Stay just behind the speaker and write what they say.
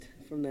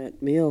from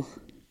that meal.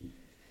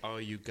 Oh,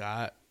 you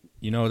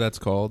know what that's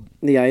called?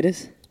 The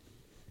itis?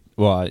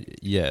 Well,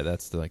 yeah,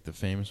 that's the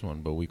famous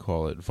one, but we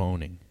call it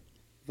voning.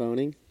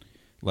 Voning?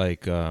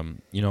 Like,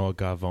 you know a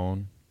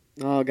gavone?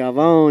 Oh,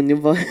 Gavone.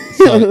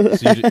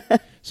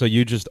 So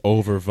you just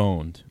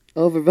over-voned.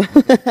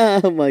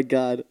 Oh, my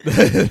God.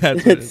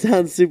 That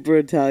sounds super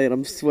Italian.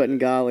 I'm sweating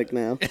garlic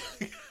now.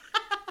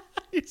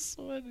 You're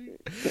sweating.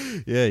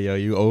 Yeah, yo,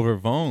 you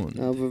over-voned.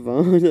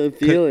 Overvone. I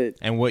feel it.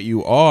 And what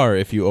you are,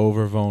 if you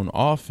over-vone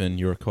often,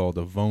 you're called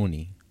a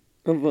vony.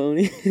 A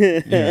Vony?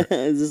 Yeah.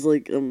 Is this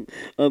like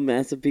a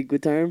Massapequa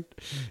term?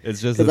 It's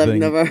just a Because I've thing.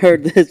 never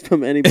heard this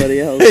from anybody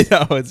else.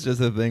 No, it's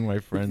just a thing my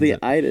friends. The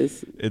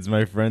itis. It's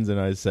my friends and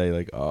I say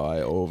like, oh,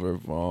 I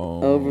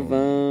over-vone.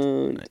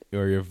 Overvoned.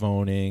 Or you're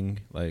voning,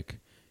 like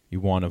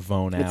you want to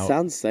vone It out.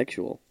 sounds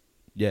sexual.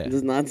 Yeah. It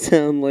does not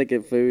sound like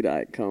a food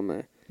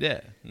coma. Yeah,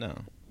 no.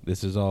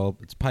 This is all,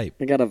 it's pipe.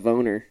 I got a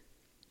voner.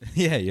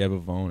 Yeah, you have a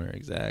voner,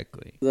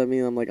 exactly. Does that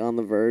mean I'm like on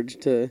the verge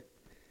to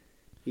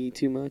eat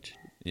too much?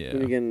 Yeah.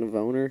 Am I getting a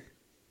voner?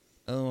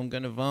 Oh, I'm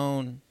gonna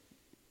vone.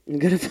 I'm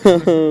gonna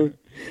vone.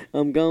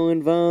 I'm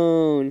going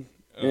vone.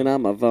 And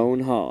I'm a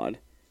vone hard.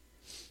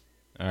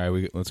 All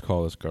right, let's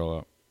call this girl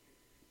up.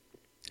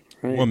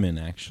 Right. Woman,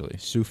 actually.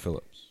 Sue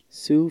Phillips.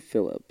 Sue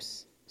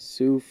Phillips.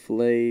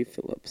 Souffle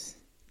Phillips.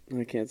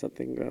 I can't stop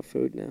thinking about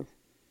food now.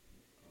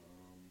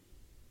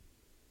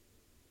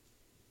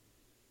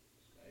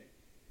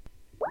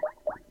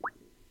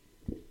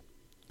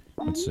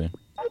 Let's see.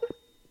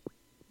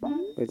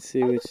 Let's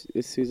see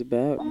what Sue's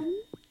about.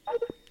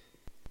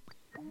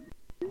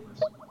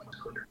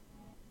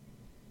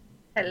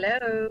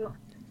 Hello.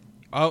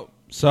 Oh,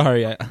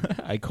 sorry.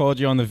 I called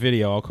you on the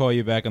video. I'll call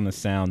you back on the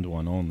sound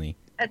one only.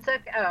 It's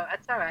okay. Oh,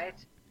 it's all right.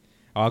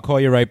 I'll call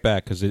you right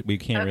back because we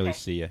can't really Okay.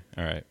 see you.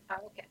 All right. Oh,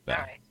 okay.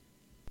 Bye.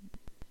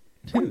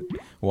 All right.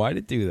 Why'd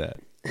it do that?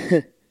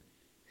 I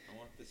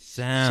want the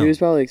sound. She was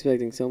probably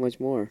expecting so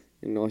much more.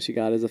 And all she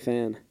got is a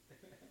fan.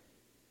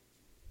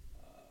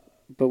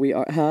 But we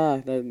are...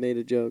 that made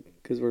a joke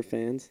because we're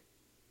fans.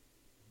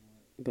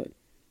 But...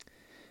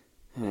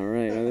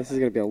 Alright, this is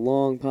going to be a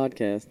long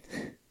podcast.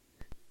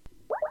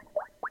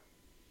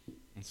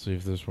 Let's see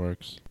if this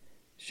works.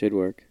 Should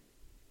work.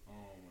 Oh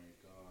my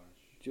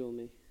gosh. Jewel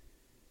me.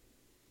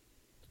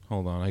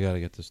 Hold on, I gotta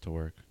get this to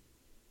work.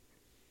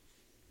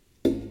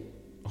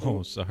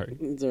 Oh, sorry.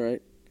 It's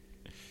alright.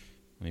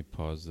 Let me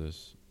pause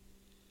this.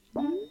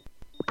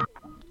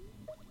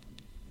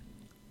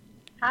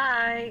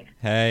 Hi.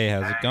 Hey,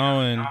 how's it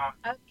going?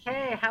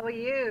 Okay. How are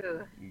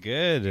you?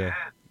 Good.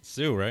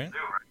 Sue, right?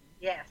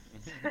 Yes.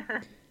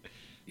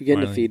 You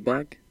getting the Finally.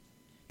 feedback?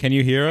 Can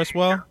you hear us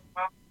well?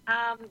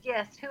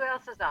 Yes. Who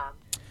else is on?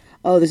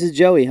 Oh, this is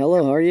Joey.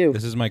 Hello, how are you?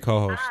 This is my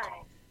co-host.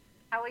 Hi.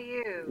 How are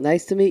you?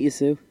 Nice to meet you,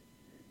 Sue.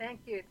 Thank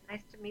you.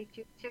 Nice to meet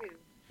you too.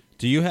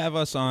 Do you have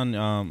us on,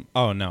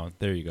 oh, no,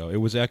 there you go. It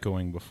was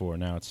echoing before,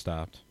 now it's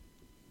stopped.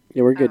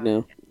 Yeah, we're good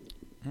now.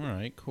 All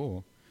right,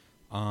 cool.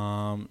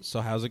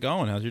 So how's it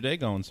going? How's your day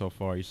going so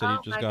far? You said you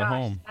just my got gosh.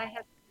 home. I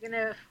had,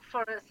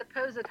 for a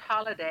supposed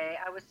holiday,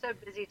 I was so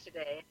busy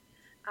today.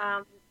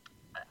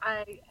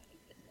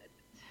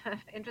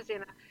 Interesting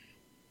enough,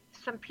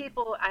 some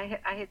people, I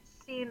had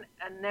seen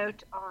a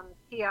note on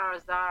PR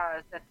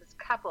Zars that this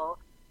couple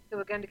who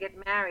were going to get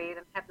married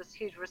and have this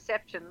huge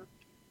reception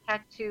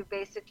had to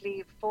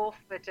basically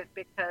forfeit it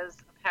because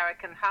of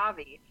Hurricane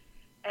Harvey.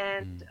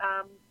 And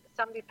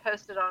somebody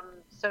posted on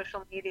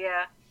social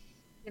media,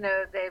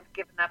 they've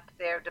given up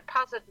their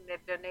deposit and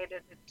they've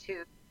donated it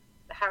to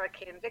the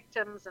hurricane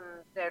victims, and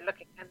they're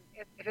looking, and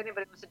if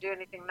anybody wants to do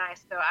anything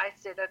nice. So I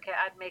said, okay,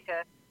 I'd make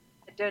a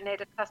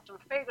donate a custom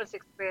fragrance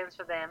experience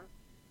for them.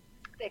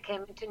 They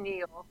came into New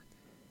York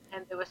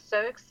and they were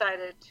so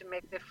excited to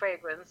make their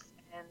fragrance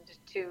and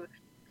to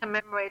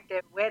commemorate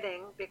their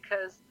wedding,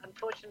 because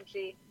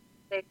unfortunately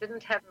they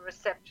didn't have a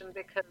reception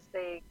because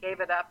they gave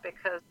it up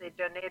because they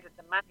donated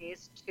the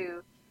monies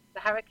to the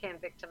hurricane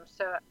victims.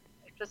 So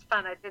it was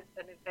fun. I did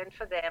an event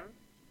for them.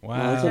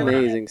 Wow. That's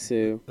amazing,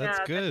 Sue. That's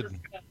Yeah, good.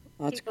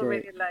 That's people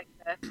great. really liked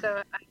that.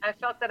 So I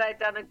felt that I'd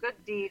done a good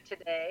deed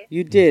today.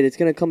 You did. It's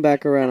gonna come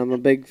back around. I'm a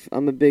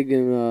big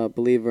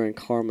believer in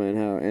karma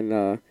and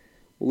how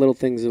little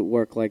things that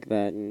work like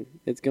that, and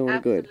it's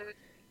going good. Absolutely.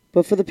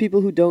 But for the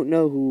people who don't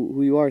know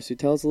who you are, Sue,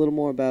 tell us a little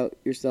more about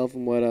yourself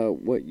and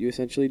what you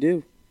essentially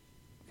do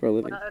for a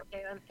living. Well,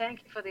 okay, and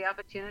thank you for the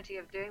opportunity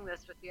of doing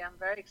this with you. I'm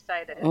very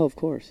excited. Oh, of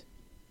course.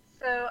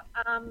 So,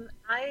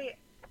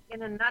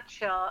 in a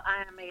nutshell,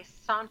 I am a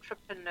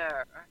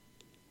entrepreneur.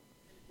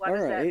 What All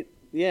is right.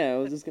 Yeah, I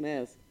was just gonna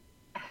ask.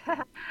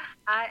 that?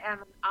 I am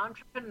an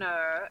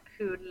entrepreneur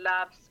who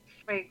loves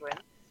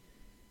fragrance,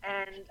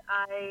 and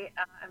I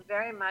am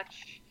very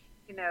much,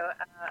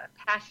 a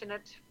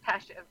passionate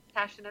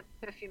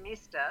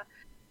perfumista.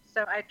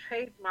 So I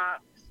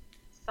trademarked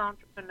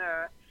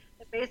entrepreneur.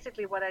 And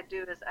basically, what I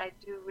do is I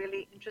do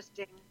really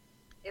interesting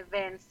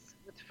events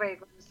with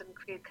fragrance and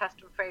create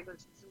custom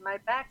fragrances. And my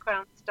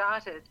background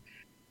started,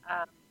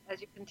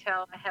 as you can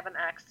tell, I have an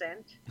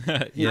accent.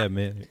 Yeah,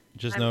 man.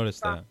 Just I'm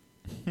noticed from, that.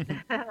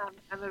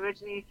 I'm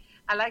originally,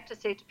 I like to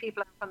say to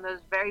people I'm from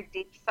those very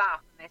deep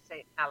south, and they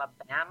say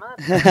Alabama.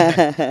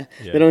 They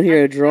Yeah. don't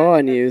hear a I'm draw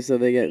on further, you, so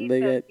they deeper,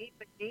 get.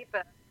 deeper,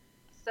 deeper.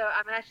 So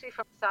I'm actually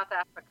from South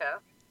Africa,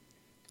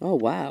 Oh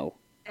wow.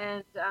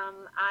 and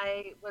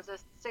I was a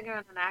singer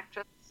and an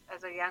actress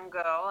as a young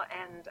girl,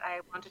 and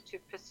I wanted to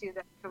pursue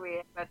that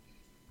career, but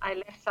I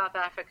left South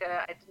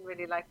Africa. I didn't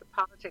really like the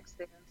politics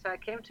there, and so I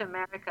came to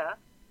America.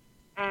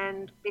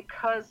 And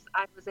because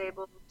I was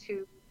able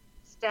to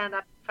stand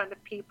up in front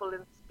of people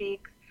and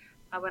speak,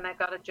 when I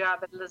got a job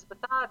at Elizabeth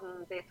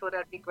Arden, they thought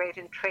I'd be great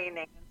in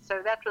training. And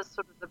so that was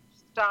sort of the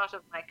start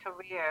of my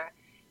career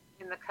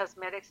in the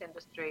cosmetics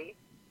industry.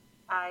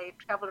 I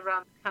traveled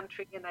around the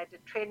country and I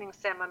did training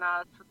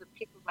seminars for the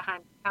people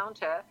behind the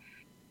counter,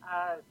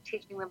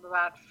 teaching them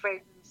about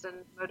fragrance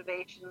and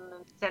motivation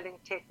and selling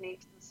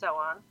techniques and so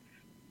on.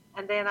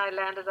 And then I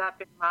landed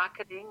up in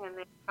marketing, and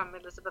then from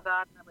Elizabeth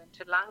Arden, I went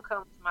to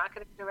Lancome as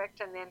marketing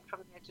director, and then from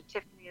there to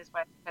Tiffany as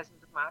vice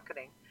president of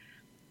marketing.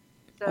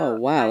 Oh So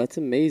wow, that's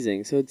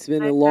amazing. So it's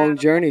been a I long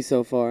found journey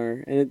so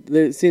far, and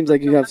it seems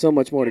like you have so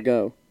much more to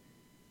go.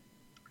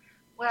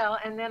 well,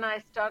 and then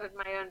I started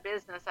my own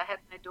business. I had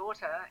my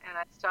daughter, and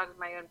I started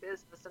my own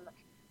business, and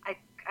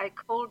I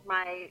called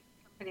my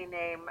company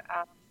name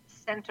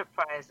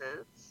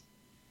Centerprises.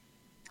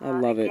 I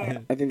love it.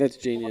 Again, I think that's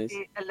all genius.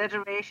 the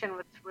alliteration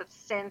with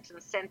scent and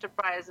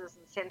Centerprises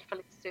and Scent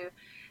Phillips too.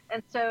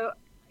 And so,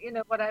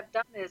 what I've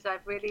done is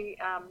I've really,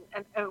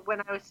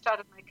 when I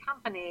started my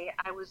company,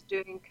 I was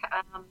doing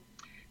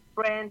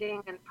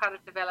branding and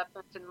product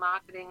development and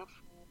marketing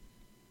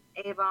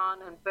for Avon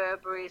and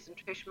Burberry's and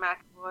Trish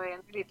McEvoy,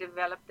 and really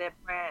developed their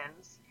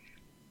brands.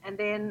 And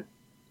then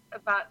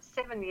about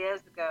 7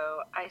 years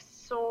ago, I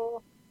saw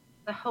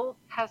the whole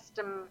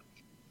custom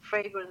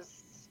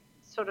fragrance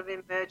sort of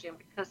emerging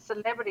because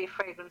celebrity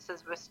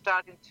fragrances were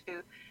starting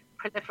to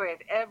proliferate.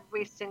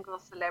 Every single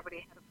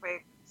celebrity had a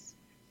fragrance.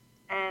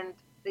 And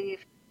the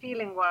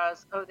feeling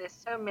was, oh, there's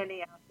so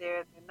many out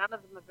there, and none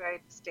of them are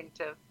very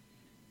distinctive.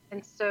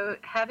 And so,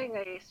 having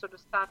a sort of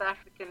South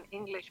African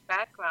English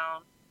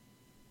background,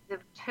 the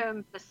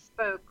term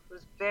bespoke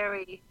was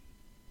very,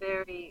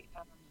 very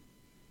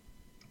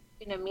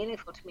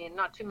meaningful to me. And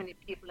not too many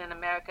people in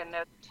America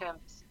know the term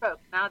bespoke.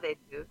 Now they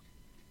do.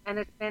 And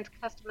it meant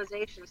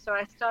customization. So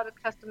I started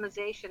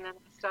customization and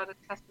I started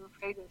custom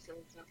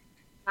fragrances. And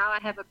now I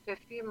have a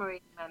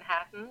perfumery in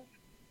Manhattan,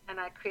 and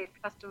I create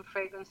custom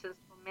fragrances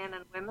for men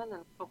and women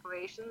and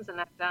corporations. And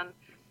I've done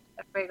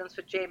a fragrance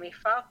for Jamie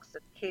Foxx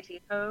and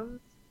Katie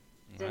Holmes,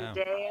 Wow.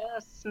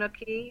 Zendaya,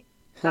 Snooki.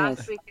 Huh.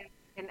 Last week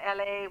in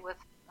LA with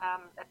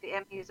at the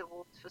Emmys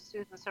Awards for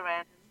Susan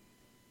Sarandon.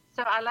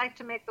 So I like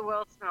to make the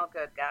world smell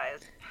good, guys.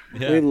 We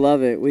Yeah.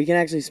 love it. We can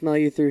actually smell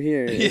you through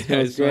here. It Yeah, I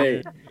smells smell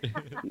great.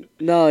 you.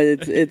 No,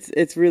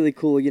 it's really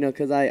cool,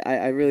 because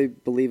I really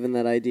believe in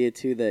that idea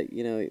too. That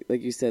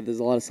like you said, there's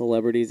a lot of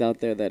celebrities out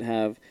there that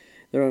have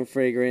their own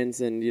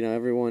fragrance, and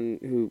everyone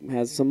who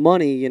has some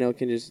money,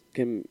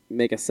 can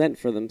make a scent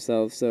for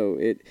themselves. So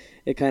it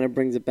kind of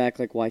brings it back.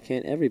 Like, why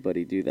can't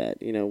everybody do that?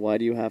 Why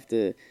do you have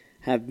to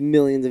have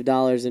millions of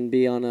dollars and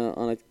be on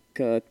a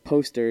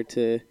poster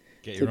to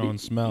Get to your own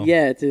smell.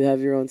 Yeah, to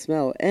have your own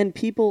smell. And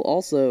people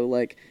also,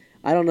 like,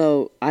 I don't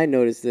know, I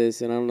noticed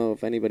this, and I don't know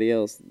if anybody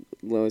else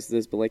noticed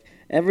this, but, like,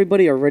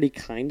 everybody already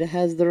kind of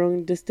has their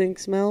own distinct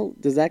smell.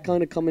 Does that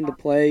kind of come into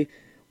play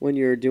when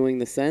you're doing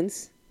the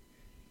scents?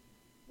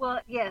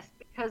 Well, yes,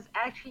 because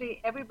actually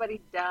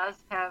everybody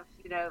does have,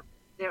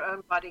 their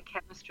own body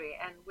chemistry,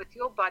 and with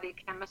your body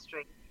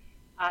chemistry,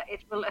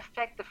 it will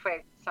affect the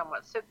fragrance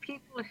somewhat. So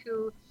people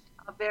who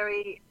are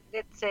very,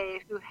 let's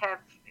say, who have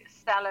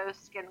sallow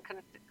skin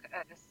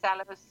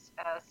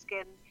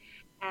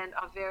and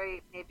are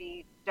very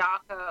maybe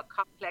darker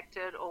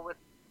complected or with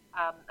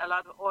a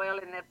lot of oil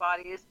in their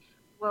bodies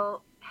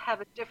will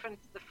have a different,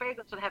 the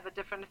fragrance will have a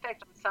different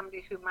effect on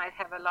somebody who might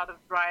have a lot of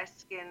dry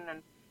skin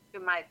and who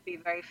might be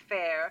very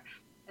fair.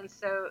 And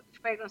so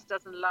fragrance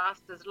doesn't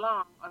last as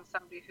long on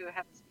somebody who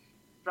has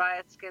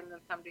drier skin than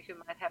somebody who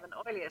might have an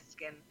oilier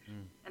skin.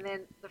 And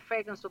then the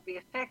fragrance will be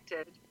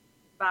affected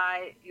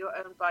by your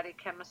own body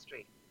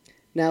chemistry.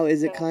 Now,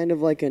 is it So, kind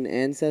of like an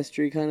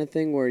ancestry kind of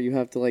thing where you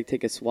have to, like,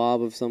 take a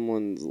swab of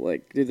someone's,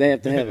 like, do they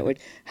have to have it?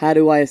 Like, how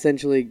do I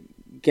essentially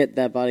get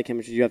that body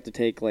chemistry? Do you have to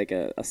take, like,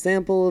 a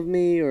sample of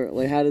me? Or,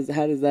 like, how does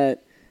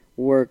that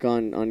work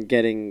on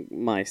getting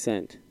my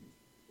scent?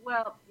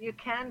 well, you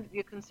can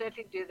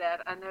certainly do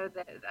that.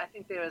 I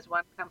think there is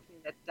one company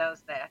that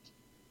does that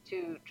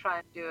to try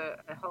and do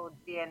a whole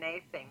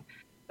DNA thing.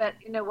 But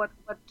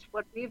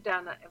what we've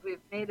done,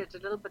 we've made it a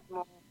little bit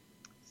more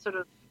sort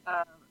of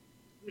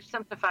we've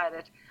simplified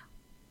it.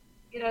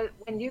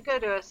 When you go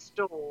to a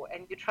store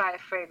and you try a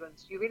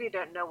fragrance, you really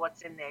don't know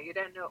what's in there. You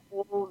don't know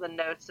all the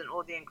notes and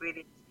all the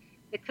ingredients.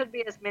 There could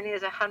be as many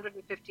as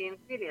 150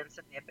 ingredients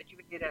in there, but you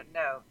really don't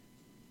know.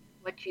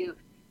 What you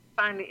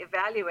finally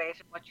evaluate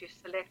and what you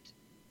select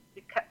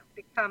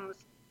becomes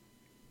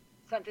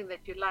something that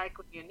you like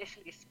when you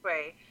initially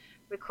spray.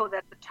 We call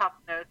that the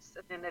top notes,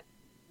 and then it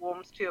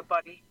warms to your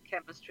body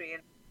chemistry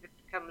and it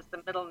becomes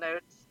the middle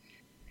notes,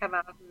 come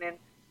out, and then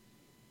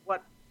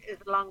what is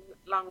long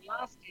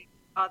lasting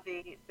are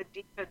the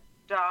deeper,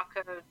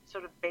 darker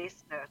sort of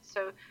base notes.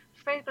 So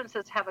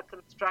fragrances have a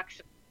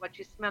construction. What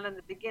you smell in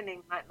the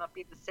beginning might not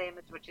be the same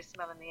as what you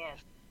smell in the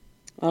end.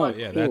 Oh,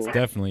 yeah, cool. that's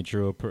definitely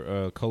true.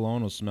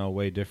 Cologne will smell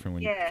way different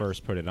when you Yes.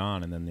 first put it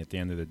on, and then at the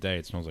end of the day,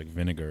 it smells like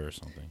vinegar or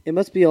something. It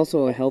must be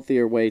also a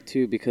healthier way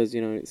too, because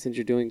since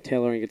you're doing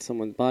tailoring at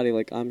someone's body,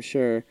 like I'm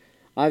sure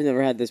I've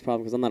never had this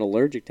problem because I'm not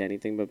allergic to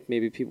anything, but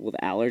maybe people with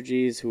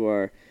allergies who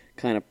are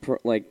kind of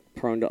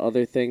prone to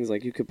other things,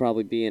 like you could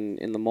probably be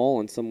in the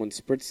mall and someone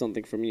spritz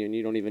something from you and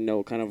you don't even know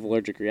what kind of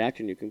allergic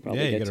reaction you can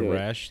probably Yeah, you get get a to it.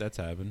 rash. That's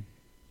happened.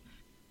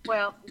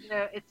 Well,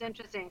 it's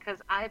interesting because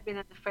I've been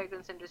in the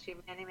fragrance industry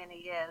many,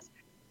 many years.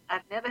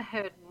 I've never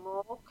heard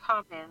more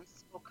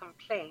comments or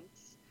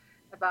complaints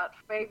about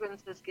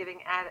fragrances giving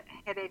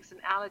headaches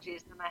and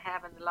allergies than I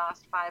have in the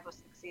last 5 or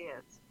 6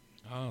 years.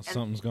 Oh, And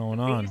something's going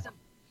the on. reason,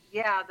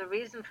 the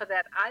reason for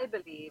that, I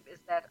believe, is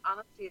that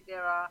honestly,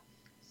 there are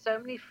so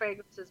many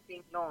fragrances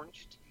being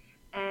launched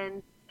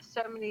and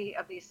so many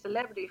of these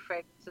celebrity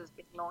fragrances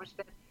being launched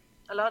that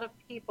a lot of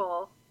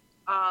people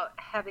are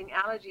having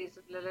allergies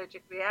and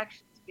allergic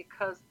reactions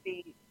because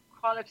the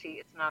quality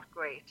is not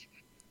great.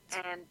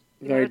 And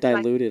Very it's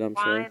like diluted, I'm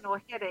sure. wine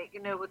or headache,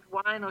 with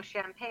wine or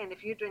champagne.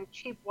 If you drink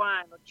cheap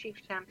wine or cheap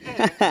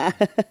champagne,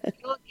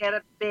 you'll get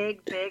a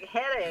big, big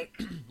headache.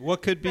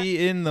 What could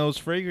be in those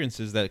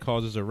fragrances that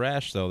causes a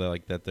rash, though,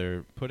 that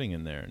they're putting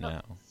in there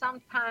now?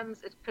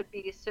 Sometimes it could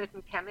be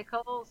certain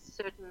chemicals,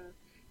 certain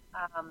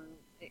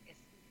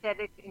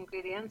synthetic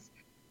ingredients.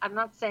 I'm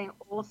not saying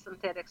all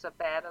synthetics are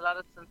bad. A lot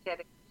of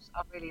synthetics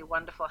are really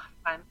wonderful,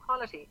 fine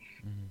quality.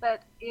 Mm-hmm.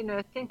 But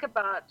think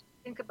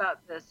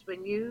about this.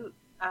 When you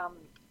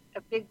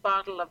a big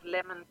bottle of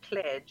lemon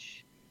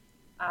pledge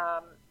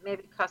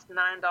maybe costs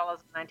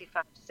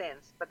 $9.95,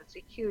 but it's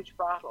a huge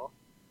bottle.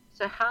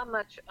 So how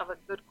much of a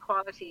good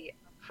quality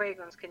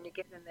fragrance can you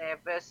get in there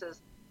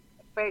versus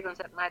a fragrance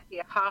that might be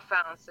a half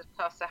ounce that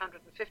costs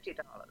 $150?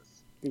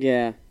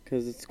 Yeah,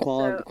 because it's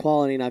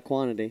quality, not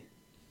quantity.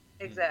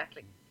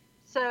 Exactly.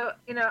 So,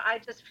 I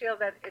just feel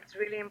that it's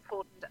really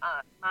important.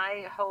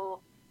 My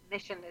whole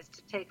mission is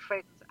to take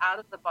fragrance out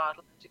of the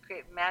bottle and to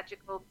create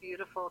magical,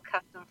 beautiful,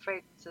 custom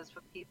fragrances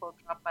for people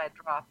drop by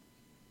drop.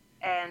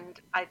 And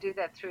I do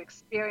that through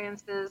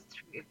experiences,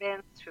 through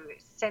events, through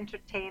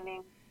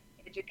entertaining,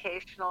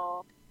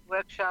 educational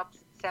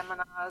workshops,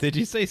 seminars. Did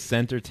you say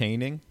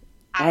entertaining?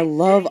 I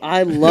love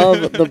I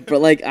love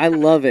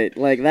it.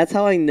 Like that's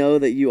how I know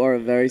that you are a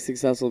very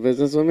successful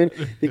businesswoman,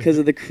 because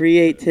of the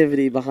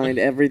creativity behind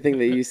everything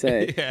that you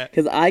say.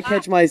 Because I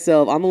catch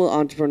myself, I'm a little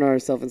entrepreneur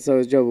myself, and so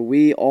is Joe.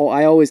 But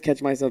I always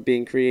catch myself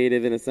being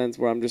creative in a sense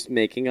where I'm just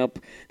making up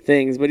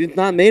things, but it's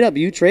not made up.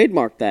 You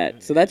trademarked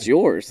that, so that's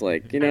yours.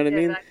 Like, you know what I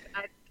mean?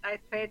 I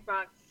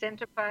trademarked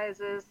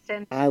Centerprises,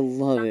 I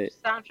love it.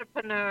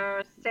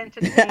 Entrepreneur,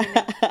 Entertaining.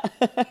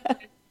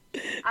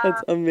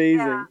 That's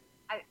amazing. Yeah.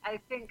 I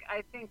think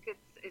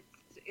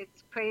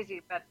it's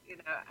crazy, but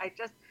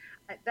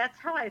that's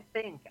how I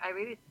think. I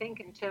really think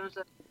in terms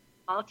of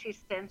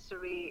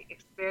multi-sensory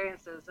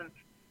experiences, and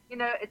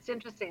it's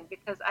interesting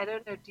because I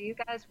don't know. Do you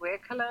guys wear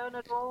cologne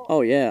at all?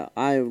 Oh yeah,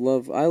 I'm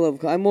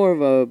more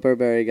of a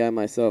Burberry guy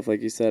myself.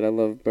 Like you said, I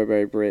love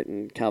Burberry Brit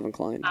and Calvin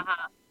Klein.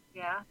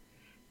 Yeah.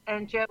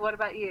 And Joe, what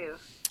about you?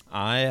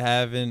 I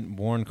haven't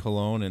worn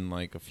cologne in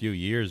like a few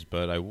years,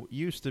 but I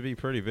used to be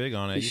pretty big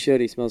on it. You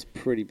should. He smells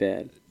pretty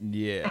bad.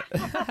 Yeah.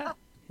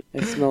 I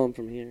smell him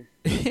from here.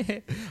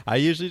 I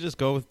usually just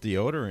go with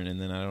deodorant,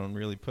 and then I don't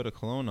really put a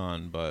cologne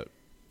on, but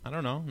I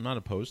don't know. I'm not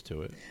opposed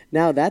to it.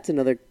 Now, that's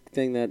another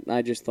thing that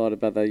I just thought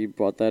about that you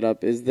brought that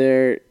up. Is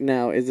there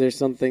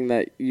something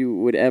that you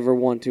would ever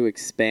want to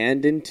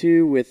expand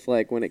into with,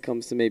 like, when it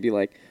comes to maybe,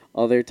 like,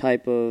 other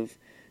type of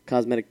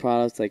cosmetic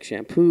products like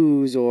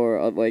shampoos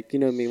or like, you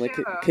know what I mean? Like,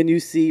 Sure. can you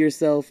see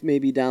yourself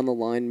maybe down the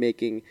line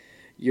making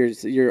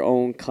your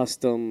own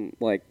custom,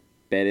 like,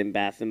 bed and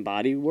bath and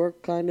body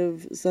work kind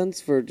of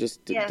sense for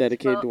just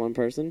dedicated to one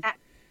person?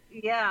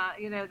 Yeah,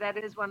 that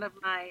is one of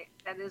my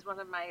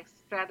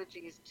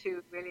strategies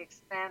to really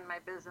expand my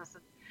business.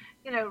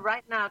 And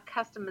right now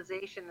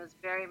customization is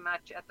very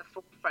much at the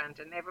forefront,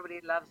 and everybody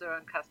loves their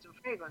own custom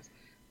fragrance.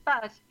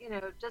 But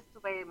just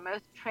the way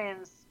most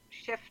trends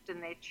shift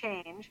and they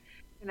change,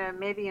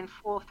 maybe in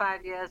 4 or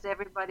 5 years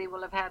everybody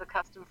will have had a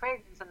custom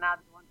fragrance, and now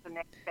they want the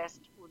next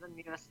best or the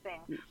newest thing.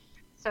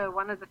 So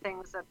one of the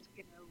things that,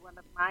 one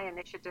of my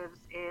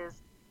initiatives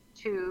is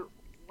to,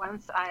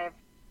 once I've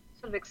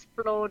sort of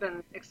explored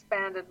and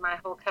expanded my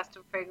whole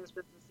custom fragrance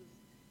business, is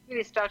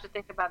really start to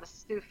think about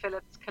a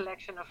Phillips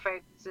collection of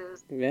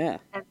fragrances. Yeah.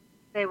 And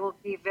they will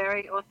be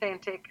very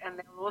authentic, and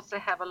they will also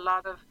have a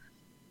lot of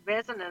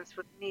resonance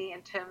with me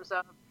in terms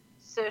of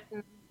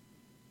certain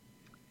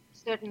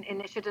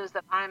initiatives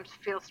that I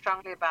feel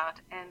strongly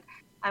about. And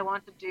I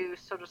want to do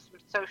sort of some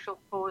social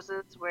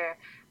causes where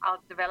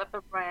I'll develop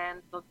a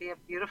brand. It'll be a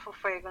beautiful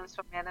fragrance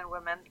for men and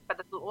women, but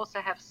it will also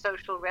have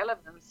social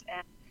relevance,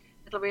 and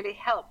it'll really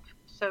help.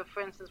 So,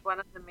 for instance, one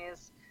of them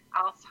is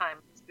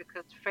Alzheimer's. sense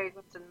because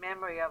fragrance and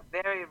memory are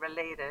very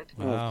related.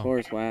 Oh, of Wow.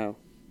 course. Wow.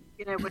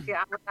 You know,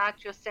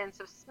 without your sense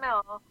of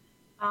smell,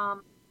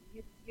 um,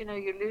 you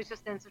lose your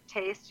sense of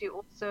taste. You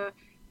also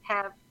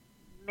have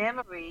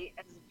memory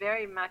as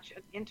very much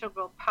an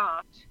integral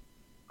part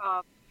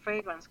of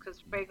fragrance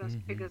because fragrance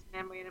triggers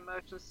memory and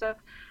emotion. So,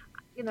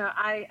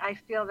 I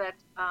feel that,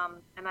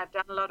 and I've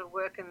done a lot of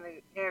work in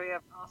the area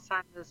of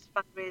Alzheimer's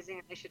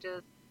fundraising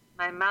initiatives.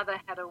 My mother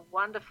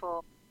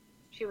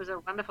she was a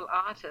wonderful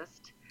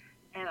artist,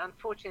 and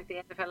unfortunately, at the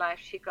end of her life,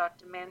 she got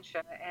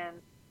dementia,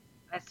 and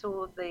I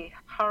saw the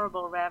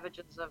horrible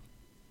ravages of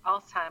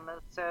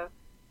Alzheimer's. So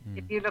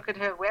if you look at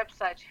her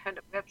website is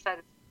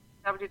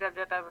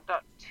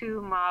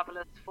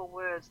www.2marvelous for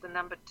words, the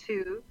number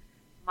 2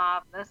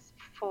 marvelous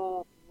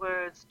for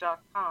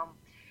words.com.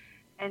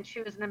 And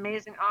she was an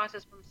amazing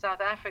artist from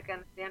South Africa,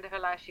 and at the end of her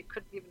life, she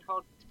couldn't even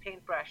hold a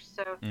paintbrush.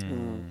 So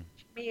Mm.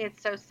 for me,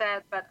 it's so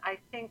sad, but I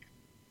think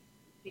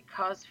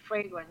because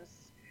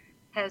fragrance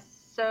has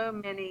so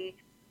many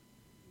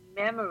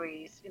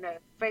memories,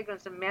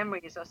 fragrance and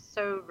memories are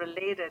so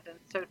related and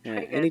so Yeah.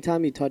 triggered.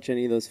 Anytime you touch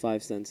any of those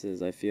five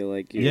senses, I feel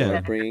like you Yeah.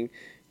 are bringing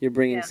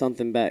Yeah.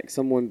 something back,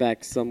 someone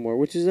back somewhere,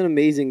 which is an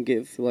amazing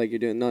gift. Like you're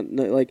doing, not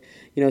like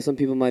some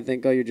people might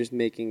think, oh, you're just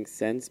making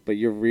sense, but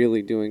you're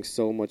really doing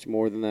so much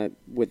more than that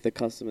with the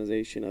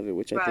customization of it,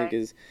 which I think Right.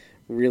 is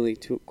really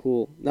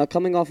cool. Now,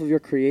 coming off of your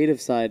creative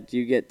side, do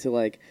you get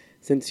to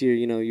since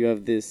you have you're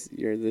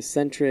this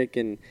centric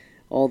and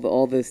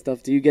all this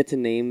stuff. Do you get to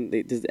name?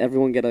 Does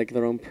everyone get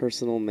their own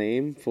personal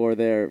name for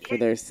their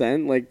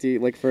scent? Do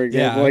you for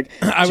example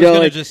I was Joe,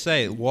 gonna just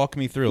say, walk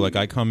me through.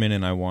 I come in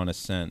and I want a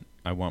scent.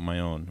 I want my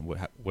own.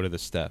 What are the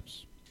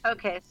steps?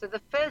 Okay, so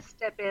the first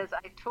step is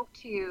I talk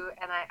to you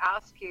and I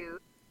ask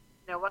you,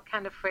 what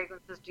kind of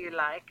fragrances do you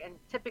like? And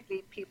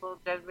typically people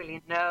don't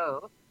really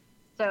know.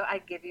 So I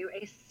give you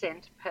a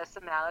scent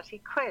personality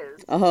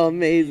quiz. Oh,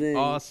 amazing!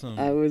 Awesome.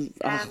 I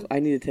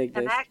need to take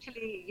And this.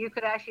 actually, you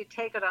could actually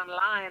take it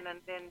online,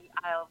 and then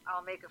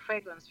I'll make a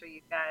fragrance for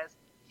you guys.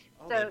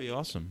 Oh, that'd be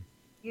awesome.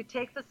 You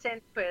take the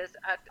scent quiz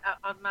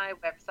on my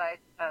website,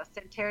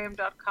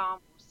 Scentarium.com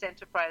or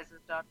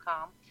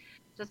Scentterprises.com.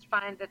 Just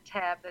find a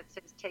tab that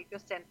says take your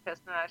scent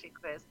personality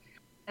quiz.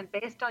 And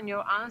based on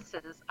your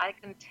answers, I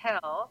can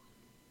tell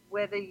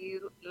whether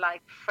you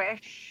like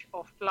fresh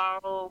or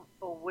floral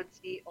or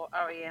woodsy or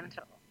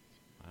oriental.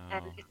 Wow.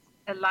 And it's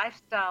a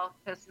lifestyle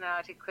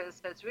personality quiz,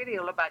 so it's really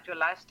all about your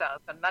lifestyle.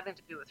 It's got nothing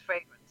to do with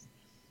fragrance.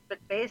 But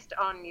based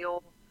on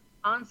your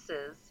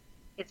answers,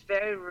 it's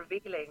very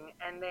revealing.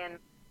 And then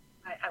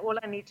all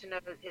I need to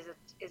know is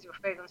your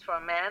fragrance for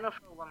a man or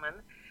for a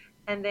woman,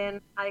 and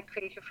then I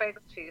create your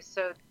fragrance for you.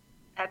 So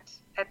at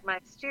my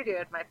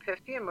studio, at my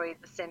perfumery,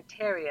 the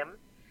Scentarium,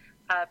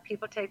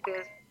 people take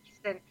their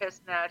scent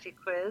personality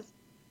quiz,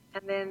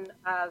 and then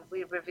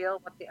we reveal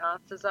what the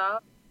answers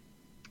are.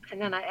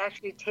 And then I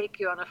actually take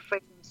you on a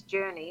fragrance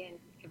journey and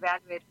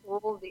evaluate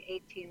all the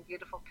 18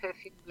 beautiful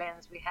perfume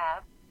blends we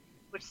have,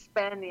 which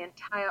span the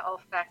entire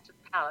olfactory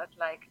palette.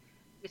 Like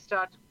we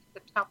start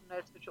with the top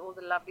notes, which are all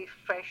the lovely,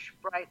 fresh,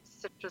 bright,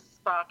 citrus,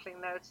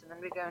 sparkling notes. And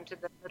then we go into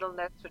the middle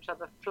notes, which are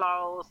the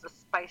florals, the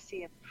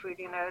spicy and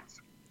fruity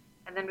notes.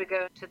 And then we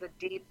go into the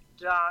deep,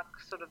 dark,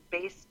 sort of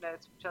base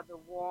notes, which are the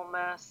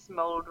warmer,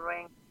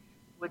 smoldering,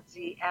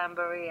 woodsy,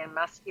 ambery, and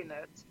musky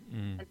notes.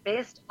 And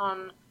based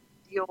on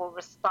your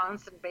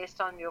response and based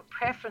on your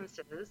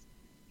preferences,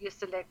 you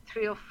select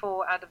 3 or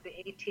 4 out of the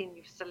 18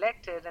 you've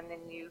selected, and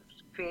then you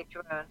create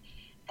your own.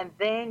 And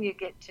then you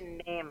get to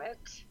name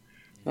it.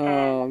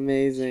 Oh,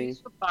 amazing.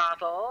 Choose your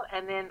bottle,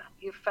 and then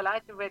you fill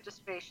out your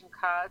registration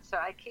card. So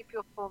I keep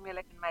your formula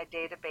in my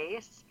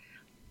database.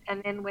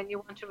 And then when you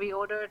want to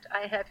reorder it,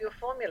 I have your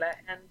formula,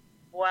 and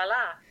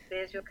voila,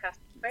 there's your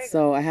custom fragrance.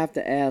 So I have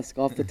to ask,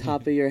 off the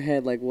top of your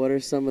head, what are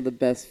some of the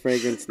best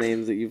fragrance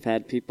names that you've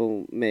had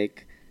people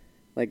make?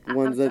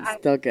 Ones that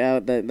stuck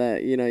out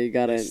that you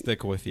gotta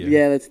stick with you.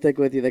 Yeah, that stick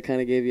with you. That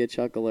kind of gave you a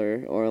chuckle,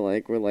 or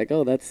we're like,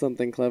 oh, that's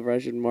something clever. I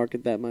should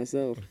market that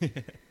myself.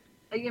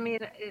 You mean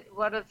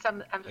what are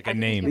some? A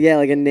name.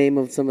 Yeah, a name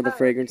of some of the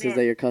fragrances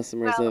that your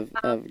customers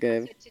have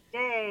gave. So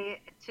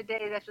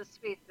today that was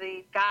sweet.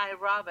 The guy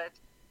Robert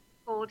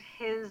called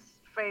his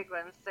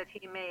fragrance that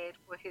he made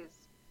with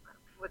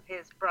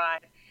his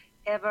bride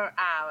Ever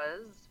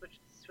Ours, which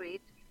is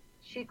sweet.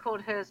 She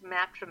called hers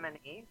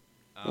Matrimony.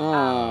 That's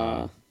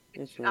nice.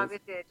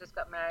 Obviously, I just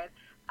got married.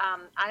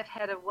 I've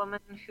had a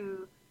woman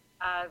who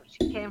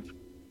she came from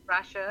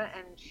Russia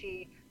and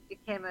she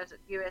became a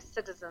U.S.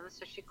 citizen,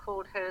 so she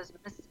called hers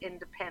Miss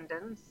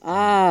Independence.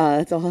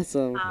 That's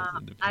awesome.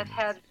 I've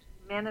had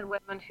men and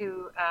women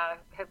who have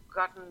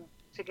gotten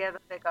together.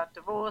 They got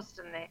divorced,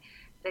 and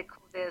they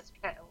called theirs.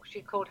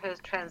 She called hers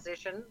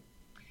Transition.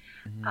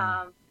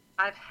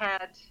 I've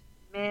had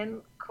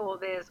men call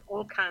theirs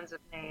all kinds of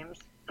names.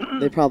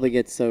 They probably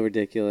get so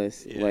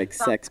ridiculous, like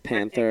Something Sex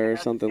Panther or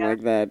ridiculous, something yeah.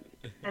 like that.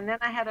 And then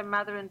I had a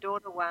mother and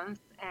daughter once,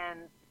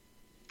 and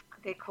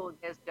they called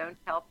theirs Don't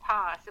Tell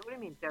Pa. I said, what do you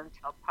mean Don't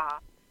Tell Pa?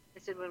 They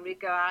said when we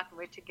go out and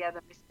we're together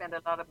and we spend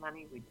a lot of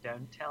money, we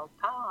don't tell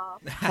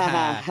Pop.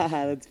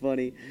 That's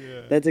funny.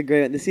 Yeah. That's a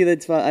great one. See,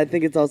 that's fun. I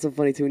think it's also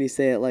funny too when you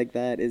say it like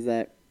that. Is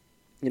that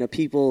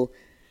people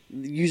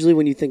usually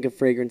when you think of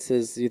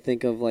fragrances, you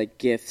think of like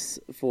gifts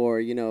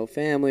for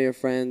family or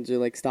friends or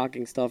like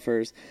stocking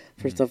stuffers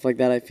for stuff like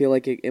that. I feel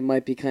like it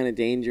might be kind of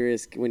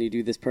dangerous when you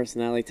do this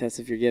personality test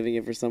if you're giving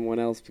it for someone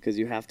else because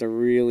you have to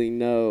really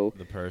know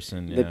the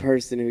person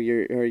who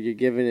you're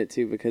giving it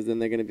to, because then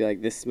they're gonna be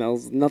like, this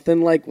smells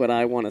nothing like what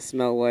I want to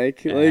smell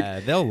like.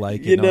 They'll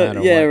like it no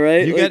matter yeah, what.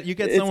 Right. You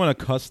get someone a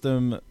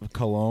custom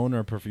cologne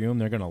or perfume,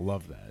 they're gonna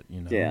love that.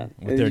 Yeah,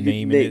 with their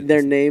name in it.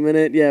 Their name in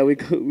it. Yeah,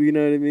 you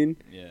know what I mean.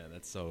 Yeah,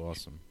 that's so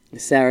awesome.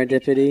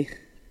 Serendipity.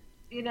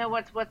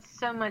 What's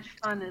so much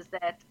fun is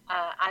that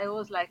I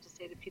always like to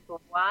say to people,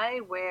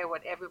 why wear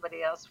what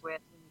everybody else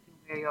wears when you can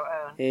wear your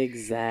own?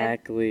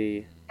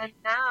 Exactly. And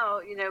now,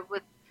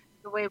 with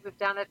the way we've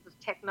done it with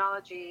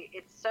technology,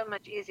 it's so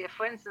much easier.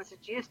 For instance,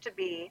 it used to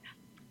be,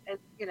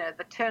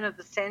 the turn of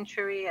the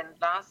century and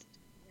last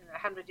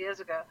 100 years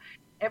ago,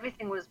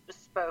 everything was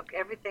bespoke.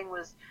 Everything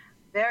was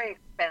very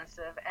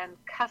expensive, and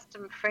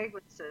custom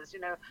fragrances.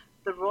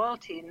 The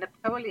royalty,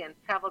 Napoleon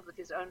traveled with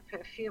his own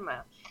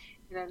perfumer.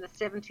 In the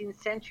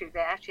 17th century, they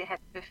actually had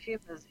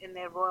perfumers in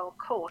their royal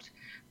court.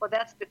 Well,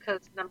 that's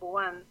because, number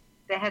one,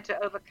 they had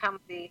to overcome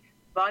the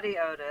body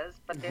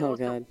odors, but they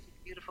also wanted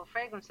beautiful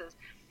fragrances.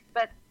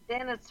 But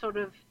then it's sort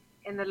of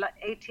in the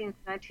 18th,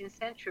 19th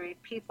century,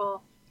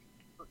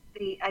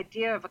 the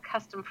idea of a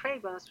custom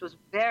fragrance was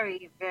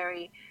very,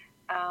 very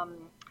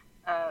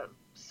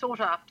sought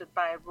after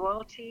by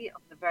royalty,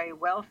 the very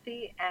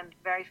wealthy, and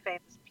very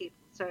famous people.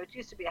 So it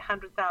used to be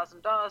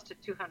 $100,000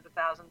 to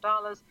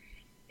 $200,000.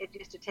 It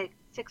used to take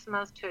 6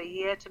 months to a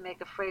year to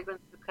make a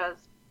fragrance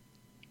because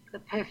the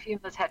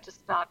perfumers had to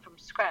start from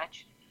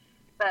scratch.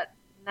 But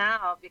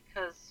now,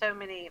 because so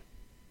many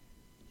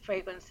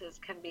fragrances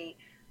can be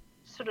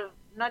sort of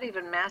not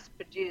even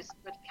mass-produced,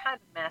 but kind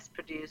of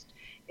mass-produced,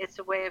 it's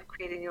a way of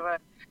creating your own.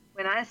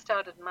 When I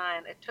started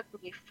mine, it took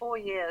me 4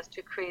 years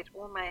to create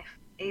all my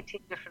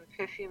 18 different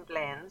perfume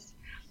blends,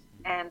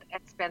 and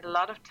spent a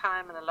lot of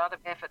time and a lot of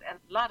effort and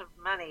a lot of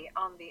money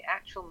on the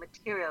actual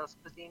materials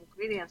because the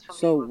ingredients from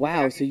So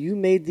wow, so you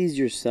made these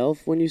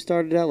yourself when you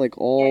started out, like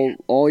all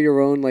your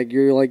own, like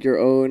you're like your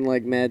own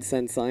like mad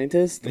scent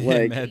scientist,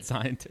 like mad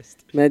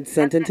scientist.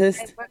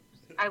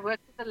 I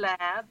worked at the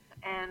lab,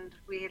 and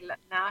we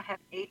now have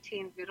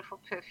 18 beautiful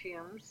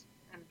perfumes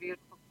and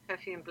beautiful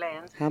perfume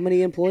blends. How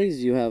many employees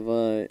do you have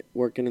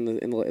working in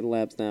the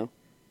labs now?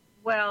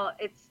 Well,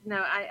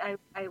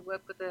 I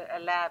work with a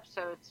lab,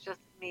 so it's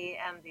just me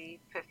and the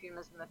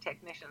perfumers and the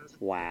technicians.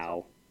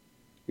 Wow.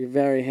 You're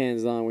very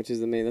hands-on, which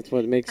is amazing. That's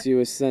what makes you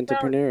a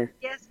scentpreneur. Well,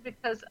 yes,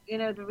 because,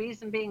 the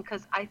reason being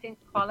because I think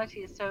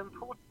quality is so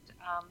important.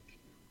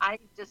 I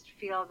just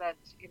feel that,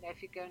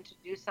 if you're going to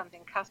do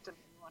something custom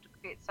and you want to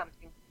create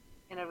something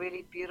in a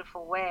really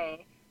beautiful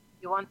way,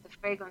 you want the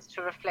fragrance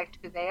to reflect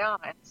who they are.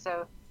 And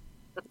so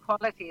the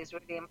quality is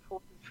really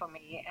important for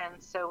me.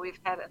 And so we've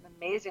had an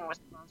amazing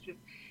response.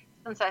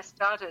 Since I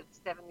started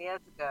 7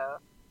 years ago,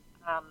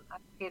 I've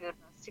created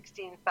about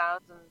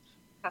 16,000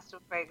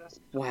 custom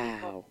fragrances.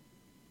 Wow.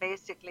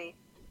 Basically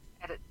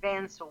at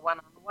events or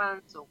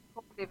one-on-ones or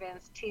corporate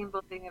events,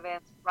 team-building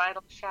events,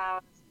 bridal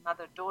showers,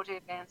 mother-daughter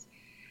events.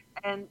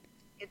 And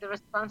the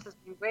response has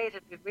been great,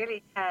 and we've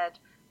really had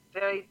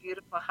very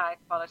beautiful,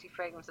 high-quality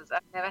fragrances. I've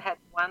never had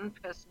one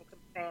person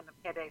complain of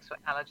headaches or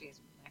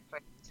allergies with my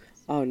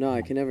fragrances. Oh, no,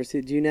 I can never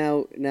see. Do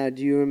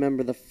you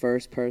remember the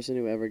first person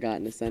who ever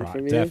gotten a scent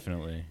from you?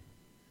 Definitely.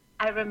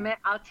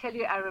 I'll tell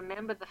you, I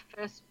remember the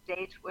first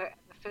date where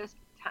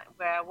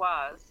I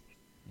was,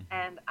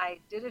 and I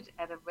did it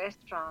at a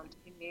restaurant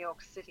in New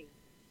York City.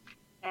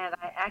 And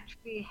I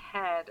actually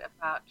had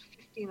about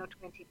 15 or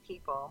 20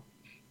 people,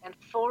 and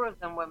 4 of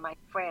them were my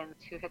friends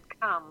who had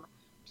come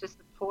to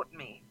support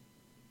me.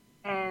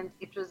 And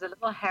it was a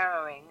little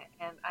harrowing,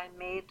 and I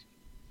made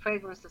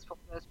fragrances for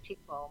those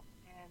people.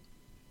 And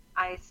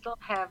I still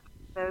have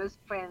those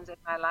friends in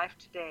my life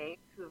today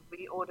who've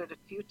reordered a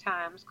few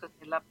times because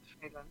they love the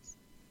fragrance.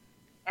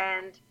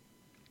 And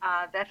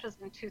that was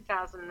in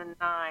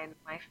 2009.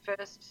 My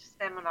first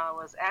seminar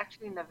was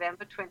actually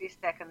November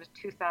 22nd,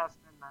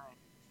 2009.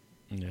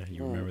 Yeah,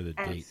 you remember the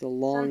date. It's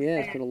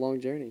been a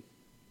long journey.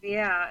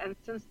 Yeah, and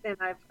since then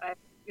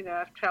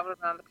I've traveled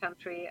around the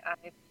country.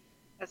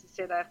 As I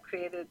said, I've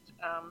created.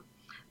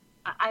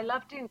 I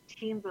love doing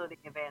team building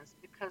events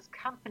because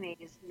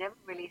companies never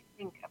really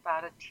think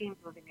about a team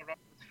building event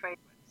with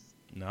fragrance.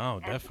 No,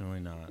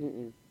 definitely not.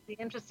 The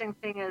interesting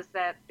thing is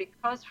that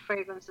because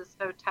fragrance is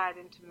so tied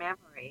into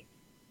memory,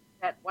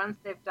 that once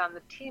they've done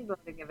the team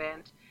building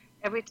event,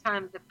 every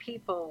time the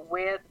people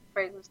wear the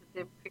fragrance that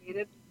they've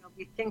created, they'll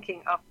be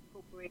thinking of the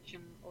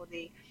corporation or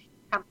the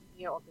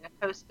company or the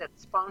host that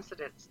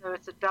sponsored it. So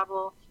it's a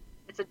double,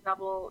 sort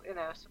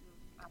of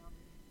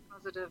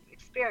positive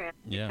experience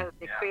because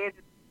they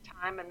created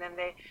time, and then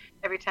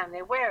every time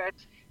they wear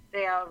it,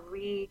 they are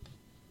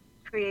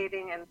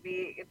recreating and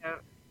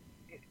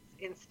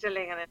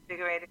instilling and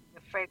invigorating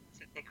the fragrance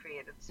that they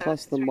created. So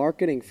Plus, the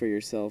marketing for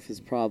yourself is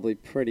probably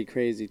pretty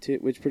crazy too.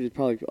 Which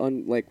probably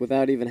like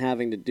without even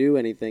having to do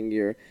anything,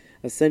 you're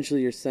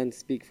essentially your scents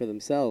speak for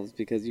themselves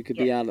because you could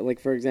be out. Like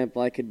for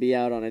example, I could be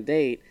out on a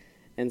date,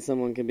 and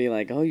someone could be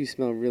like, "Oh, you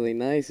smell really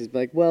nice." It's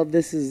like, "Well,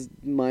 this is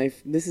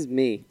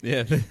me.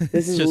 Yeah,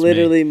 This is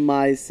literally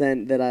my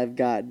scent that I've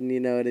gotten." You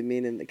know what I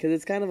mean? And because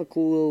it's kind of a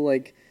cool little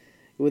like.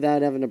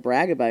 Without having to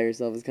brag about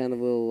yourself, it's kind of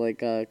a little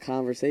like a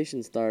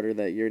conversation starter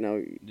that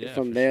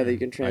from there that you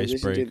can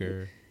transition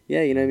to.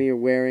 Yeah, you know what I mean? You're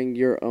wearing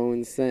your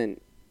own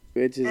scent,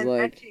 which is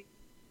like. Actually,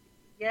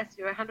 yes,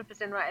 you're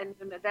 100% right.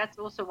 And that's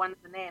also one of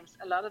the names.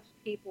 A lot of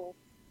people,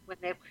 when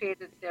they've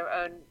created their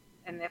own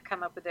and they've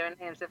come up with their own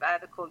names, they've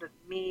either called it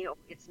me or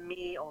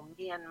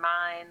me and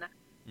mine,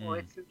 or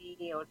it's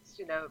me or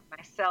it's,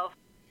 myself.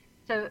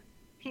 So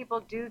people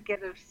do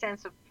get a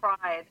sense of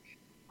pride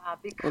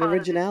because. And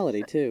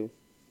originality, too.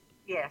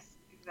 Yes,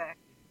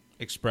 exactly.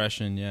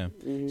 Expression, yeah.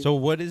 Mm-hmm. So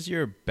what is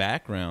your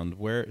background?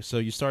 So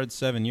you started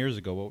 7 years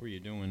ago. What were you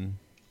doing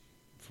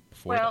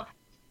before that?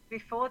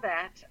 Before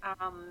that,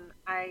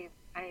 I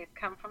had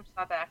come from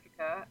South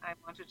Africa. I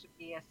wanted to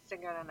be a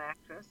singer and an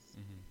actress,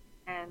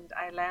 and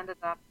I landed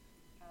up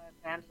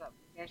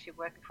eventually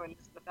working for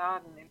Elizabeth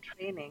Arden in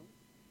training.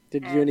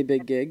 Did you do any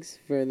big gigs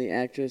for the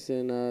actress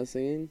and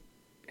singing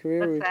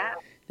career? What's that?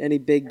 Any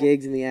big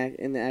gigs in the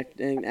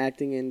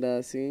acting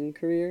and singing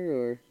career,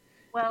 or?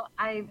 Well,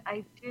 I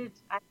did.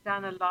 I've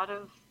done a lot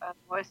of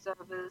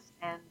voiceovers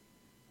and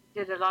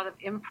did a lot of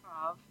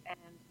improv. And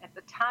at the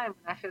time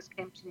when I first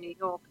came to New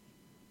York,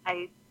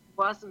 I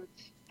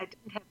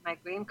didn't have my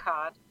green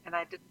card and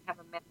I didn't have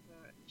a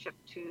membership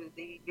to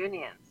the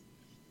unions.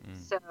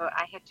 So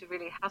I had to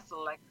really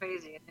hustle like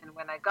crazy. And then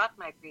when I got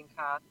my green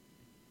card,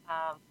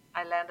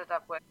 I landed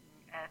up working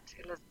at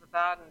Elizabeth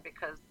Arden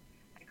because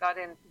I got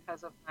in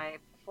because of my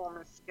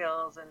performance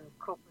skills and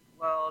corporate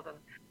world, and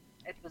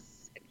it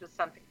was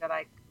something that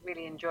I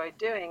really enjoyed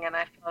doing, and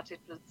I felt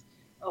it was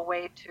a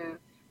way to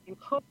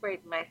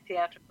incorporate my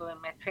theatrical and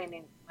my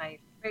training, my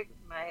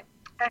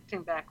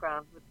acting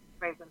background with the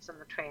fragrance and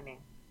the training.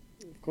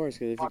 Of course,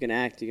 because if you can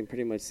act, you can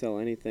pretty much sell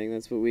anything.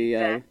 That's what we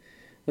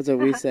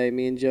say.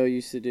 Me and Joe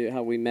used to do.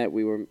 How we met,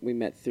 we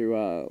met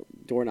through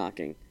door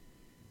knocking,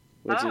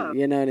 which is,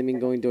 you know what I mean,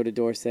 going door to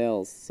door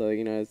sales. So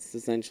it's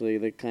essentially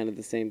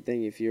the same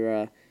thing. If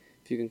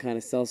you can kind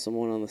of sell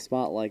someone on the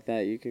spot like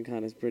that, you can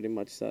kind of pretty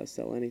much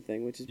sell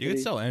anything, which is you could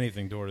sell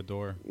anything door to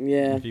door.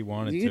 Yeah, if you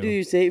wanted to. You could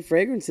do your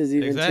fragrances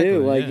even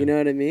too. Like you know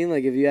what I mean.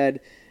 Like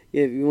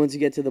once you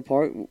get to the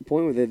point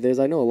with it,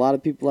 I know a lot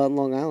of people out in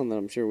Long Island that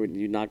I'm sure when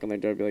you knock on their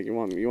door, be like, you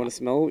want to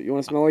smell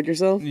like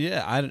yourself?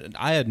 Yeah,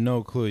 I had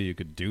no clue you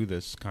could do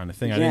this kind of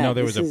thing. I didn't know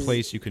there was a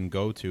place you can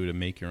go to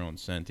make your own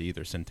scent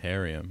either.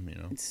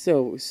 Scentarium, It's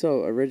so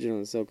original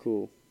and so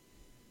cool.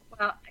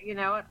 Well, you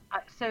know what?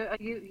 So are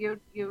you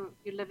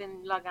live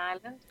in Long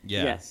Island?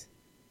 Yeah. Yes.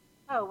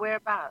 Oh,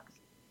 whereabouts?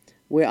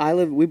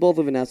 We both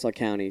live in Nassau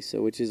County,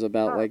 which is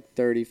about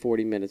 30,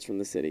 40 minutes from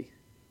the city.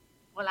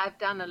 Well, I've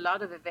done a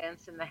lot of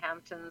events in the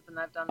Hamptons, and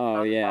I've done.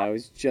 Oh yeah, I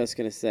was just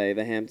gonna say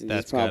the Hamptons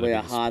is probably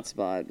a hot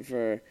spot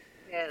for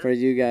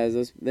you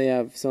guys. They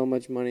have so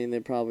much money, and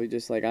they're probably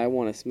just like, I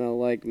want to smell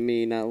like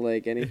me, not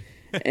like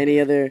any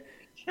other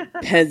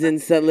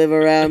peasants that live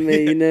around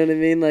me. You know what I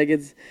mean? Like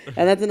and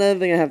that's another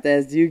thing I have to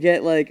ask. Do you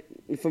get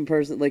from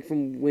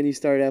when you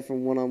started out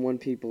from one-on-one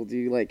people? Do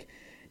you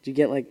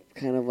get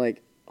kind of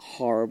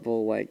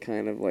horrible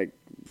kind of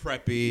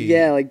preppy?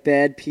 Yeah,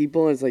 bad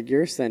people. And it's like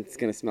your scent's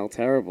gonna smell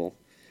terrible.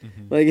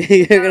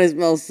 Mm-hmm. You're gonna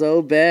smell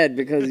so bad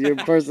because your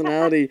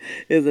personality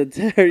is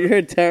you're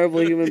a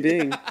terrible human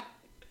being.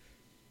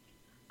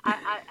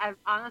 I've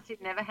honestly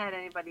never had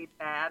anybody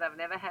bad. I've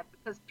never had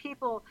because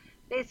people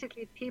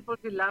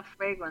who love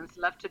fragrance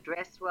love to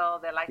dress well.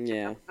 They like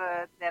to look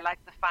good. They like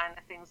the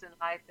finer things in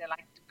life. They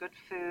like good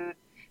food.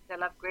 They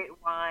love great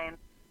wine.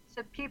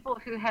 So people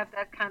who have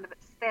that kind of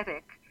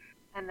aesthetic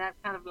and that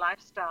kind of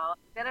lifestyle,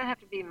 they don't have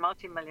to be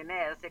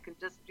multimillionaires. They can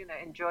just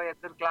enjoy a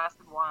good glass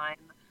of wine,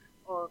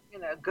 or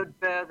a good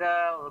burger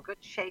or a good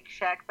Shake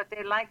Shack. But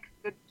they like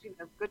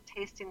good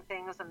tasting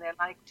things, and they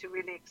like to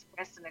really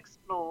express and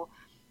explore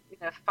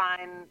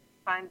fine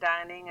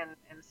dining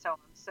and so on.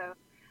 So,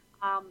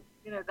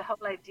 the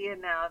whole idea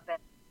now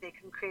that they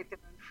can create their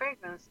own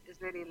fragrance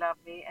is really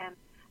lovely. And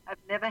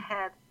I've never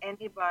had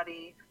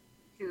anybody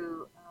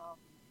who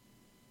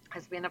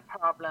has been a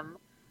problem.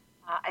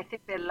 I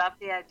think they love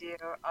the idea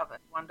of a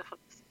wonderful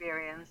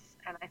experience.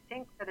 And I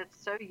think that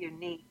it's so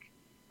unique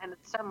and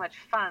it's so much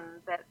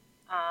fun that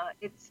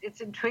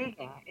it's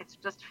intriguing. It's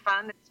just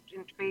fun. It's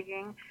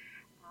intriguing.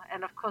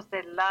 And of course,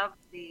 they love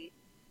the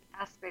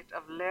aspect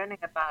of learning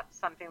about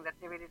something that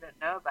they really don't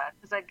know about,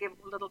 because I give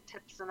little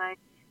tips and I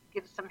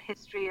give some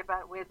history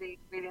about where the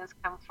ingredients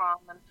come from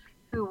and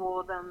who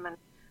wore them, and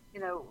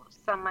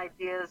some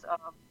ideas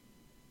of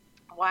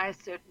why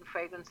certain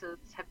fragrances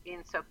have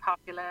been so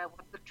popular,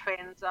 what the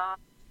trends are.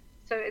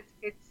 So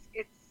it's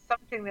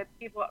something that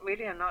people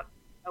really are not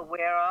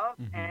aware of,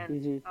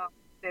 and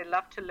they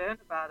love to learn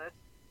about it,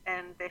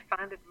 and they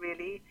find it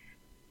really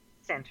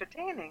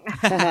entertaining.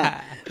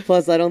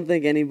 Plus, I don't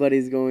think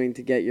anybody's going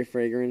to get your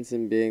fragrance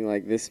and being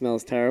like, "This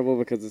smells terrible,"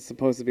 because it's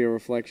supposed to be a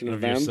reflection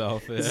of them.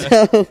 Yourself. Yeah.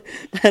 So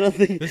I don't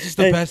think this is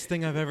the best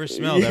thing I've ever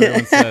smelled.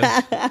 Everyone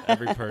says,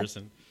 every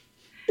person.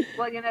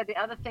 Well, the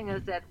other thing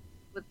is that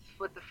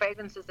with the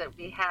fragrances that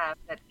we have,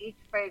 that each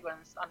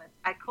fragrance on it,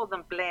 I call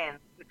them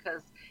blends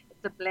because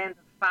it's a blend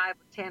of 5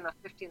 or 10 or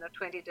 15 or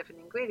 20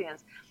 different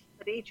ingredients,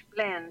 but each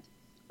blend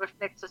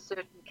reflects a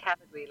certain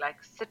category.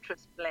 Like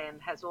citrus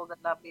blend has all the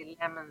lovely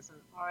lemons and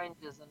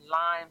oranges and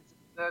limes and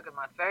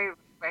bergamot, very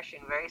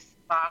refreshing, very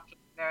sparkling,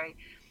 very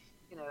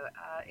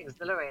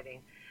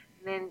exhilarating.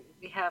 And then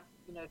we have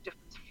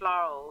different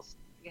florals.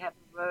 We have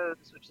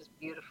rose, which is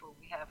beautiful.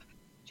 We have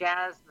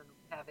jasmine,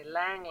 we have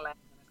ylang ylang,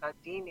 and a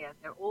gardenia.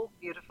 They're all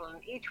beautiful,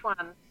 and each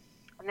one.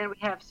 And then we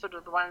have sort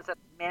of the ones that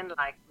men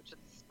like, which is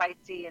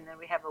spicy, and then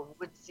we have a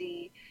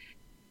woodsy.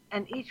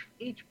 And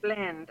each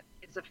blend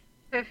is a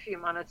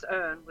perfume on its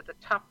own with a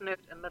top note,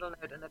 a middle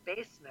note, and a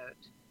base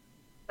note.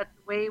 But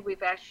the way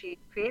we've actually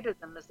created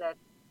them is that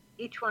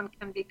each one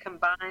can be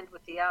combined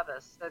with the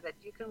others, so that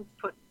you can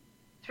put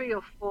 3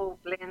 or 4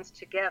 blends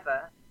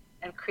together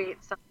and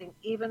create something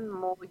even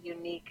more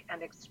unique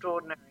and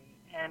extraordinary.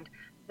 And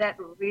that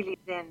really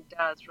then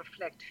does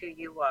reflect who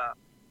you are.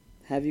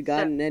 Have you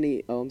gotten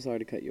any? Oh, I'm sorry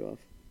to cut you off.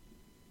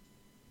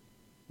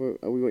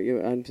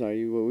 I'm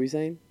sorry. What were you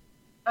saying?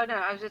 Oh no,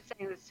 I was just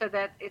saying that so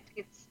that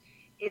it's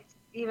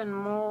even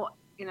more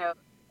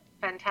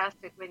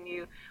fantastic when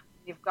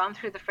you've gone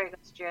through the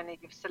fragrance journey.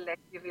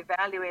 You've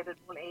evaluated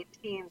all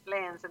 18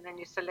 blends, and then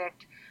you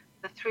select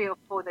the 3 or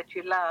 4 that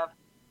you love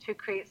to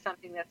create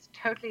something that's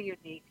totally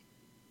unique,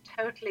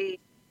 totally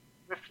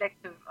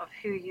reflective of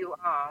who you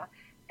are,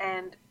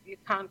 and you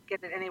can't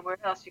get it anywhere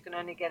else. You can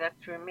only get it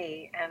through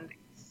me, and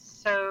it's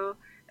so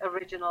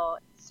original,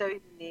 so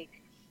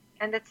unique,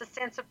 and it's a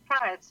sense of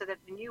pride, so that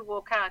when you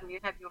walk out and you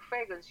have your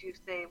fragrance, you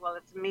say, well,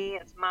 it's me,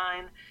 it's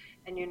mine,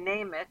 and you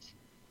name it.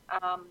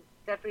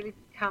 That really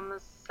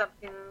becomes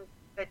something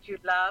that you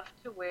love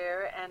to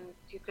wear, and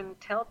you can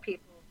tell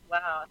people,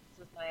 wow,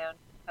 this is my own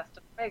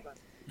custom fragrance.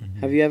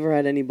 Have you ever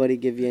had anybody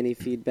give you any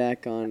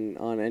feedback on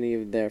any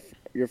of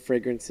your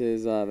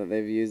fragrances that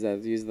they've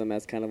used them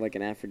as kind of like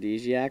an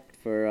aphrodisiac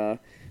for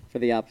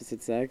the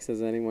opposite sex?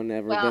 Has anyone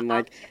ever been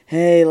like,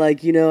 hey,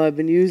 like, I've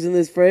been using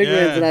this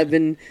fragrance and I've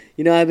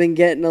been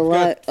getting a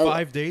lot.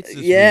 5 dates this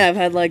week. I've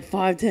had like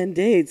 5-10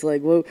 dates.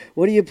 Like, what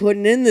are you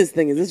putting in this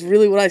thing? Is this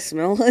really what I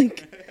smell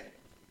like?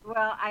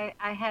 Well, I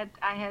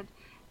had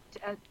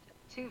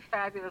 2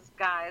 fabulous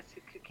guys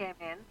who came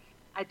in.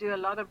 I do a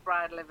lot of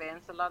bridal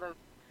events, a lot of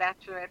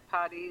bachelorette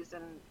parties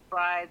and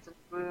brides and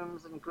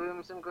grooms and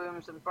grooms and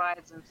grooms and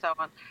brides and so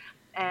on.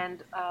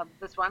 And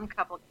this one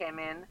couple came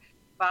in,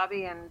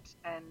 Bobby and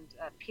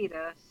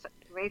Peter,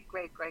 great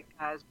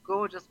guys,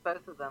 gorgeous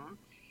both of them.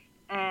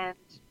 And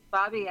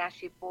Bobby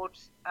actually bought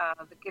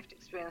the gift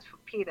experience for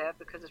Peter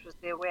because it was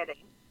their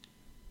wedding.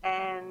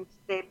 And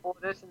they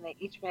bought it, and they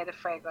each made a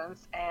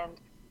fragrance. And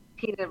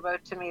Peter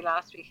wrote to me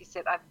last week. He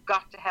said, "I've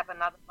got to have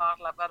another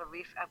bottle. I've got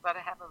to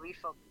have a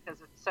refill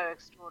because it's so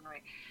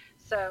extraordinary."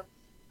 So,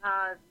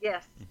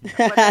 yes.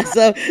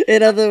 So,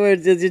 in other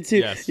words, you're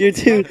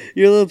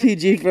a little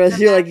PG for us.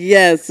 You're like,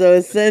 yes. So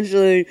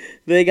essentially,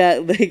 they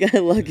got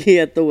lucky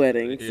at the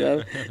wedding.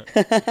 So.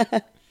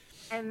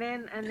 And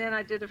then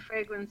I did a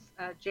fragrance.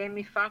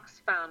 Jamie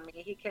Foxx found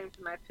me. He came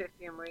to my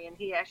perfumery, and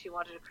he actually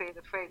wanted to create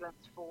a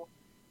fragrance for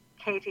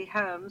Katie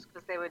Holmes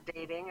because they were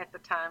dating at the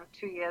time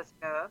 2 years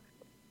ago.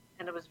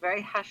 And it was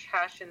very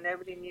hush-hush, and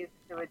nobody knew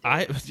that they were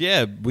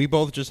dating. We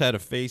both just had a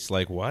face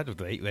like, what?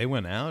 They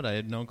went out? I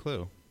had no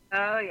clue.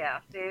 Oh, yeah.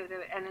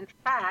 And in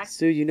fact...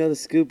 Stu, you know the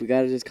scoop. We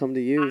got to just come to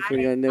you if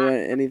we don't know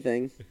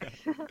anything.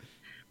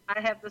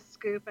 I have the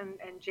scoop, and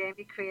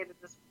Jamie created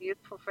this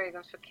beautiful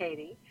fragrance for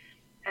Katie.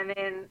 And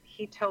then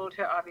he told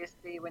her,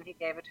 obviously, when he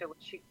gave it to her,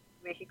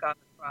 where he got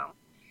it from.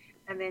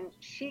 And then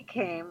she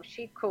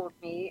called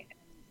me.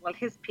 Well,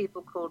 his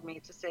people called me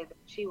to say that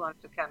she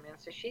wanted to come in.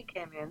 So she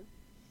came in.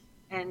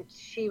 And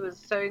she was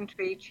so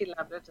intrigued. She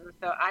loved it. And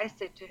so I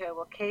said to her,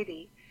 well,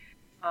 Katie,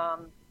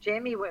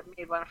 Jamie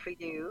made one for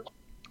you,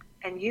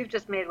 and you've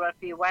just made one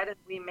for you. Why don't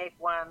we make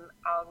one?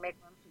 I'll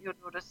make one for your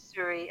daughter,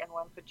 Suri, and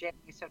one for Jamie.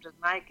 So it was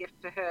my gift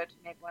to her to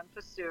make one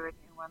for Suri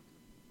and one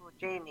for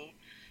Jamie.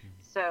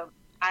 So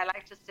I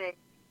like to say,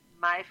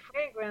 my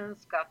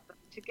fragrance got them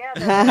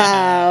together.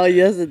 Oh,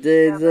 yes, it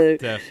did. So,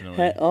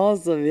 definitely.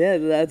 Awesome. Yeah,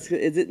 has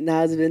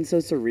it been so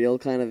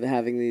surreal kind of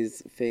having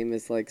these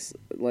famous, like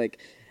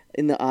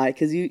in the eye,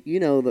 because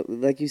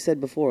like you said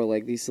before,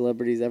 like these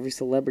celebrities, every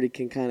celebrity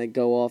can kind of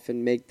go off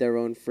and make their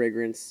own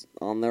fragrance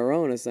on their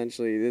own.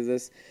 Essentially,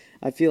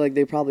 I feel like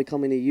they're probably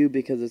coming to you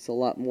because it's a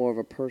lot more of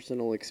a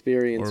personal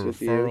experience or with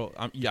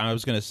referral. you. I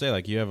was gonna say,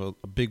 like, you have a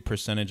big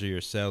percentage of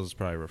your sales is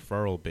probably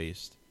referral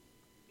based.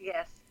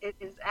 Yes, it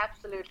is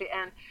absolutely,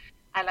 and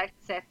I like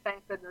to say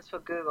thank goodness for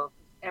Google.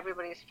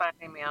 Everybody's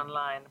finding me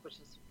online, which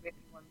is really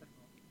wonderful.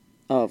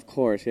 Oh, of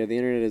course, yeah. The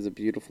internet is a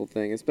beautiful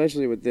thing,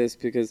 especially with this,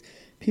 because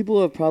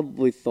people have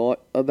probably thought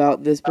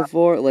about this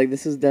before. Like,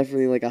 this is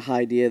definitely like a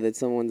idea that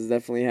someone's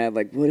definitely had.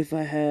 Like, what if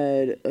I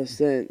had a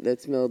scent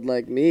that smelled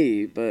like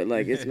me, but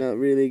like it smelled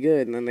really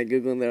good? And then they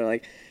Google and they're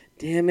like,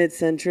 "Damn it,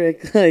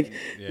 Centric!" like,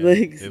 Yeah,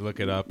 like, they look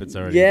it up. It's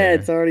already yeah, there.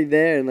 it's already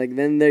there, and like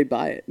then they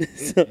buy it.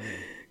 So,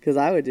 because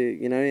I would do,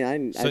 you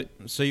know,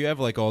 So you have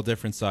like all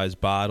different size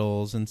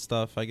bottles and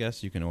stuff. I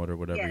guess you can order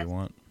whatever Yes. you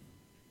want.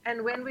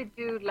 And when we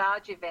do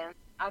large events,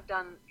 I've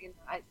done,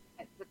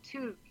 the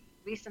two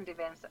recent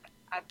events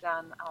I've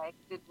done, I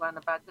did one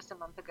about just a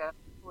month ago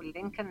for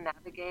Lincoln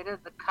Navigator,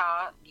 the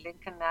car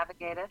Lincoln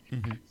Navigator.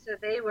 Mm-hmm. So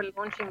they were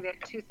launching their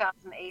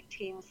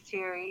 2018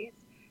 series.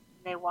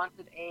 And they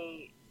wanted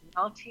a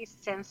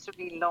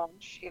multi-sensory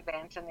launch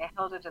event, and they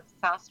held it at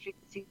South Street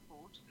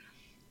Seaport.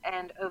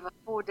 And over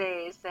 4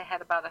 days, they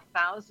had about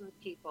 1,000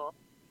 people,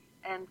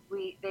 and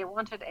they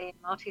wanted a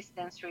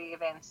multi-sensory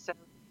event. So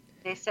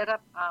we set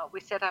up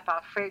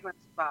our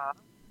fragrance bar.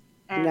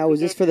 And now, we was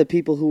this gave for the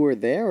people who were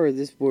there, or is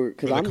this For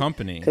the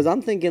company. Because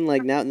I'm thinking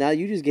like now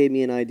you just gave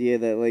me an idea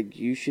that like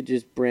you should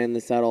just brand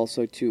this out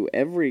also to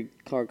every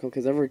car,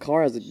 because every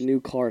car has a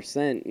new car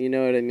scent. You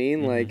know what I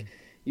mean? Mhm. Like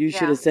you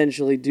should Yeah.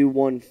 essentially do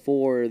one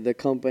for the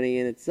company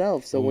in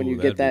itself. So when Ooh, you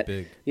get that, that'd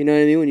be big. you know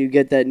what I mean? When you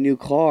get that new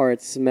car,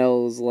 it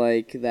smells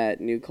like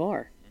that new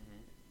car.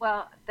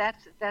 Well,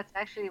 that's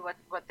actually what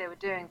they were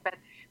doing. But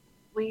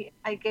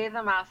I gave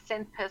them our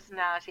scent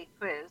personality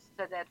quiz,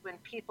 so that when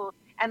people,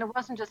 and it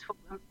wasn't just for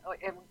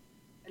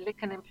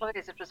Lincoln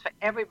employees, it was for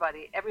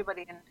everybody.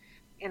 Everybody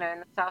in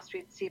the South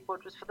Street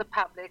Seaport was for the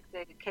public.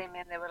 They came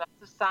in. There were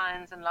lots of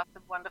signs and lots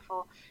of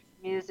wonderful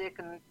music,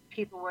 and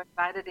people were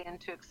invited in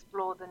to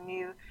explore the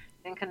new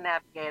Lincoln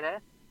Navigator.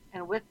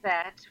 And with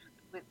that,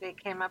 they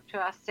came up to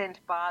our scent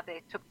bar.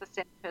 They took the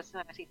scent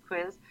personality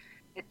quiz.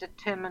 It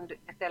determined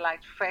if they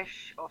liked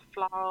fresh or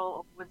floral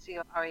or woodsy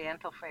or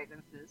oriental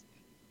fragrances.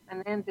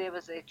 And then there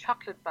was a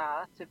chocolate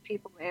bar, so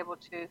people were able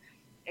to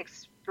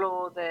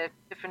explore the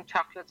different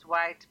chocolates,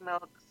 white,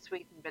 milk,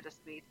 sweet, and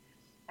bittersweet.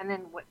 And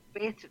then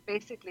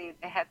basically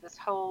they had this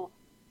whole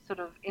sort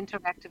of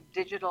interactive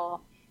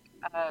digital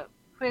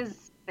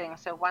quiz thing.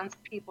 So once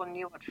people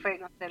knew what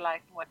fragrance they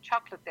liked and what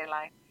chocolate they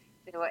liked,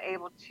 they were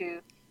able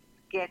to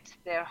get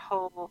their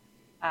whole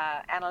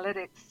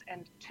analytics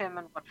and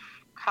determine what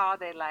car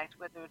they liked,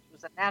 whether it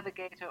was a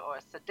Navigator or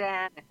a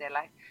sedan, if they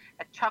liked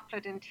a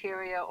chocolate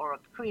interior or a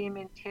cream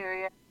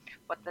interior,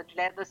 what the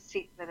leather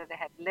seat, whether they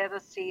had leather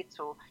seats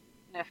or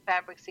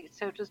fabric seats.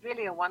 So it was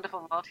really a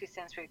wonderful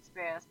multi-sensory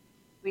experience.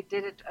 We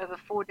did it over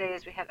 4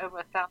 days. We had over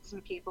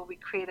 1,000 people. We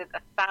created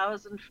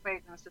 1,000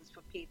 fragrances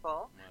for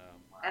people,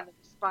 and the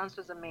response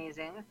was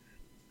amazing.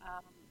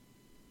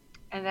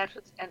 And that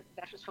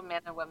was for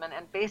men and women.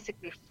 And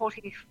basically,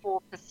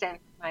 44% of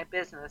my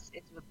business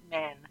is with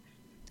men.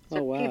 So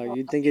Oh wow, people,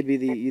 you'd think it'd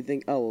be you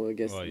think well I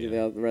guess Well,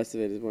 yeah. the rest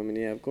of it is women,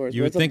 yeah, of course.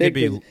 You But would that's a think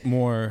big it'd be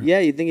more. Yeah,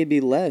 you think it'd be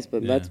less,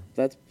 but Yeah.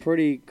 that's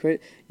pretty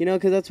crazy. You know,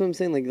 because that's what I'm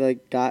saying.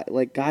 Like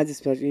guys,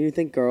 especially you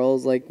think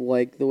girls like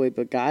the way,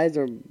 but guys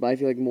are I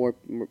feel like more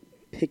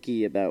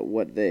picky about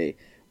what they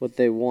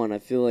want. I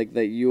feel like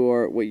that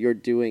what you're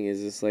doing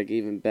is just like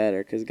even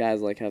better because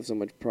guys like have so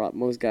much pride.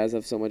 Most guys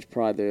have so much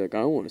pride. They're like,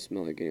 I don't want to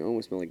smell like you. I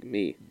want to smell like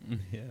me.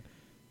 Yeah.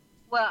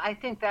 well, I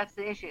think that's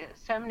the issue.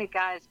 So many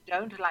guys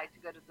don't like to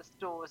go to the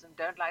stores and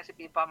don't like to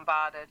be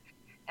bombarded.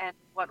 And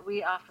what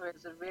we offer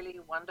is a really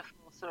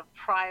wonderful sort of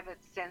private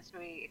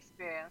sensory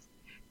experience.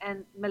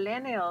 And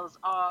millennials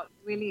are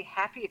really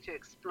happy to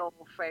explore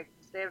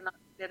fragrance. They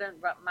don't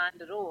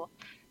mind at all.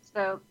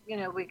 So we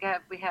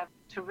have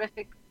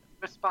terrific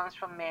response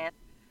from men,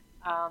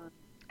 um,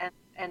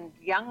 and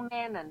young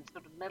men and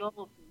sort of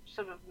middle,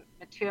 sort of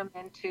mature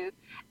men too.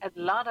 A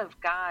lot of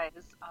guys,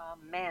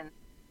 men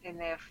in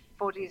their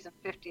 40s and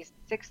 50s,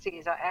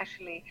 60s are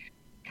actually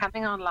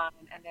coming online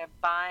and they're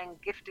buying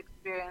gift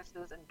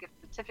experiences and gift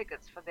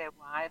certificates for their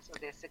wives or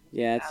their significant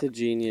Yeah, it's a others.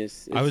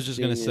 genius. I It's was just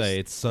going to genius say,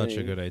 it's such a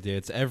thing. good idea.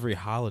 It's every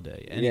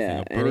holiday. Anything.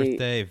 Yeah, A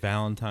birthday,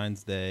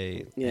 Valentine's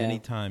Day, Yeah.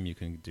 anytime you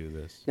can do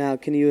this. Now,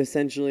 can you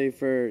essentially,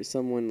 for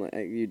someone like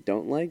you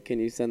don't like, can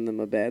you send them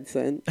a bad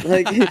scent?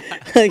 Like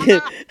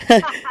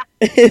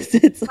is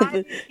it Why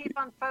something? do you keep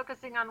on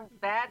focusing on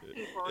bad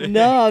people?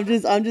 No, I'm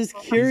just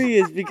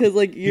curious because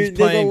like there's a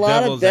playing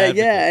lot of devil's bad.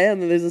 Yeah,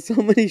 advocate. I am. There's so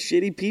many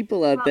shitty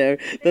people out there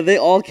that they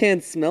all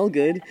can't smell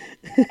good.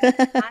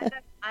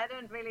 I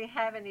don't really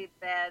have any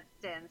bad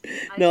sense.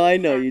 No, I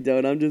do know have- you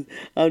don't.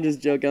 I'm just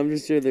joking. I'm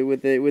just sure that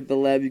with the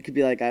lab, you could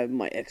be like, I have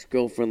my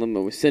ex-girlfriend. I'm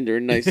gonna send her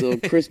a nice little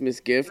Christmas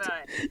gift.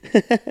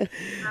 Right.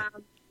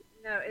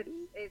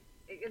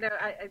 No,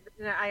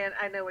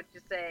 I know what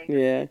you're saying.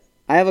 Yeah.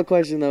 I have a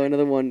question though.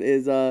 Another one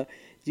is, do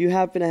you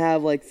happen to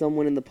have like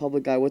someone in the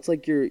public eye? What's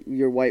like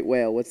your white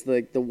whale? What's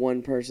the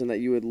one person that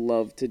you would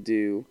love to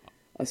do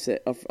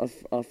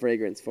a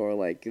fragrance for?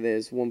 Like,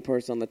 there's one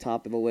person on the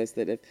top of the list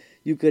that if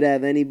you could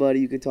have anybody,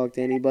 you could talk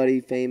to anybody,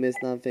 famous,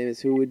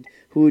 non-famous. Who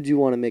would you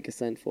want to make a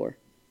scent for?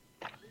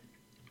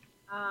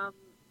 Sorry.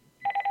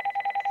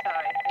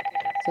 Let me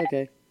just- It's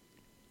okay.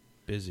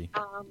 Busy.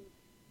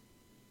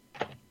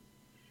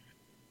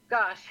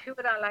 Gosh, who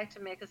would I like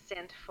to make a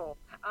scent for?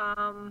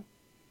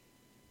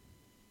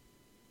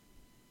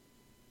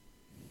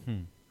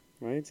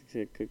 Right, it's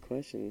a good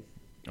question.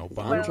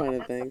 Obama. I'm trying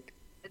to think.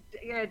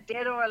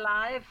 Dead or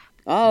alive.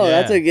 Oh,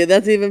 Yeah.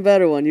 that's an even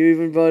better one. You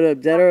even brought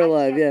up Dead or I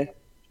Alive, tell yeah. you,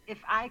 if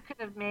I could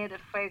have made a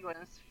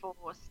fragrance for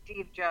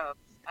Steve Jobs,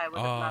 I would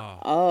have loved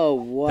it. Oh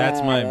wow,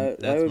 That's my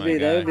that would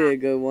guy. be a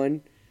good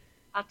one.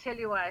 I'll tell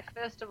you why.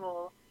 First of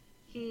all,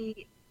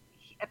 he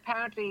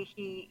apparently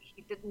he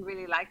didn't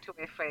really like to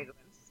wear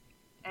fragrance,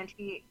 and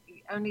he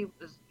only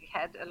he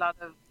had a lot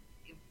of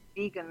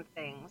vegan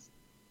things.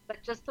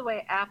 But just the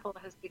way Apple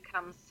has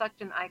become such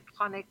an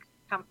iconic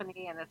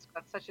company and it's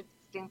got such a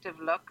distinctive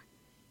look,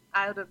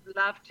 I would have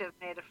loved to have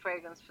made a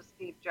fragrance for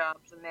Steve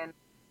Jobs and then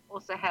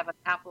also have an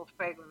Apple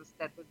fragrance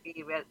that would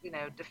be,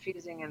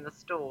 diffusing in the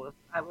stores.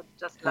 I would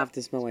just love Have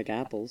to smell like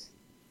apples.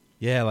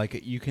 Yeah,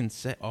 like you can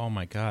say, oh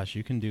my gosh,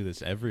 you can do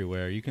this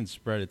everywhere. You can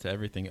spread it to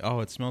everything.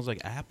 Oh, it smells like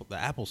the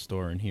Apple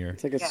store in here.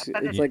 It's like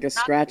but it's like a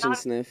scratch and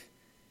sniff.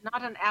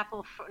 not an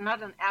apple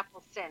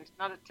scent,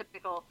 not a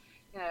typical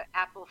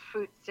apple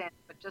fruit scent,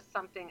 but just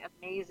something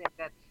amazing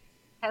that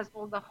has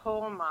all the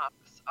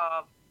hallmarks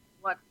of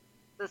what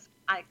this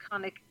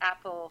iconic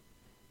Apple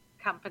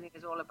company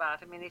is all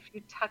about. I mean, if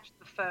you touch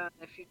the phone,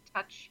 if you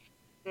touch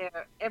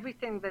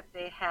everything that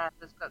they have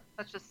has got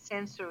such a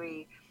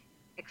sensory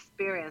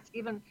experience.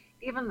 Even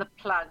the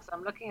plugs.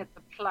 I'm looking at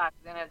the plug,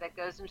 that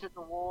goes into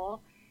the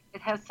wall.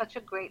 It has such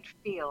a great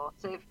feel.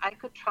 So if I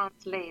could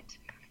translate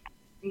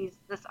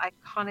this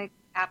iconic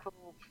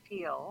Apple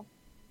feel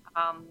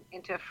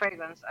into a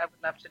fragrance, I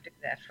would love to do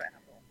that for Apple.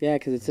 Yeah,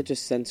 because it's such a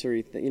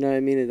sensory thing. You know what I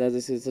mean?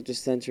 It's such a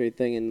sensory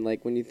thing, and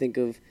like when you think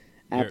of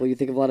Apple, you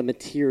think of a lot of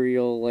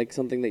material, like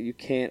something that you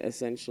can't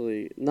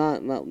essentially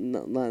not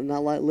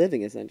like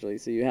living essentially.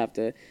 So you have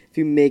to, if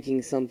you're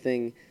making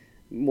something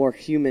more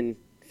human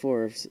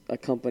for a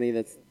company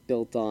that's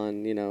built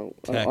on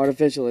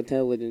artificial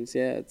intelligence,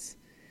 that's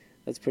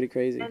pretty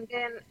crazy. And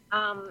then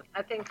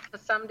I think for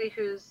somebody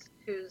who's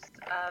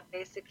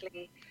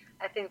basically,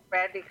 I think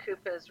Bradley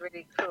Cooper is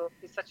really cool.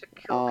 He's such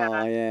a cool guy.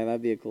 Oh yeah,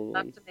 that'd be a cool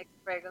Love one. to make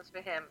a fragrance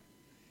for him.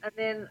 And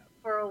then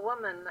for a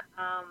woman,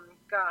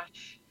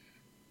 gosh.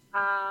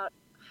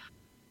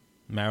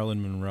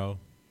 Marilyn Monroe.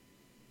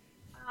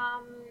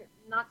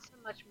 Not so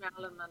much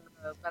Marilyn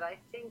Monroe, but I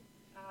think,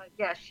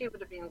 she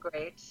would have been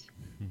great.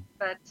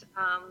 But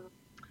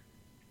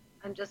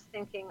I'm just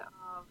thinking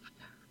of.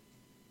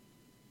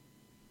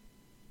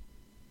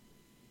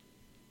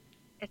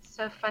 It's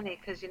so funny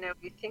because you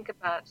think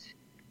about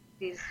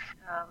these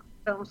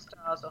film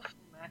stars or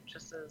film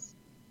actresses.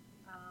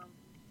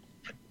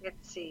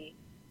 Let's see.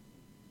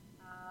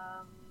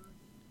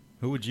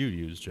 Who would you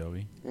use,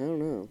 Joey? I don't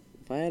know.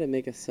 If I had to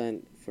make a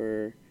scent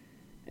for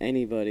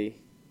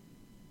anybody,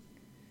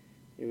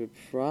 it would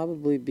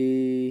probably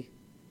be.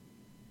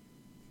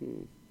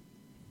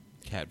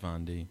 Kat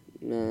Von D.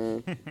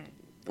 No,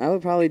 I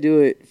would probably do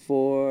it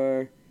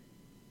for.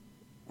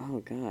 Oh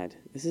God,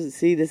 this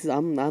is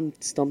I'm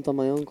stumped on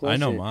my own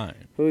question. I know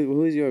mine.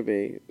 Who's your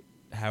be?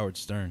 Howard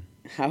Stern.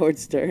 Howard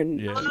Stern.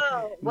 Yeah.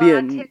 Oh,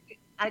 well,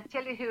 I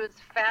tell you who is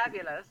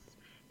fabulous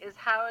is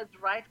Howard's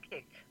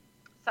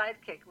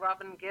sidekick,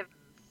 Robin Givens.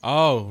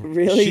 Oh,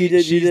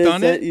 really? She's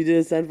done it. You did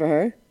a scent for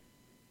her?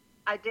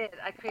 I did.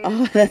 I created.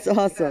 Oh, that's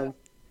awesome.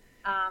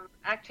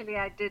 Actually,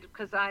 I did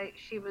because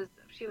she was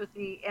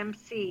the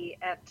MC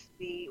at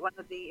one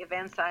of the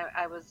events.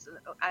 I was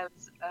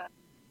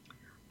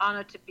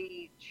honored to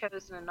be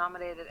chosen and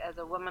nominated as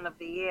a Woman of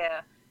the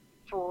Year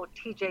for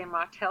TJ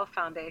Martell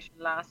Foundation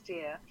last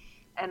year,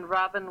 and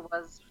Robin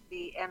was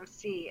the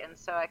MC, and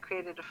so I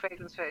created a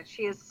fragrance for her.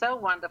 She is so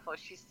wonderful.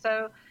 She's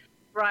so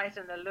bright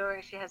and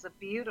alluring. She has a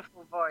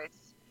beautiful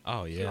voice.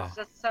 Oh yeah. She was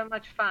just so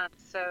much fun.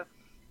 So,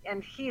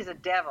 and he's a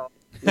devil.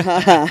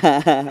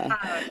 Devil.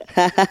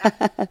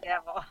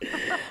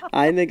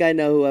 I think I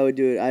know who I would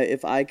do it.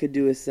 If I could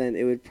do a scent,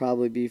 it would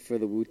probably be for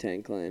the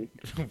Wu-Tang Clan.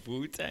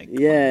 Wu-Tang Clan?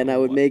 Yeah, and I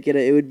would make it.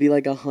 It would be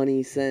like a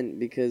honey scent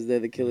because they're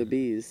the killer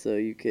bees. So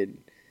you could.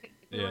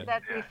 Who would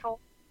that be for?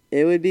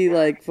 It would be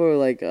like for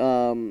like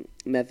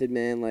Method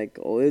Man, like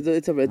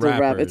it's a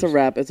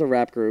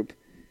rap group.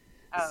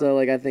 Oh. So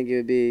like I think it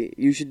would be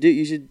you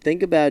should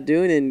think about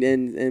doing it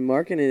and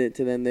marketing it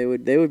to them. They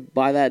would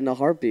buy that in a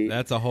heartbeat.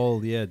 That's a whole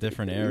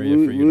different area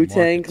for you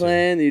Wu-Tang to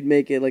Clan. You'd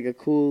make it like a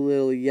cool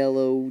little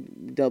yellow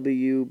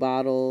W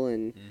bottle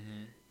and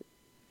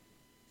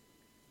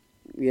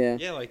yeah.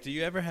 Yeah, like do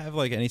you ever have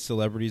like any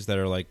celebrities that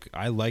are like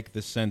I like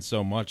this scent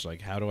so much,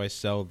 like how do I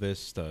sell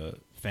this to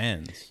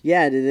fans?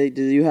 Yeah, do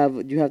you have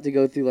to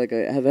go through like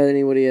have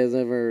anybody has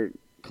ever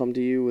come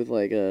to you with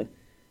like a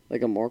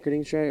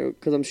marketing strategy?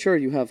 Because I'm sure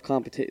you have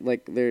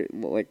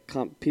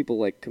people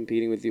like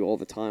competing with you all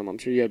the time. I'm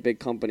sure you have big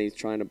companies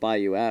trying to buy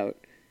you out.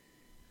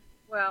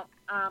 Well,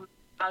 I'll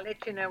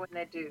let you know when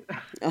they do.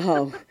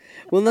 Oh,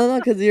 well, no,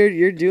 because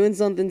you're doing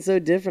something so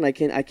different. I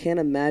can't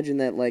imagine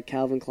that like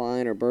Calvin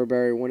Klein or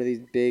Burberry, one of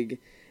these big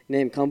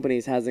name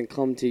companies, hasn't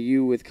come to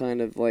you with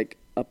kind of like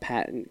a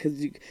patent?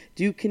 Because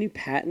can you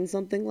patent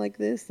something like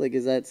this? Like,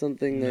 is that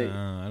something that?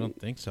 No, I don't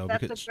think so.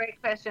 That's Because a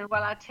great question.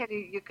 Well, I'll tell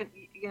you,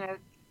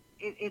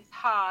 it's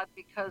hard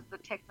because the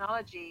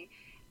technology,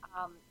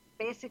 um,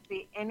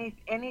 basically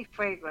any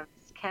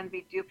fragrance can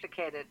be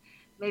duplicated,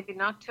 maybe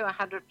not to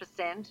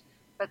 100%,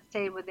 but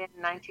say within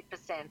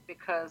 90%,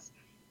 because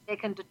they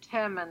can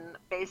determine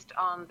based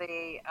on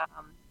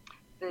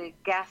the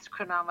gas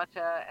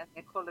chronometer, and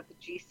they call it the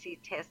GC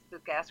test, the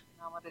gas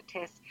chronometer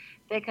test.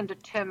 They can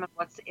determine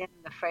what's in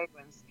the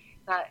fragrance.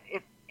 Now,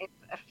 if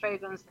a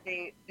fragrance,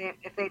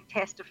 if they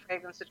test a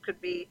fragrance, it could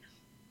be,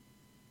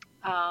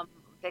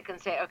 they can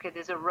say, okay,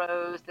 there's a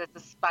rose, there's a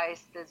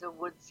spice, there's a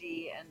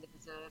woodsy, and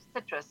there's a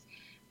citrus,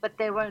 but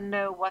they won't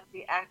know what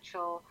the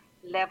actual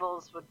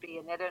levels would be,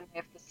 and they don't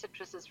know if the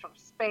citrus is from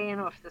Spain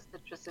or if the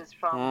citrus is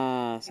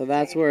from So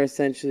that's where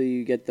essentially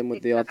you get them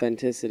with the Exactly.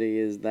 authenticity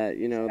is that,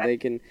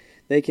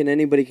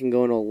 anybody can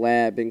go in a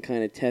lab and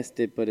kind of test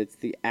it, but it's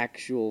the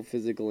actual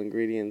physical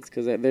ingredients,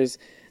 because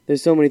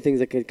there's so many things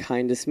that could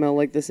kind of smell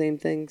like the same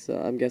thing. So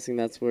I'm guessing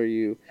that's where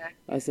you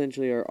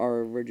essentially are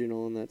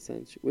original in that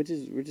sense, which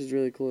is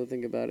really cool to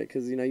think about it,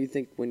 because you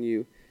think when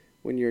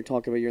you're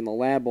talking about you're in the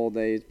lab all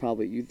day, it's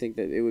probably you think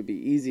that it would be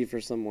easy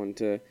for someone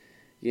to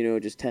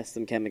just test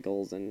some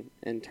chemicals and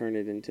turn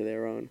it into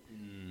their own.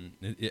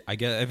 I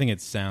think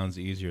it sounds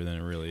easier than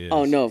it really is.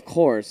 Oh no, of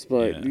course,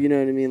 but Yeah. you know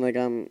what I mean. Like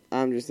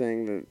I'm just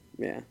saying that.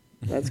 Yeah,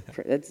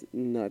 that's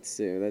nuts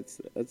too.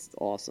 That's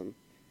awesome.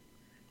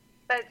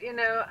 But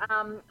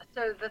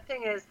so the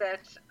thing is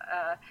that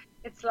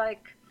it's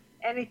like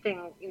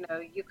anything.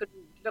 You could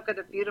look at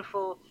a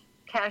beautiful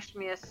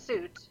cashmere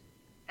suit,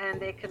 and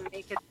they can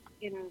make it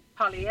in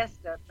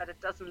polyester, but it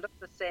doesn't look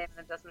the same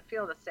and it doesn't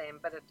feel the same.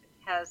 But it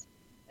has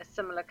a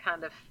similar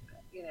kind of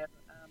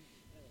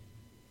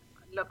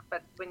look.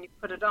 But when you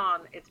put it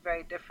on, it's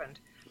very different.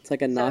 It's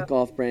like a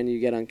knockoff brand you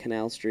get on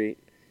Canal Street.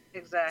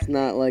 Exactly. It's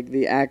not like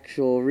the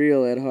actual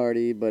real Ed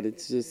Hardy, but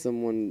it's just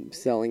someone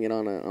selling it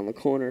on the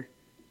corner.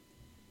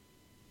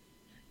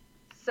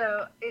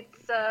 So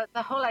it's the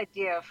whole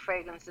idea of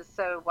fragrance is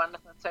so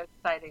wonderful and so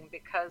exciting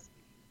because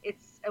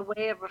it's a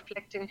way of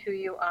reflecting who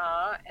you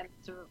are, and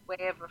it's a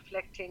way of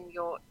reflecting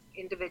your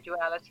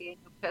individuality and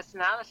your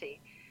personality,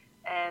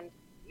 and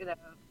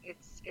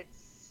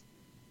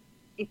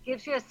it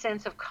gives you a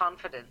sense of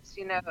confidence.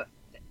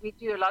 We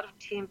do a lot of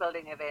team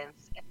building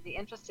events, and the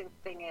interesting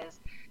thing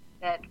is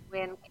that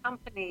when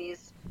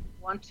companies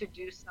want to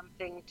do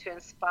something to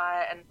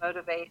inspire and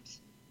motivate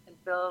and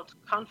build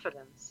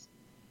confidence,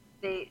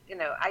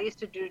 I used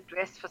to do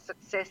dress for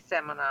success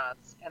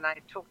seminars, and I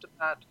talked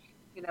about,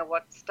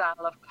 what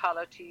style of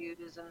collar to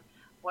use and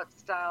what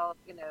style,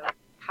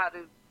 how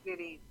to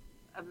really,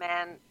 a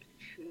man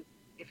who,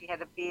 if he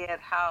had a beard,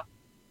 how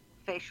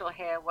facial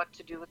hair, what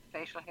to do with the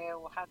facial hair,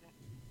 or how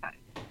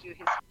to do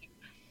his hair.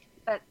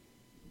 But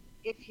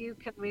if you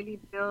can really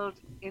build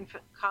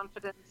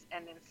confidence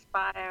and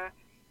inspire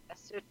a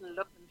certain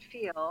look and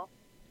feel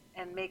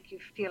and make you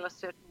feel a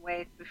certain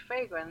way through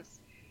fragrance,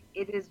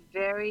 it is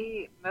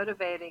very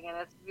motivating, and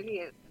it's really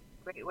a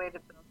great way to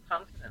build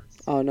confidence.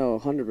 Oh no,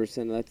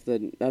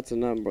 100%. That's the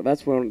number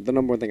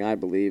one thing I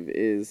believe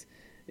is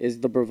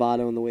the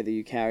bravado and the way that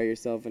you carry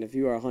yourself. And if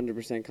you are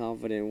 100%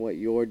 confident in what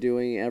you're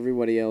doing,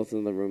 everybody else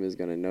in the room is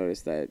going to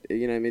notice that.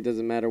 It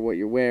doesn't matter what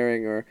you're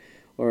wearing or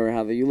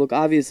how you look.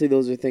 Obviously,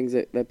 those are things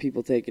that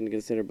people take into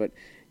consider, but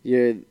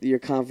your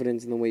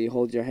confidence in the way you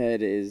hold your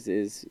head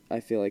is I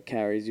feel like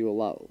carries you a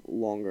lot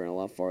longer and a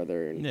lot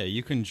farther. Yeah,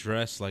 you can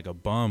dress like a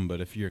bum, but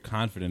if you're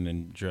confident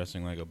in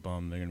dressing like a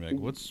bum, they're gonna be like,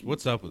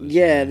 "What's up with this?"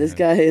 Yeah, guy? this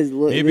guy is.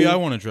 Maybe I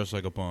want to dress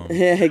like a bum.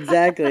 Yeah,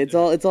 exactly. It's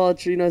all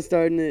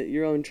starting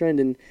your own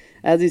trend. And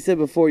as you said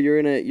before, you're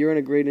in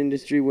a great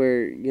industry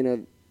where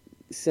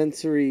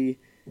sensory,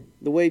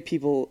 the way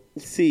people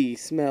see,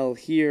 smell,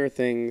 hear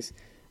things,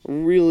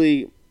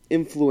 really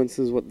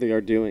influences what they are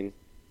doing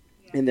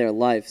in their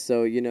life.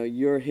 So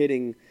you're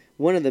hitting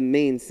one of the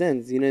main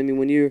sense.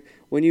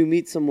 When you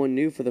meet someone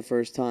new for the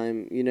first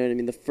time,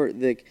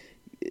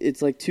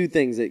 it's like two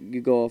things that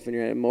you go off in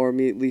your head. More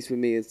me, at least with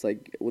me, it's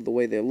like with the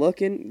way they're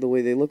looking, the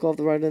way they look off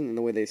the right end, and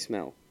the way they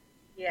smell.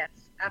 Yes,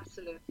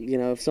 absolutely.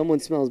 If someone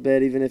smells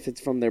bad, even if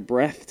it's from their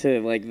breath to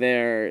like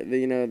their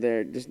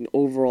just an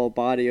overall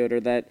body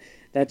odor,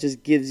 that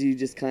just gives you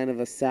just kind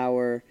of a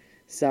sour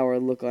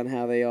look on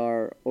how they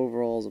are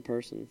overall as a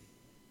person.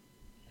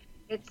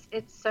 It's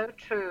so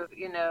true.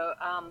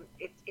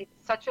 It's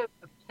such a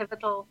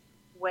pivotal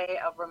way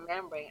of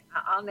remembering.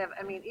 I'll never.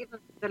 I mean, even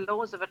the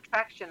laws of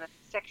attraction and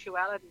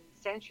sexuality and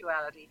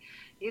sensuality.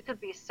 You could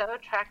be so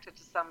attracted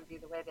to somebody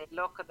the way they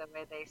look, or the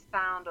way they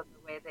sound, or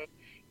the way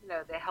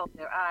they hold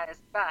their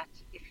eyes. But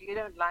if you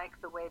don't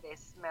like the way they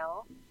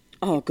smell,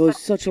 it goes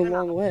such a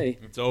long way.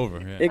 It's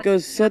over. Yeah. It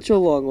goes such a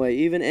long way,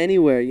 even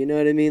anywhere. You know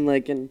what I mean?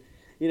 Like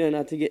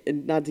not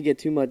to get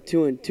too much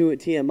too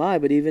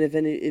TMI, but even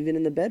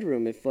in the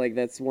bedroom, if like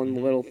that's one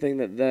little thing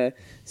that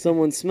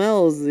someone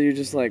smells, you're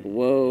just like,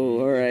 whoa,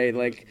 all right,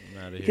 like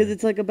because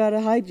it's like about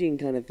a hygiene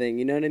kind of thing.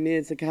 You know what I mean?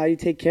 It's like how you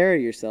take care of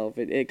yourself.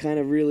 It kind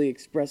of really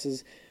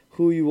expresses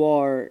who you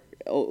are,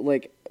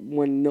 like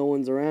when no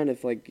one's around,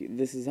 if like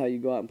this is how you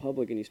go out in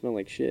public and you smell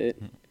like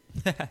shit.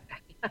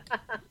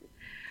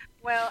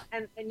 Well,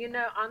 and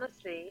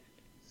honestly,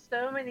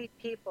 so many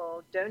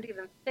people don't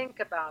even think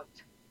about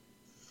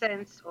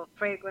scents or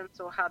fragrance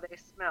or how they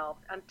smell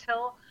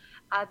until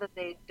either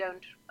they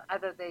don't,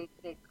 either they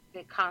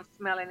can't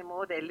smell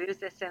anymore, they lose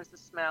their sense of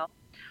smell,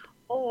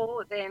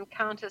 or they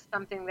encounter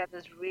something that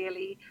is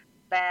really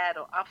bad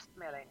or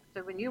off-smelling.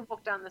 So when you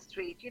walk down the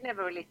street, you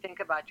never really think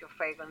about your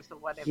fragrance or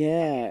whatever you have.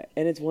 Yeah,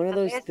 and it's one of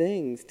those Unless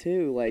things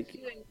too. if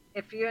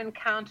Like, you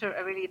encounter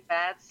a really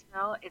bad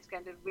smell, it's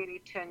going to really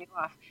turn you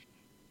off.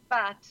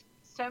 But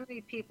so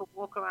many people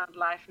walk around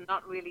life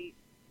not really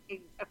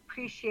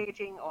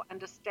appreciating or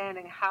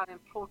understanding how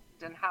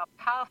important and how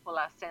powerful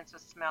our sense of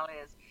smell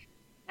is.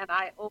 And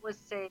I always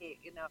say,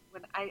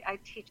 when I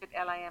teach at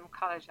LIM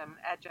College, I'm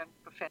adjunct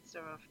professor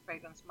of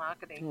fragrance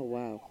marketing. oh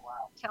wow.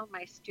 I tell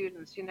my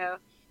students,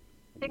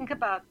 think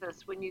about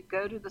this when you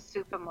go to the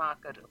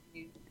supermarket or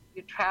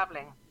you're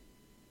traveling.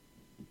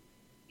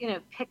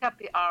 Pick up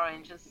the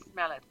orange and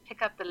smell it.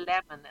 Pick up the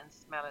lemon and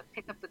smell it.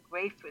 Pick up the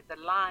grapefruit, the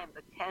lime,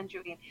 the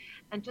tangerine,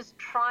 and just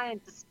try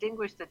and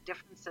distinguish the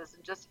differences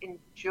and just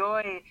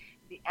enjoy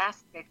the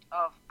aspect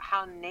of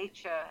how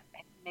nature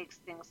makes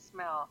things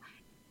smell.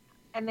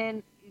 And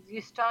then you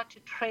start to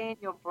train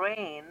your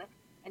brain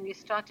and you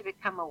start to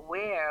become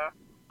aware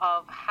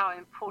of how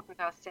important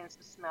our sense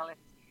of smell is.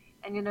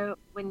 And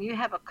when you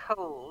have a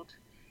cold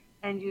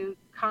and you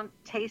can't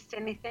taste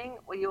anything,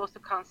 well, you also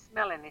can't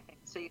smell anything.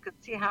 So you can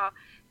see how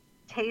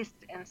taste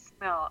and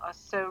smell are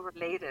so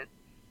related.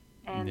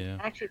 And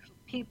actually, for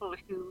people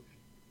who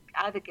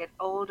either get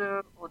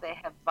older or they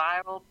have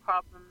viral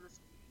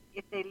problems,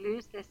 if they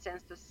lose their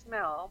sense of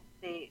smell,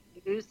 they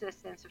lose their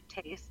sense of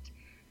taste.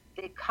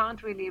 They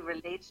can't really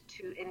relate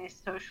to any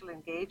social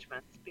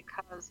engagements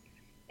because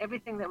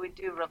everything that we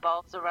do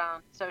revolves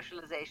around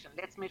socialization.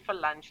 Let's meet for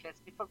lunch,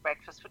 let's meet for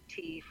breakfast, for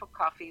tea, for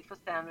coffee, for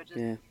sandwiches.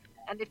 Yeah.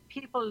 And if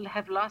people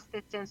have lost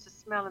their sense of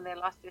smell and they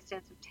lost their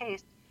sense of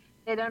taste,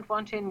 they don't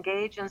want to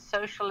engage in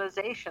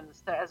socialization.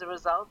 So as a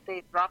result,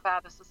 they drop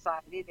out of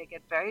society, they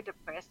get very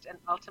depressed, and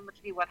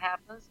ultimately what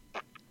happens?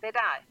 They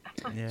die.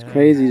 It's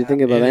crazy to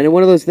think about that. And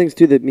one of those things,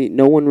 too, that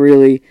no one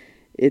really...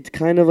 It's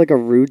kind of like a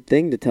rude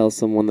thing to tell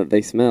someone that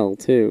they smell,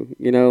 too.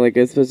 Like,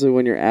 especially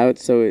when you're out.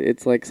 So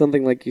it's like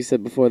something like you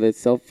said before, that's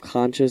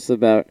self-conscious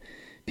about...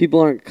 People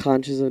aren't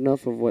conscious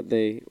enough of what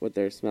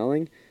they're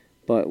smelling.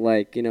 But,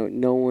 like,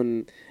 no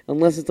one...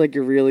 Unless it's, like,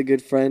 your really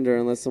good friend or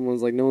unless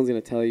someone's, like, no one's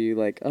going to tell you,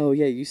 like, oh,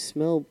 yeah, you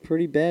smell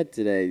pretty bad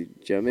today,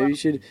 Joe. Maybe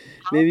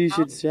you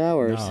should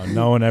shower.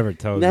 No one ever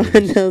tells you. No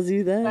one tells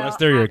you that. Unless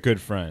they're your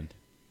good friend.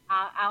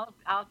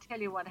 I'll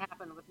tell you what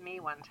happened with me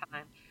one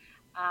time.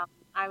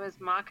 I was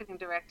marketing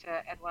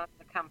director at one of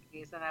the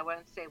companies, and I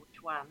won't say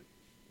which one.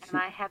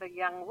 And I had a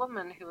young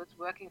woman who was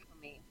working for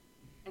me,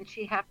 and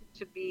she happened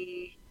to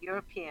be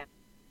European.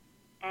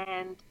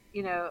 And,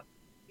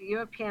 the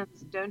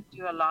Europeans don't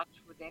do a lot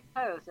with their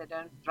clothes. They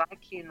don't dry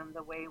clean them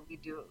the way we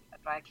do a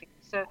dry clean.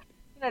 So,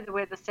 they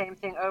wear the same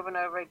thing over and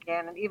over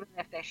again. And even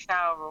if they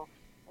shower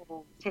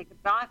or take a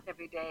bath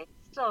every day,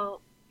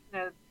 still,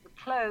 the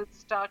clothes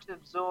start to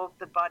absorb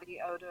the body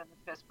odor and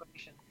the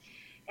perspiration.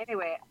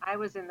 Anyway, I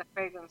was in the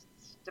fragrance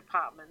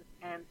department,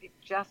 and it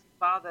just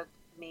bothered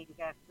me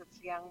that this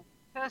young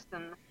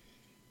person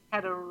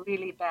had a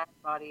really bad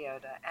body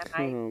odor, and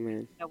I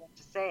didn't know what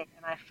to say.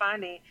 And I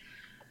finally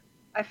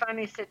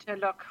said to her,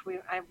 "Look, we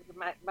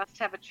must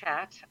have a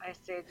chat." I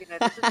said,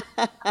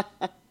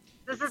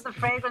 this is the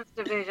fragrance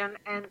division,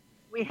 and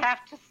we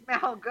have to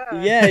smell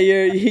good. Yeah,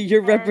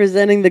 you're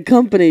representing the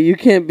company. You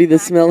can't be the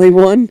smelly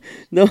one.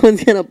 No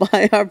one's gonna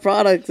buy our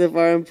products if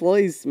our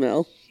employees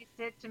smell. She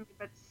said to me,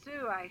 "But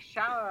Sue, I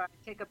shower, I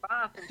take a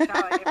bath and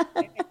shower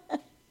every day."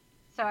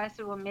 So I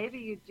said, "Well, maybe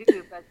you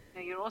do, but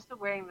you're also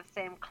wearing the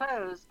same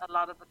clothes a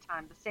lot of the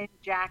time, the same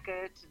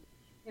jacket,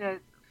 and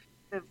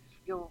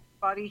your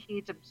body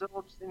heat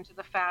absorbs into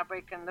the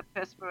fabric and the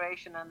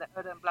perspiration and the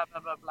odor and blah, blah,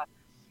 blah, blah."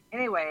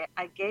 Anyway,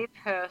 I gave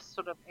her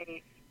sort of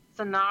a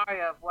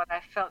scenario of what I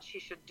felt she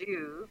should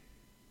do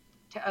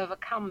to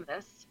overcome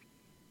this.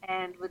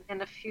 And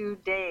within a few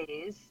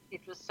days,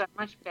 it was so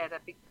much better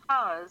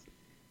because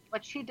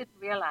what she didn't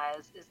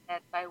realize is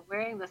that by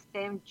wearing the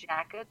same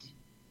jacket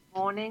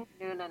morning,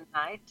 noon, and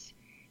night,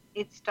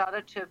 it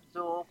started to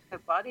absorb her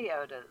body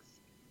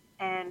odors.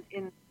 And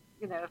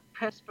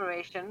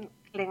perspiration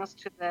clings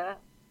to the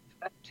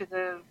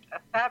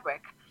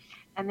fabric.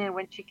 And then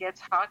when she gets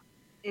hot,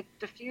 it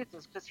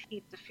diffuses because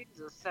heat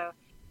diffuses. So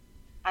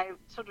I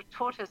sort of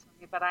taught her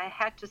something, but I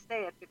had to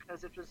say it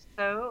because it was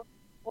so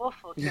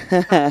awful.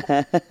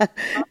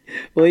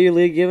 Well,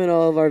 you're giving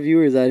all of our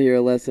viewers out here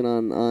a lesson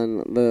on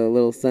the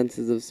little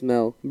senses of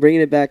smell.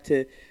 Bringing it back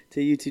to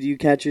you two, do you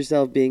catch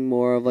yourself being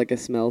more of like a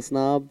smell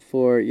snob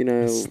for,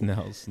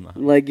 smell snob.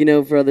 Like,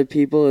 for other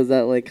people? Is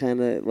that like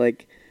kind of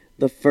like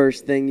the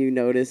first thing you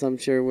notice, I'm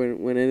sure,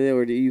 when in it,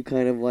 or do you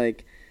kind of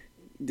like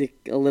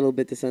a little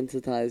bit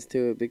desensitized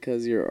to it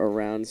because you're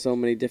around so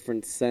many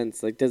different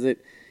scents? Like,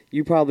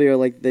 you probably are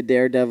like the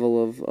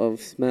daredevil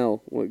of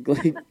smell. Like, well,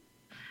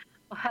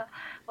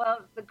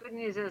 Well, the good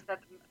news is that,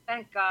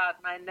 thank God,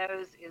 my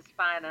nose is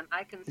fine and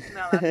I can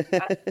smell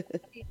up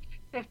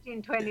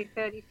 15, 20,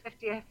 30,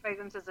 50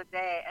 fragrances a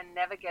day and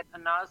never get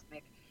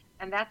anosmic.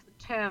 And that's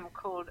a term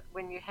called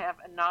when you have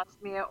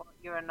anosmia or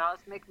you're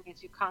anosmic,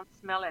 means you can't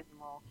smell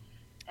anymore.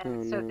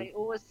 And Oh so no. they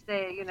always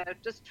say,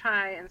 just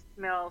try and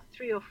smell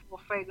 3 or 4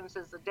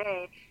 fragrances a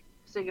day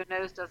so your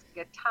nose doesn't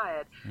get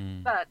tired.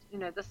 Mm. But,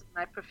 this is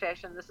my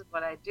profession, this is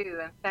what I do.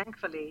 And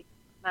thankfully,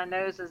 my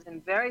nose is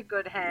in very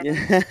good hands.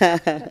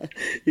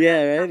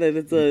 Yeah, right. Like,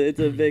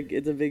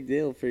 it's a big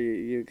deal for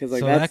you because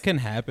like So that's that can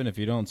happen if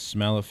you don't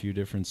smell a few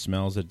different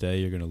smells a day.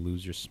 You're going to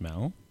lose your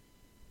smell.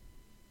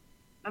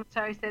 I'm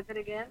sorry, say that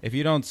again. If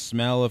you don't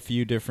smell a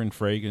few different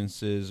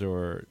fragrances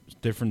or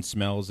different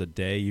smells a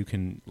day, you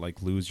can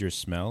like lose your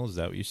smell. Is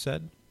that what you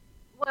said?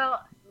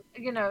 Well,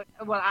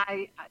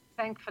 I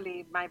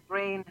thankfully my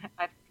brain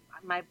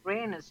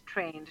is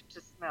trained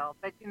to smell.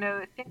 But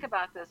think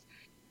about this.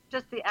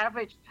 Just the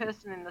average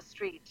person in the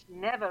street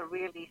never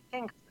really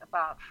thinks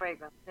about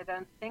fragrance. They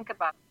don't think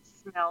about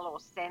smell or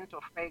scent or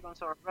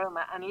fragrance or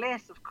aroma,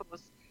 unless, of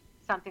course,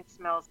 something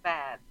smells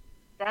bad.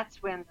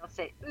 That's when they'll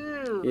say,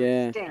 "Ooh, it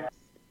yeah. stinks."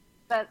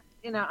 But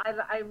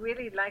I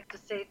really like to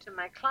say to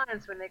my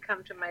clients when they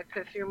come to my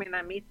perfume and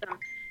I meet them,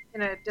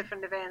 at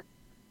different events,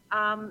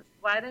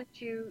 why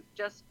don't you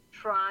just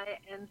try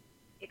and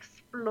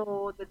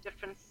explore the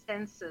different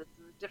senses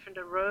and different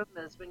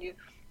aromas when you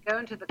go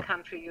into the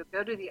country, you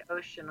go to the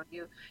ocean,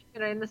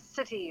 or in the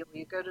city, or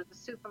you go to the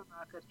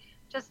supermarket.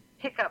 Just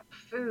pick up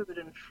food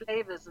and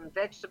flavors and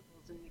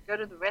vegetables, and you go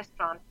to the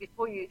restaurant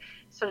before you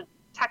sort of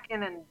tuck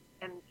in and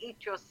eat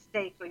your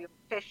steak or your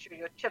fish or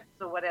your chips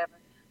or whatever.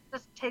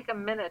 Just take a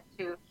minute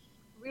to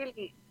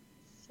really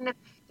sniff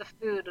the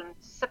food and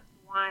sip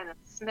the wine and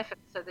sniff it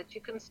so that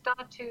you can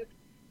start to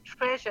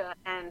treasure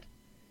and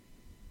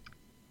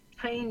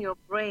train your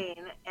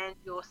brain and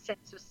your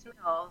sense of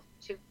smell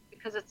to,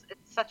 because it's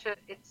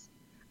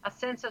a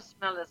sense of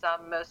smell is our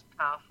most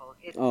powerful.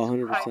 It's Oh,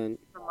 quite 100%.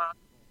 remarkable.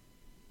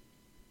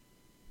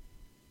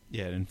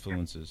 Yeah, it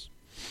influences.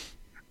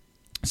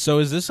 So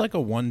is this like a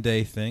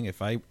one-day thing?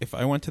 If I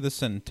went to the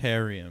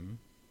Scentarium,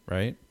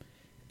 right?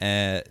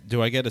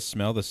 Do I get to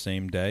smell the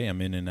same day?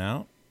 I'm in and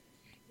out?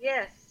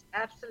 Yes,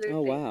 absolutely.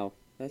 Oh wow,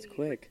 that's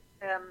quick.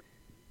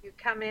 You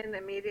come in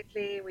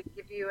immediately. We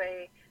give you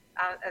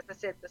as I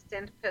said, the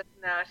scent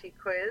personality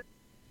quiz,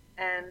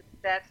 and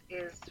that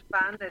is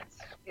fun.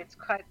 It's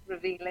quite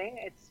revealing.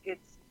 It's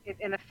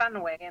in a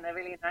fun way, in a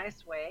really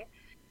nice way.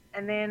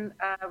 And then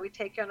we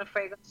take you on a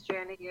fragrance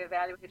journey. You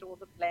evaluate all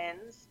the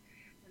blends,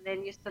 and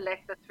then you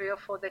select the 3 or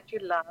 4 that you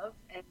love,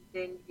 and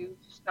then you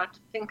start to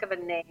think of a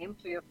name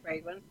for your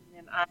fragrance,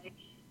 and then I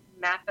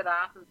map it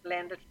out and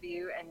blend it for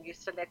you, and you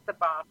select the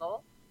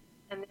bottle,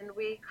 and then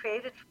we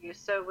create it for you.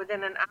 So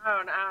within an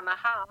hour and a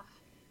half,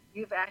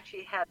 you've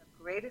actually had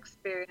a great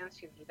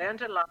experience. You've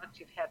learned a lot.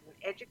 You've had an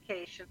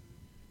education.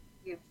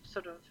 You've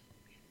sort of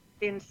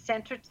been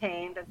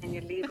entertained, and then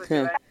you leave with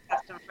your own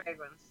custom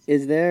fragrance.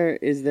 Is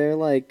there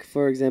like,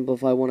 for example,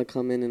 if I want to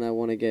come in and I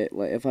want to get,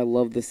 like, if I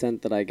love the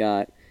scent that I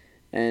got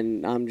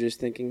and I'm just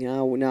thinking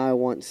now I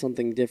want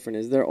something different,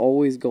 is there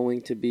always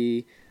going to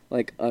be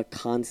like a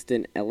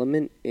constant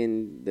element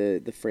in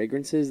the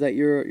fragrances that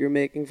you're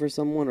making for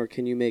someone, or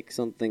can you make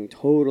something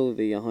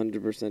totally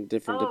 100%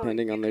 different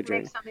depending on their You can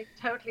journey? make something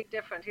totally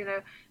different.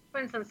 For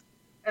instance,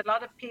 a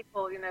lot of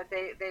people,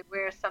 they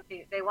wear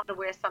something, they want to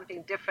wear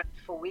something different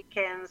for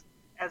weekends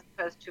as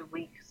opposed to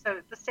weeks.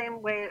 So the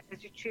same way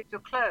as you choose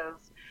your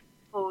clothes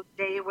for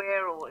day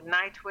wear or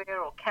night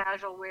wear or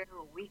casual wear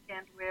or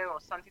weekend wear or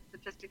something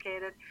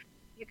sophisticated,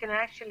 you can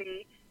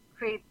actually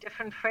create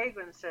different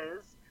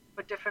fragrances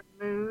for different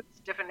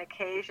moods, different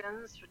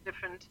occasions, for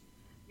different,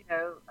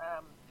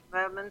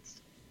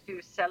 moments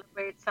to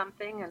celebrate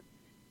something. And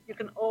you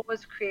can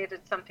always create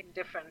it something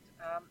different.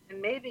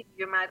 And maybe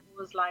you might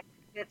always like,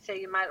 let's say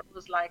you might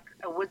always like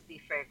a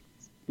woodsy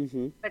fragrance,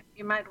 Mhm. but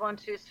you might want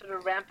to sort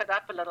of ramp it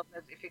up a little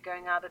bit. If you're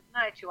going out at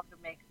night, you want to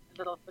make it a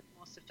little bit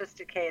more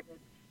sophisticated.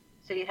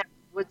 So you have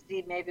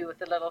woodsy maybe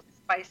with a little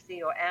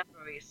spicy or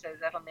ambery, so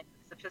that'll make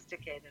it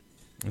sophisticated.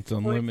 It's Or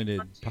if you unlimited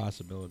want to,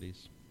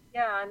 possibilities.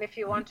 yeah, and if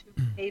you want to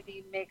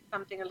maybe make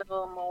something a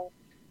little more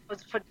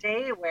for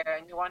day wear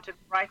and you want to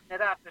brighten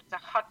it up, it's a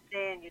hot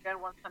day and you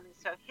don't want something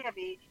so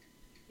heavy,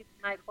 you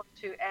might want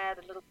to add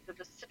a little bit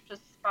of a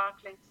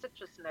sparkling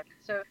citrus note.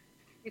 So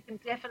you can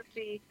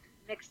definitely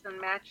mix and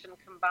match and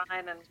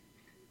combine and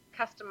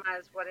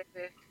customize whatever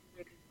you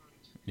really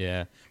want.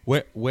 Yeah.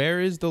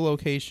 Where is the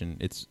location?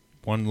 It's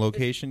one It's,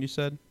 location, you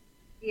said?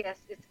 yes,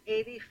 it's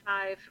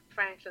 85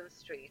 Franklin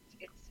Street.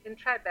 It's in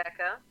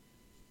Tribeca.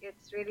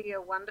 It's really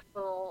a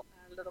wonderful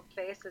little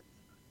place. It's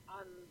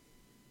on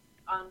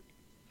on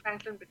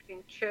Franklin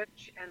between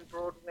Church and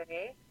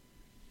Broadway,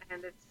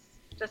 and it's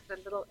just a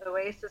little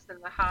oasis in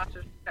the heart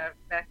of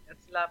Tribeca.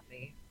 It's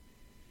lovely.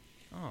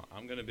 Oh,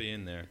 I'm going to be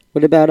in there.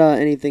 What about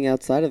anything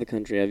outside of the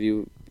country? Have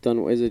you done?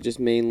 Is it just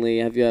mainly?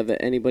 Have you had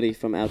anybody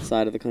from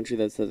outside of the country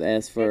that's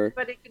asked for?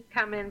 Anybody can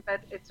come in, but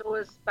it's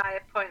always by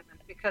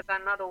appointment because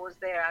I'm not always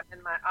there. I'm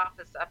in my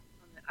office up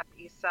on the Upper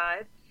East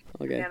Side,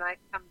 Okay. and then I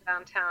come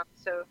downtown.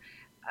 So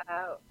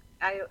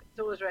it's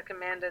always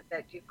recommended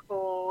that you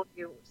call,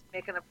 you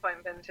make an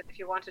appointment, and if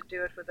you want to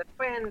do it with a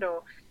friend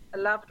or a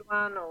loved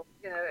one, or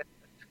a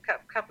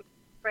couple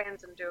of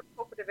friends, and do a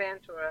corporate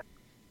event or a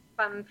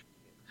fun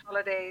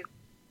holiday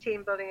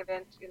team building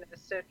event,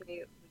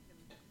 certainly we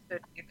can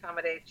certainly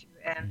accommodate you,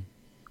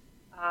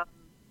 um,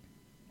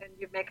 and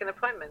you make an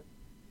appointment.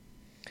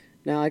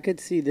 Now I could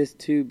see this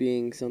too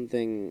being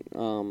something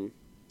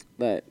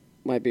that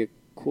might be a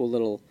cool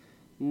little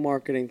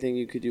marketing thing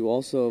you could do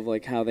also, of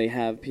like how they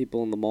have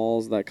people in the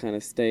malls that kind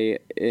of stay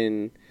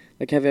in.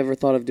 Like, have you ever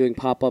thought of doing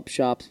pop-up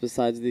shops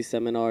besides these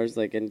seminars,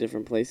 like in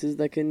different places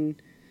that can?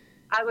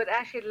 I would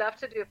actually love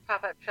to do a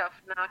pop-up shop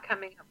now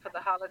coming up for the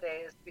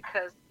holidays,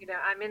 because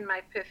I'm in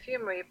my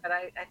perfumery, but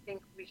I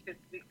think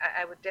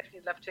I would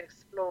definitely love to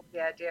explore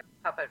the idea of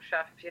a pop-up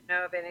shop. If you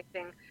know of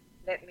anything,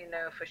 let me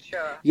know for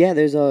sure. Yeah,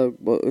 there's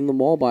in the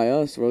mall by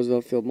us,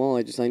 Roosevelt Field Mall.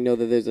 I know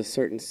that there's a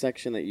certain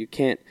section that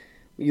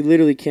you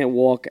literally can't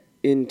walk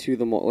into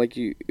the mall,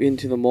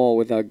 into the mall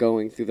without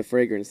going through the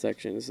fragrance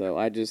section. So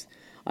I just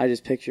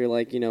picture,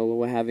 like,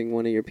 having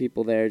one of your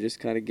people there just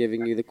kind of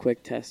giving you the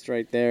quick test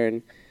right there,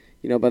 and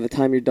by the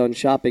time you're done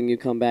shopping, you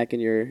come back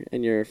and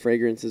your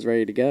fragrance is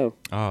ready to go.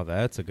 Oh,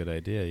 that's a good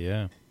idea.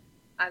 Yeah.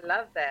 I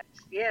love that.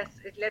 Yes,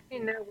 let me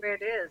know where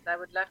it is. I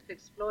would love to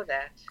explore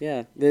that.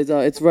 Yeah, there's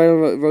it's right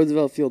on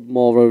Roosevelt Field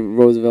Mall,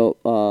 Roosevelt,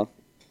 Long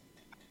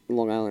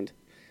Island,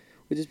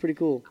 which is pretty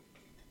cool.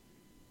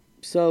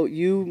 So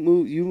you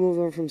moved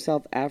over from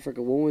South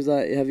Africa. When was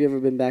that? Have you ever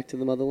been back to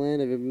the motherland?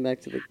 Have you been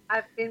back to the?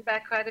 I've been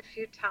back quite a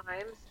few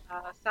times.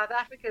 South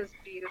Africa is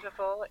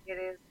beautiful. It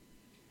is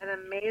an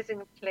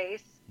amazing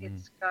place.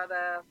 It's got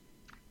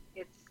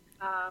it's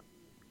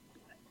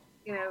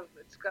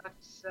it's got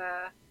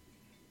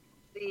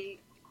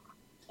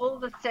all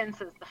the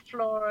senses, the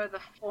flora, the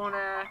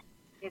fauna.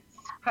 It's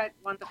quite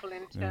wonderful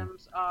in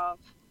terms of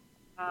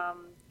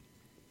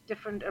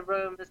different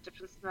aromas,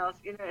 different smells.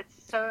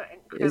 It's so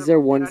incredible. Is there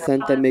one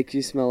scent that makes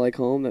you smell like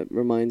home, that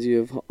reminds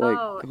you of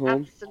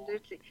home?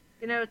 Absolutely.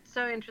 It's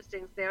so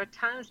interesting. There are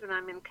times when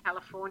I'm in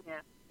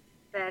California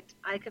that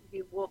I could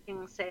be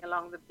walking, say,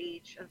 along the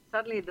beach, and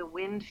suddenly the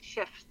wind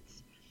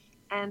shifts,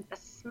 and a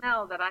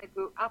smell that I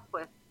grew up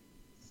with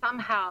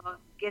somehow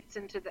gets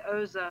into the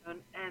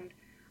ozone, and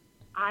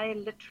I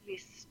literally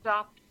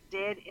stopped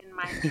dead in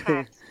my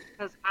tracks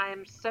because I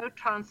am so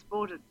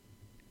transported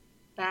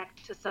back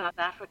to South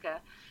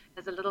Africa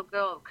as a little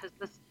girl, because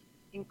this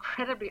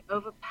incredibly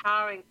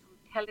overpowering,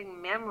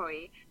 compelling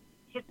memory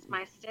hits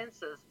my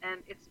senses,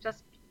 and it's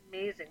just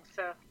amazing.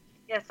 So,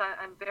 yes, I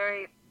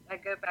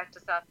go back to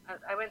South.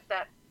 I went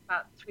that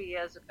about 3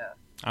 years ago.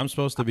 I'm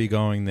supposed to be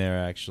going there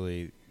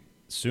actually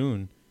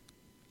soon.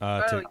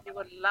 You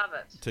would love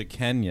it. To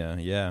Kenya,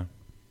 yeah.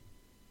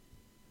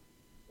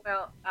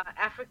 Well,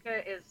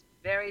 Africa is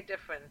very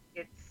different.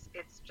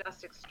 It's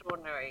just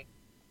extraordinary.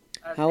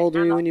 How old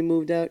were you when you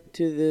moved out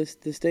to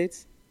the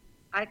States?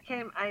 I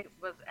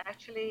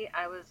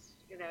was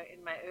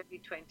in my early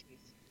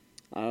 20s.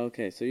 Oh,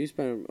 okay, so you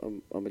spent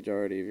a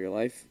majority of your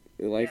life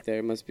Yes. there.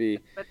 It must be.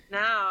 But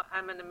now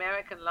I'm an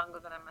American longer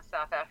than I'm a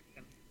South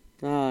African.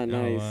 Ah,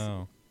 nice. Oh,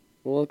 wow.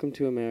 Well, welcome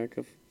to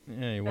America.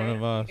 Yeah, you're one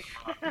of us.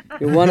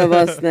 You're one of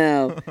us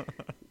now.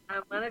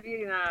 I'm one of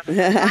you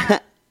now.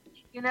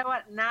 You know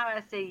what? Now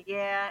I say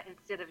yeah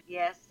instead of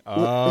yes.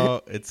 Oh,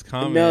 it's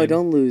coming. No,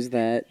 don't lose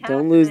that.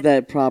 Don't lose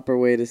that proper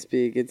way to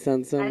speak. It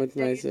sounds so much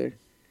nicer.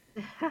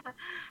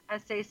 I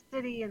say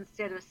city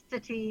instead of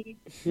city.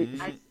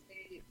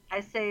 I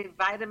say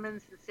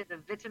vitamins instead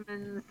of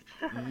vitamins.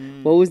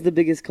 What was the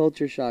biggest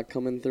culture shock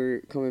coming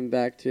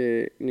back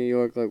to New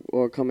York,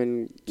 or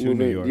coming to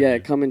New York? Yeah,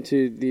 coming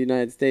to the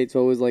United States.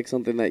 What was like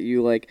something that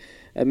you like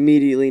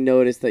immediately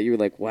noticed that you were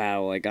like,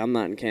 wow, like I'm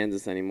not in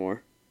Kansas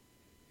anymore?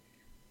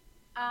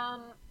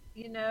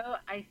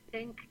 I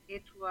think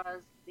it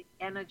was the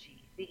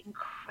energy, the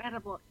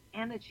incredible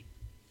energy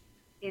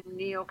in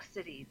New York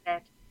City,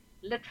 that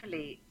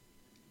literally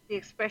the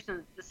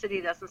expression, the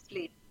city doesn't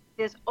sleep.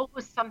 There's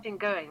always something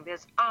going.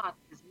 There's art,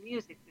 there's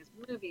music, there's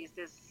movies,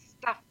 there's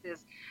stuff,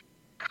 there's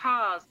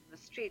cars in the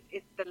street.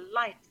 It's the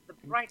lights, the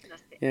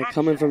brightness, the action.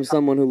 Coming from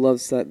someone who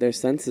loves their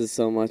senses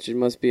so much, it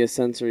must be a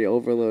sensory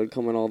overload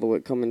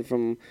coming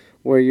from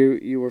where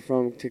you were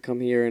from to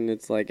come here, and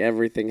it's like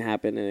everything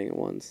happening at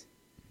once.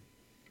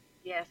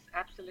 Yes,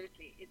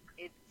 absolutely.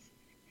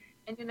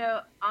 And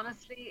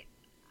honestly,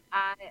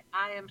 I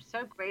am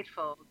so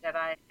grateful that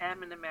I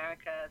am in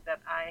America,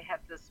 that I have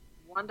this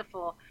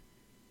wonderful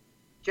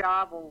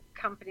job or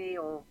company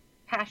or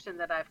passion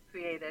that I've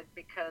created,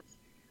 because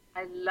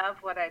I love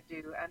what I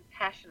do. I'm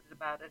passionate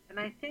about it. And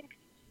I think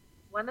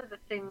one of the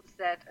things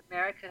that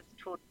America has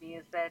taught me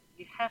is that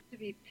you have to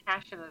be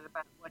passionate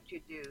about what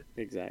you do.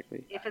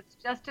 Exactly. If it's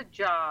just a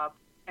job,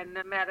 and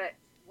no matter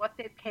what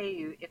they pay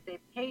you, if they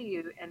pay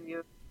you and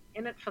you're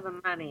in it for the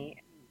money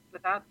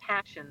without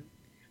passion,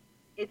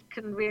 it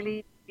can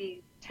really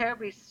be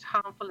terribly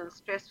harmful and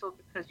stressful,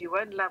 because you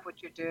won't love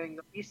what you're doing.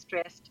 You'll be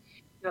stressed.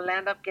 You'll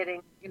end up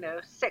getting,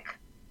 sick.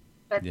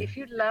 But if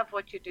you love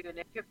what you do, and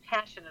if you're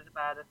passionate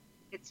about it,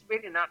 it's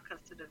really not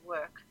considered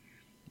work.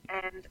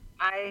 And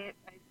I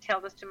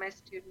tell this to my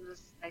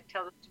students, I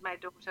tell this to my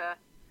daughter.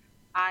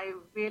 I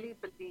really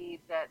believe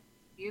that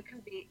you can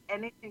be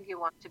anything you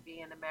want to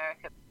be in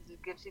America because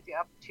it gives you the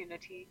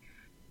opportunity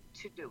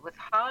to do with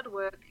hard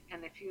work.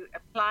 And if you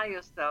apply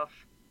yourself,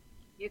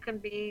 you can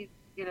be,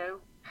 you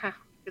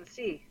can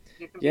see,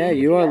 you can be Yeah, you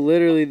anything are else.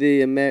 literally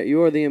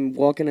you are the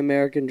walking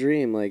American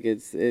dream. Like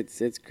it's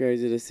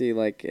crazy to see.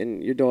 Like,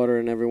 and your daughter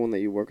and everyone that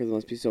you work with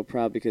must be so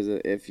proud because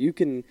if you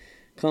can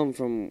come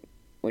from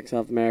like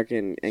South America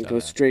and go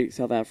straight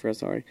South Africa,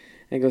 sorry,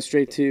 and go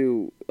straight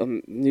to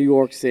New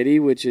York City,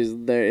 which is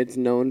there, it's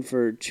known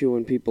for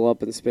chewing people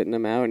up and spitting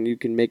them out, and you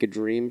can make a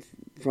dream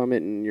from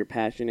it, and you're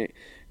passionate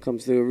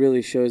comes through. It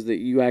really shows that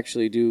you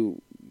actually do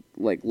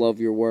like love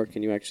your work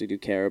and you actually do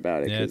care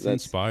about it. Yeah, it's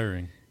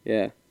inspiring.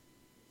 Yeah.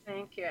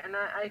 Thank you, and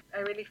I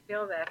really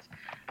feel that.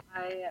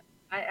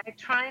 I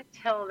try and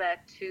tell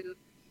that to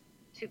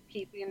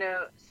people.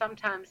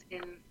 Sometimes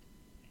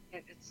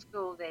at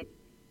school,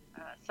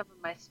 some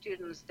of my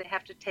students they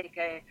have to take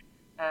a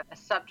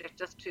subject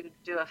just to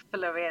do a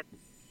filler in,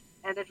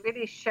 and it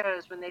really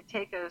shows when they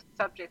take a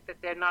subject that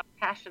they're not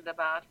passionate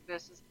about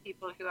versus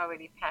people who are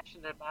really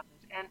passionate about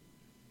it. And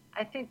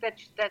I think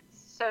that's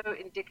so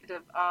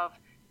indicative of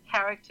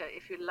character.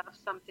 If you love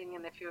something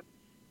and if you're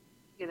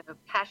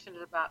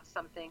passionate about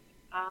something,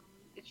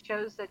 it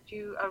shows that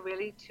you are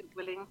really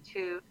willing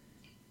to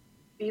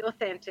be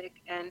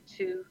authentic and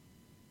to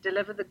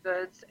deliver the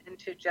goods and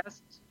to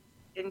just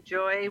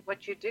enjoy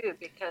what you do.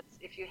 Because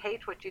if you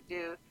hate what you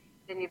do,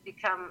 then you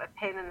become a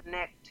pain in the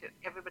neck to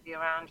everybody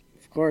around you.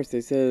 Of course, they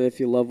said if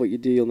you love what you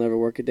do, you'll never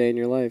work a day in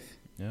your life.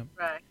 Yep.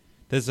 Right.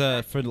 There's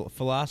a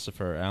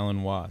philosopher,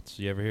 Alan Watts.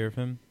 You ever hear of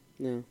him?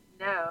 No.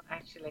 No,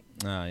 actually.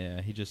 Oh,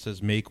 yeah. He just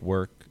says make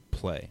work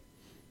play.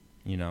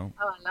 Oh,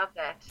 I love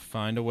that.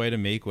 Find a way to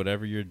make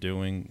whatever you're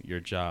doing,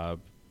 your job,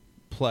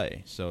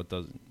 play. So it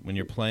doesn't. When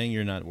you're playing,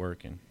 you're not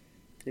working.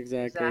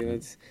 Exactly.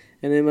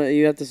 And then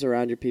you have to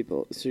surround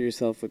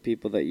yourself with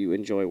people that you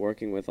enjoy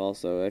working with.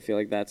 Also, I feel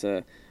like that's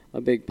a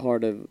big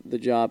part of the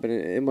job, and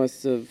it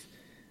must have,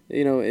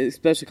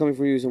 especially coming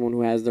from you, someone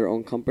who has their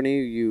own company,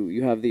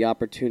 you have the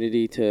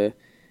opportunity to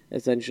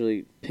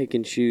essentially pick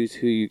and choose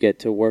who you get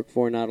to work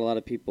for. Not a lot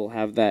of people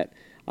have that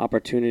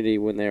opportunity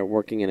when they're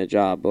working in a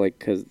job, like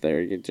because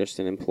they're just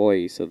an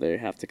employee, so they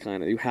have to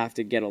you have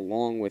to get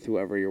along with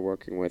whoever you're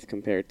working with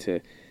compared to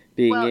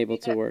being able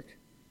to work.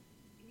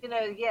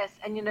 Yes,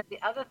 and the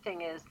other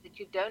thing is that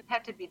you don't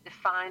have to be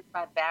defined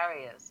by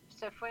barriers.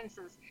 So, for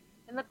instance,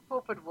 in the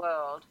corporate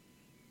world,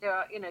 there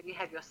are, you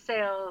have your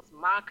sales,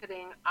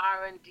 marketing,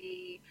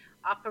 R&D,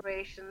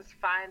 operations,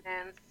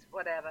 finance,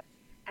 whatever,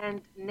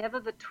 and they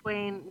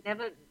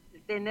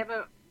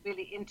never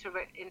really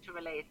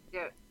interrelate.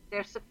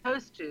 They're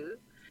supposed to,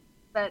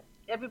 but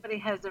everybody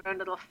has their own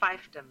little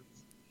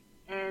fiefdoms.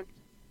 And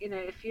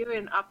if you're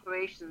in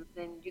operations,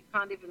 then you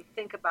can't even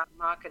think about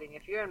marketing.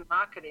 If you're in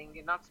marketing,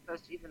 you're not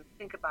supposed to even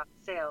think about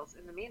sales.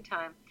 In the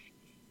meantime,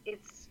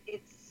 it's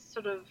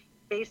sort of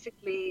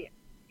basically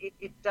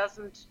it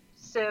doesn't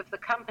serve the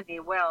company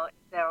well.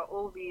 There are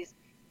all these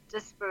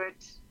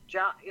disparate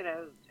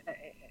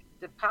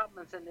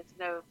departments, and there's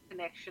no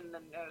connection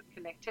and no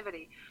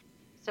connectivity.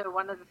 So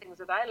one of the things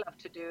that I love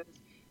to do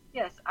is,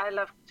 yes, I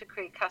love to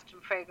create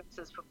custom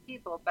fragrances for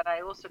people, but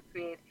I also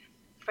create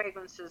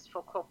fragrances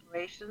for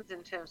corporations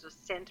in terms of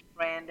scent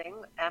branding,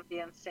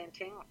 ambient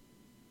scenting,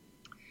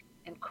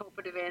 and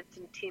corporate events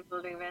and team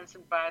building events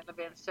and bridal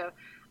events. So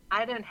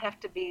I don't have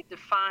to be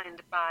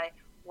defined by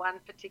one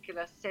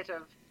particular set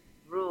of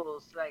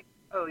rules, like,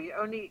 oh, you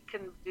only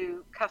can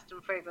do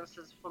custom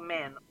fragrances for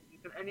men, or you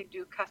can only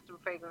do custom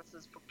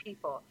fragrances for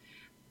people.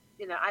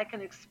 I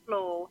can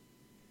explore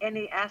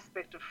any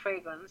aspect of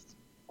fragrance,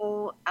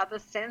 all other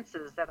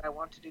senses that I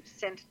want to do,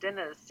 scent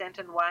dinners, scent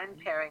and wine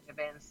pairing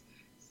events,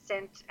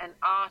 scent and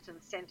art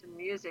and scent and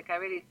music. I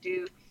really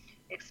do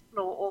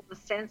explore all the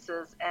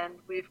senses, and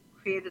we've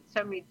created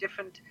so many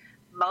different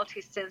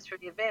multi-sensory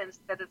events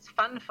that it's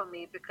fun for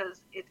me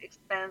because it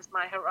expands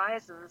my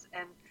horizons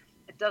and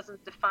it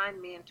doesn't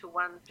define me into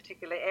one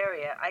particular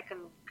area. I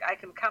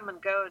can come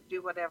and go and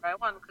do whatever I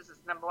want because it's,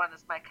 number one,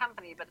 it's my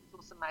company, but it's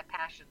also my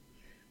passion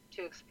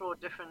to explore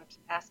different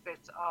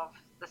aspects of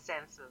the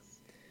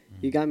senses.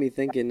 You got me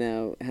thinking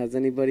now, has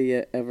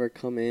anybody ever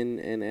come in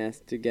and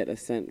asked to get a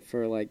scent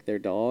for, like, their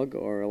dog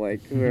or,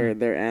 like, for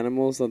their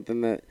animal,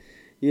 something that,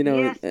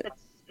 Yes,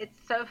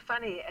 it's so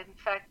funny. In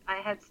fact, I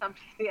had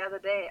somebody the other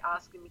day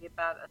asking me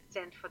about a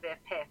scent for their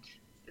pet.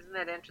 Isn't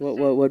that interesting?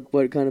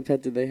 What kind of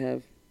pet did they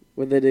have?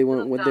 What did they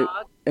want? Little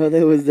dog.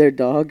 That was their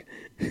dog?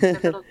 Their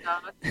little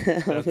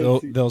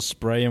dog. They'll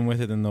spray him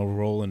with it, and they'll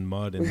roll in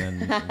mud, and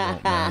then it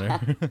won't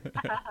matter.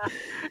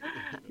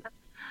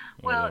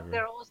 Well,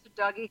 there are also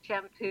doggy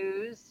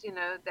shampoos.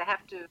 They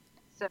have to.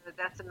 So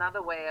that's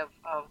another way of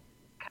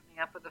coming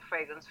up with a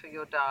fragrance for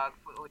your dog.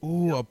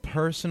 Ooh, a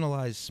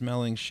personalized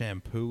smelling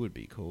shampoo would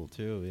be cool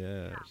too.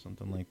 Yeah,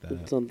 something like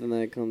that. Something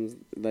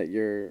that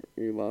you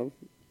love.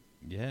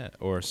 Yeah,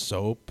 or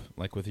soap,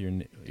 like with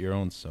your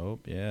own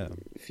soap. Yeah,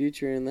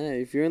 Future in that.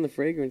 If you're in the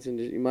fragrance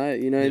industry, you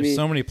might, you know what I there's mean?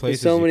 so many There's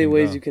places so you many can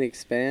ways go. you can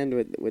expand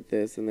with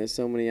this, and there's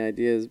so many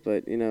ideas,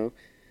 but,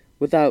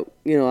 without,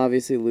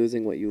 obviously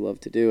losing what you love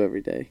to do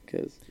every day,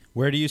 because...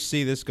 Where do you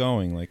see this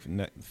going? Like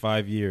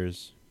 5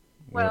 years?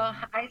 Where? Well,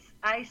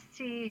 I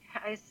see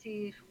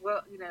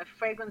well,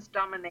 fragrance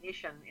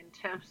domination in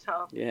terms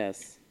of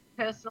Yes.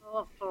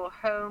 personal, for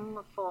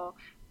home, for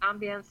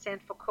ambient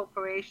scent for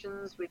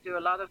corporations. We do a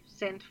lot of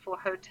scent for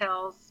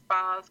hotels,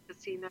 spas,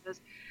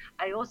 casinos.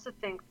 I also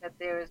think that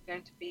there is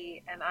going to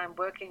be, and I'm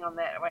working on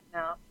that right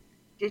now,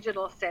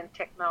 digital scent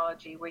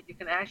technology where you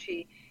can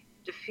actually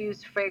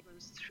diffuse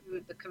fragrance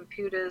through the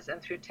computers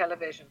and through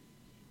television.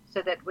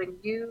 So that when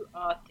you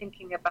are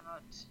thinking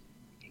about,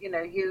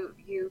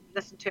 you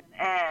listen to an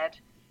ad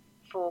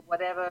for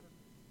whatever,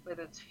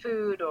 whether it's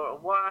food or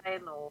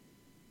wine or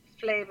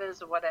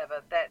flavors or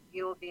whatever, that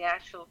you'll be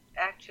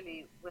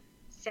actually with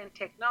scent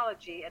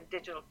technology and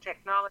digital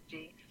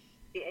technology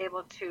be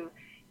able to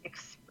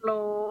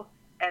explore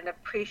and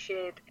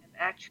appreciate and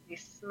actually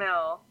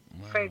smell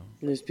Wow.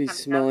 fragrances Just be coming out.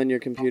 smelling your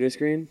computer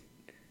screen.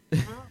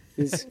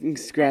 Mhm.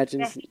 Scratch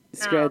and, They now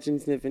scratch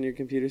and sniff in your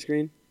computer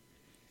screen.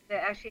 they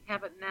actually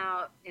have it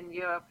now in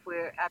Europe,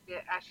 where I've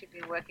actually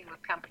been working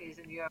with companies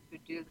in Europe who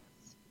do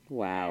this. And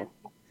Wow.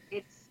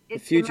 The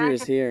it's future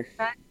is here.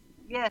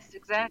 yes,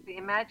 exactly.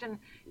 Imagine,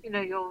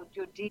 your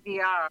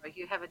DVR.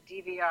 You have a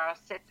DVR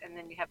set, and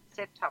then you have a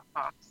set-top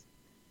box,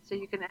 so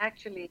you can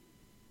actually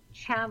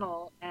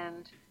channel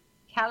and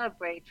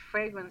calibrate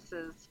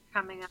fragrances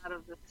coming out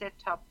of the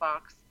set-top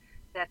box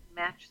that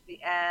match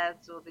the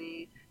ads or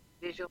the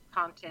visual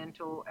content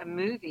or a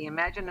movie.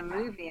 Imagine a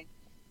movie.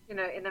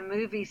 In a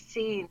movie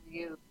scene,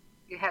 you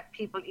have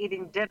people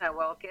eating dinner.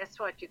 Well, guess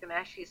what? You can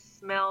actually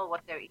smell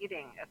what they're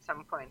eating at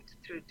some point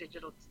through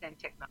digital scent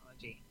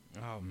technology.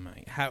 Oh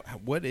my!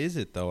 What is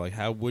it though? Like,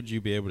 how would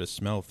you be able to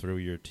smell through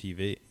your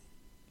TV?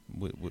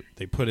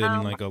 They put it in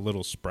Um, like a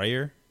little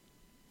sprayer?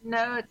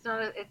 no, it's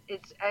not.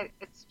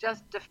 It's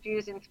just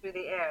diffusing through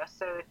the air.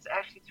 So it's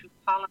actually through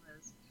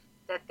polymers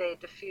that they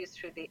diffuse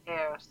through the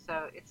air.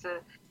 So it's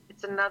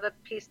another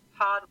piece of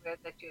hardware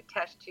that you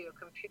attach to your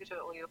computer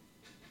or your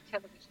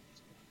television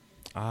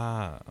screen.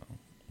 Ah,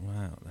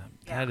 wow!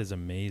 Yeah. That is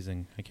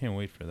amazing. I can't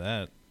wait for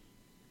that.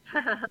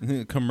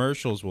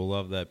 Commercials will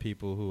love that.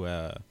 People who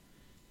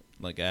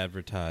like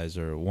advertise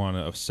or want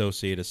to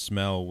associate a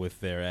smell with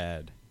their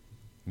ad.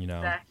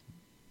 Exactly.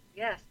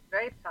 Yes,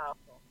 very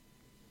powerful.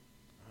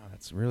 Oh,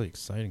 that's really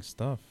exciting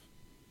stuff.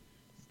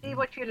 See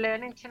what you're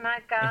learning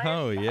tonight, guys?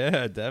 Oh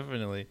yeah,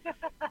 definitely.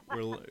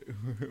 We're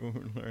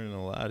learning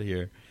a lot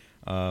here.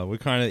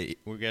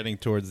 We're getting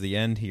towards the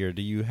end here.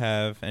 Do you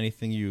have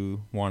anything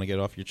you want to get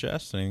off your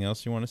chest? Anything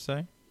else you want to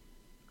say?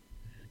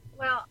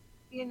 Well,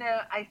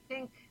 I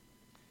think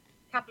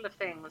a couple of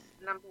things.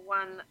 Number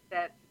one,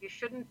 that you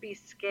shouldn't be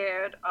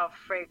scared of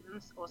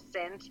fragrance or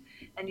scent,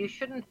 and you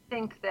shouldn't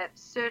think that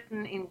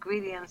certain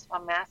ingredients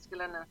are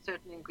masculine and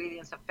certain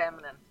ingredients are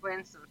feminine. For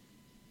instance,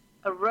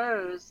 a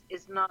rose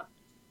is not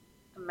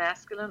a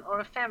masculine or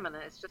a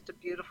feminine. It's just a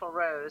beautiful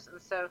rose.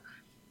 And so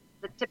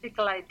the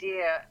typical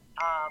idea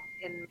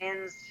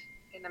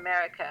in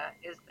America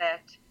is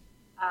that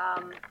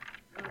um,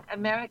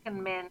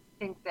 American men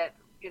think that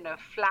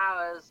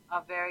flowers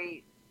are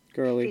very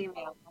Girly.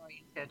 female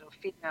oriented or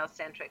female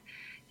centric.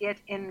 Yet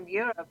in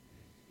Europe,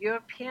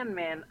 European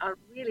men are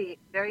really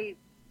very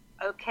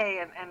okay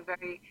and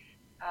very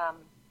um,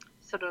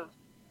 sort of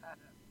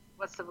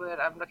what's the word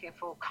I'm looking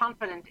for?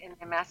 Confident in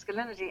their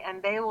masculinity,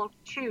 and they will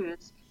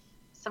choose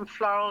some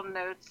floral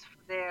notes for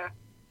their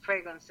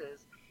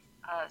fragrances.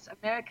 So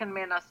American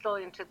men are still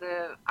into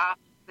the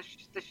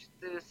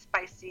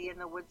spicy and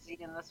the woodsy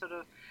and the sort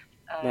of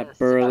That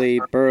citrus.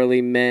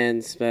 burly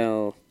man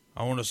smell.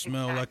 I want to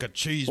smell Exactly. like a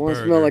I want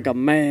to smell like a cheeseburger.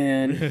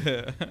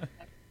 man.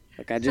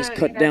 Like I just So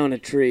cut down a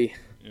tree.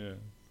 Yeah.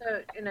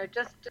 so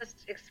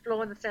just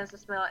explore the sense of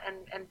smell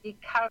and be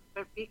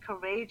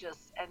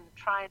courageous and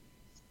try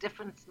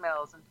different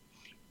smells and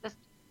just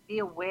be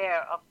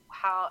aware of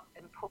how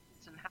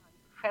important and how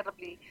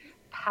incredibly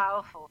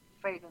powerful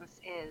fragrance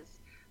is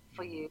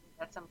for you.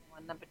 That's number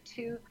one. Number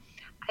two,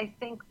 I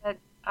think that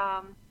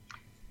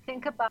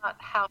think about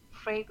how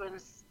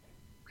fragrance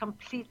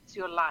completes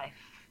your life.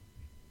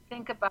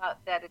 Think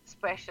about that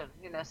expression,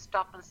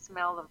 stop and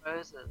smell the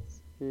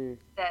roses. Hmm.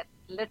 That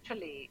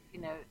literally,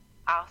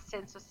 our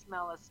sense of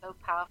smell is so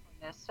powerful.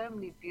 And there's so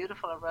many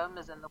beautiful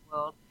aromas in the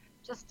world.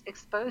 Just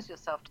expose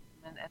yourself to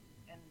them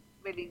and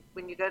really,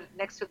 when you go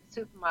next to the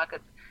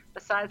supermarket,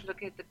 besides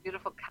looking at the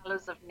beautiful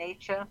colors of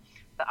nature,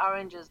 the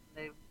oranges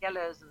and the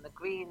yellows and the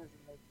greens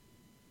and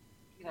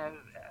the,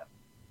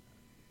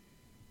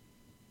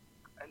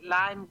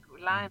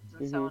 limes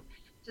and so Mhm. on,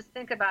 just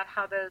think about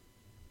how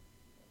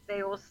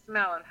they all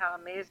smell and how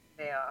amazing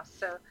they are.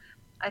 So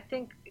I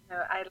think,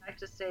 I like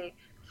to say,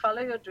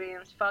 follow your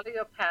dreams, follow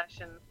your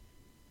passion,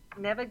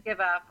 never give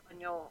up on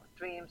your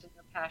dreams and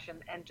your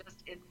passion, and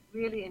just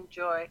really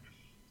enjoy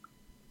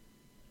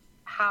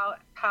how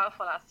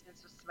powerful our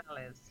sense of smell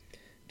is.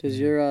 Does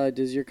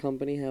your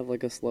company have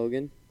like a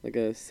slogan, like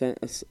a sentkin?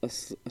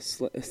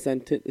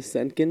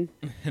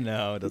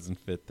 No, it doesn't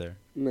fit there.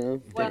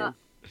 No. Well,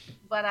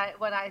 what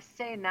I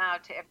say now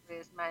to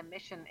everybody is my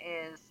mission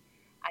is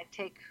I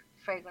take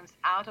fragrance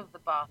out of the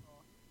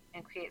bottle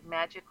and create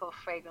magical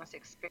fragrance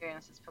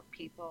experiences for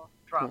people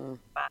drop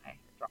by.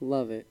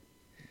 Love it.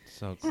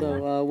 So cool.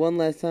 So one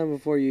last time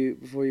before we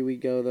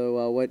go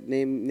though, let's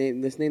name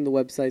the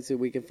website so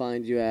we can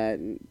find you at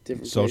and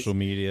different social places.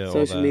 media, all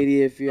Social that.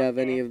 media, if you have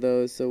any of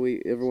those, so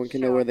everyone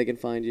can know where they can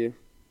find you.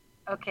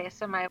 Okay,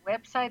 so my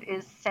website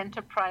is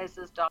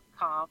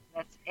centerprises.com.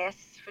 That's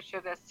S for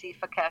sugar, C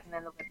for cat, and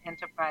then the word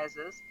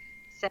enterprises.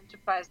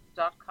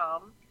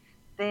 Centerprises.com.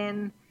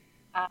 Then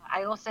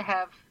I also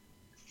have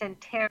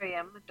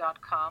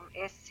Scentarium.com.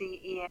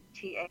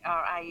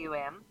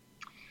 Scentarium.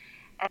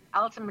 And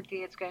ultimately,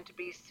 it's going to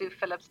be Sue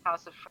Phillips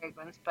House of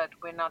Fragrance, but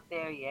we're not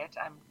there yet.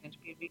 I'm going to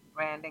be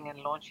rebranding and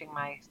launching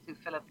my Sue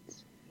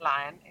Phillips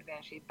line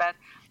eventually. But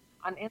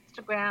on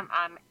Instagram,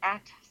 I'm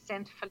at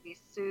Scentfully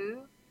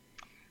Sue,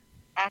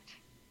 at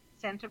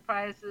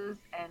Centerprises,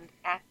 and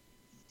at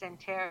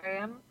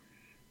Scentarium.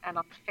 And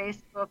on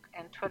Facebook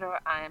and Twitter,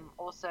 I'm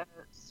also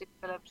Sue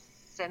Phillips,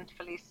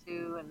 Scentfully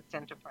Sue, and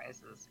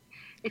Centerprises.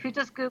 If you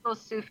just Google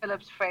Sue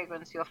Phillips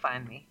Fragrance, you'll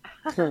find me.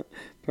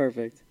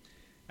 Perfect.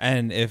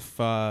 And if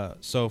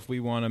we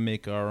want to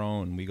make our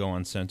own, we go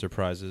on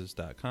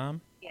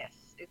Centerprises.com. Yes,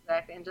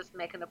 exactly. And just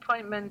make an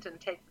appointment and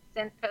take the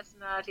scent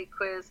personality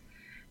quiz,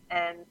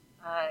 and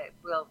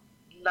we'll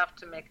love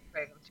to make a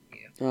fragrance for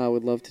you. Oh, I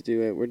would love to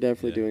do it. We're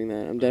definitely doing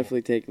that. I'm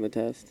definitely taking the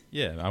test.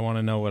 Yeah, I want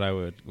to know what I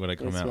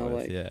come out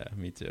with. Like. Yeah,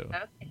 me too.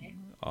 Okay.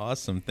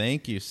 Awesome.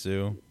 Thank you,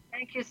 Sue.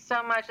 Thank you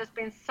so much. It's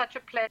been such a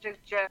pleasure,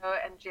 Joe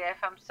and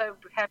Jeff. I'm so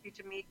happy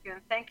to meet you,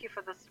 and thank you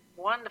for this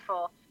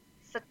wonderful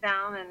sit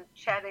down and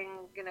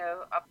chatting,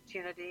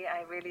 opportunity.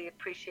 I really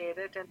appreciate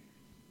it, and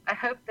I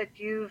hope that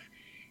you've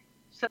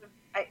sort of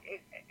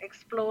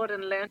explored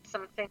and learned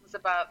some things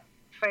about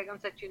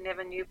fragrance that you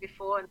never knew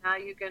before, and now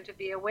you're going to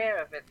be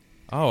aware of it.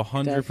 Oh,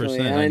 100%. Definitely.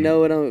 And I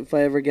know if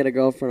I ever get a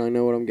girlfriend, I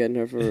know what I'm getting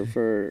her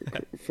for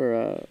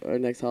our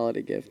next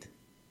holiday gift.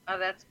 Oh,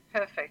 that's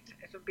perfect.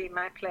 It would be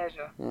my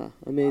pleasure. Ah,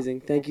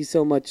 amazing. Thank you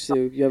so much,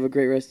 Sue. You have a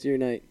great rest of your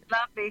night.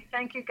 Lovely.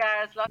 Thank you,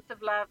 guys. Lots of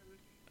love, and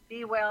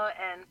be well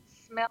and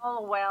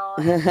smell well.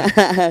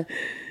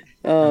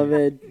 Oh,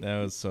 man.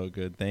 That was so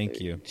good.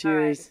 Thank you.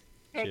 Cheers.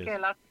 Right. Take care.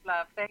 Lots of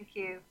love. Thank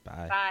you.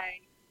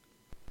 Bye.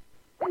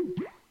 Bye.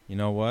 You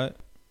know what?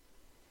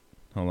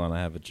 Hold on,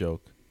 I have a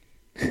joke.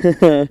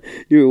 You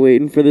were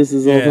waiting for this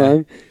whole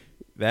time?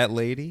 That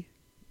lady,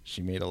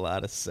 she made a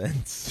lot of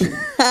sense.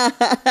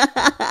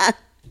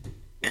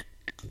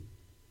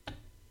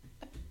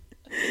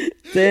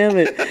 Damn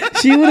it.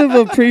 She would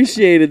have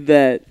appreciated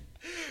that.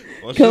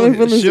 Well, Coming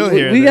from this,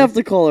 we have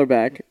to call her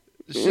back.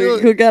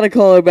 We got to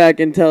call her back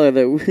and tell her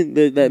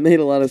that made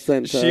a lot of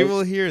sense. She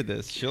will hear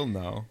this. She'll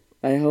know.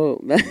 I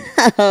hope.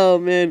 Oh,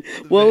 man.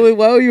 Why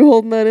were you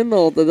holding that in the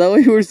whole time? Is that why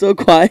you were so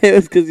quiet? It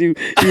was because you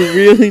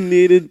really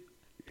needed...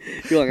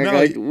 You're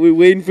like, we're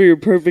waiting for your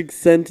perfect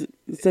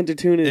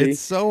sensitivity. It's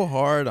so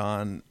hard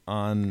on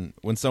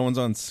when someone's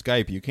on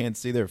Skype. You can't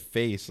see their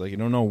face. Like, you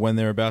don't know when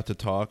they're about to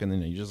talk, and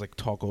then you just,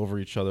 talk over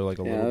each other, a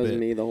little bit. Yeah, that was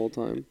me the whole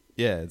time.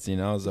 Yeah, it's,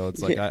 so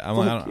it's like, I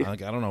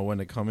don't know when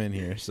to come in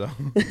here, so.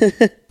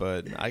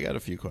 But I got a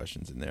few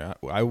questions in there.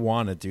 I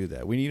want to do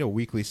that. We need a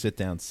weekly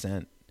sit-down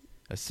scent.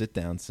 A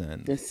sit-down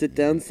scent. A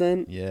sit-down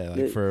scent?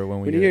 Yeah, for when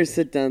we... When you hear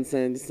sit-down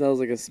scent, it smells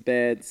like a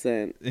bad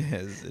scent.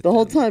 Yeah, the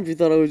whole time you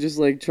thought I was just,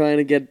 trying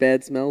to get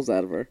bad smells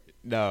out of her.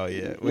 No,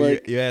 yeah. Well,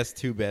 you asked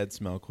 2 bad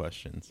smell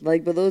questions.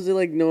 But those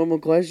are, normal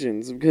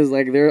questions. Because,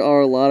 there are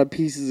a lot of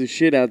pieces of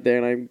shit out there,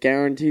 and I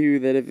guarantee you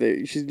that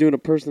if she's doing a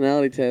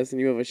personality test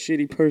and you have a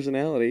shitty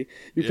personality,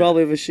 you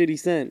probably have a shitty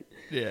scent.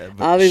 Yeah,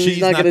 but obviously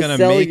she's not going to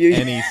sell make you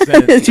any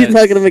scent. She's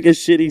not going to make a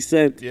shitty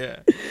scent. Yeah.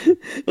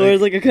 Or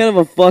it's a kind of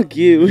a fuck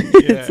you.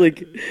 Yeah.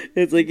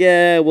 It's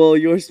yeah, well,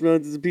 your smell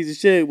is a piece of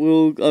shit.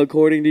 Well,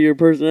 according to your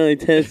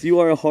personality test, you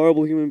are a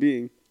horrible human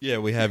being. Yeah,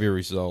 we have your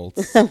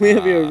results. We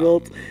have your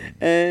results.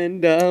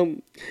 And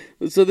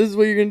so this is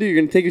what you're going to do.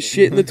 You're going to take a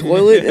shit in the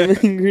toilet, and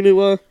then you're going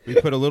to... We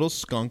put a little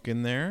skunk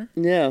in there.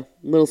 Yeah, a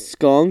little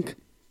skunk.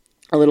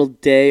 A little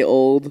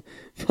day-old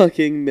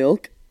fucking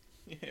milk.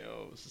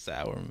 Ew,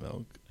 sour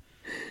milk.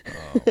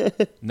 Oh.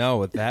 No,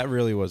 but that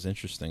really was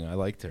interesting. I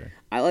liked her.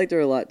 I liked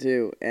her a lot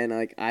too, and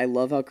I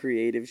love how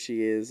creative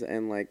she is,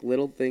 and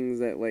little things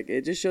that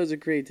it just shows her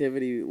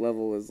creativity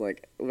level is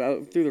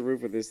through the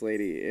roof with this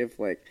lady. If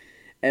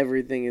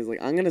everything is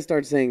I'm gonna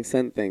start saying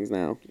scent things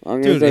now.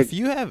 If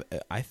you have,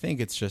 I think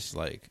it's just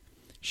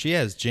she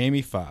has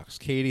Jamie Foxx,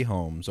 Katie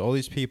Holmes, all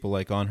these people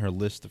on her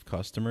list of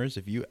customers.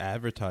 If you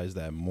advertise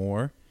that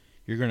more,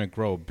 you're gonna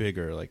grow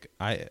bigger.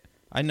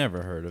 I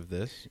never heard of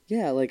this.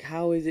 Yeah,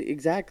 how is it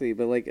exactly?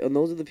 But and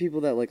those are the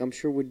people that I'm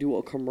sure would do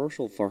a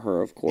commercial for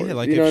her, of course.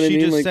 Yeah, you know if what she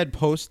I mean? just said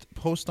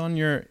post on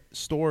your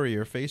story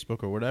or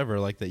Facebook or whatever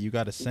like that you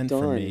got to send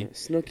for Done. me.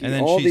 Snooki, And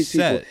then all she these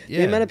people. said,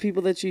 The amount of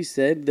people that she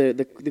said,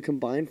 the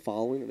combined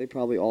following that they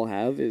probably all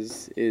have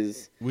is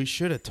we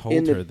should have in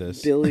told the her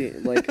this.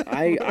 billion. Like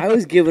I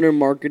was giving her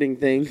marketing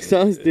things.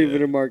 I was giving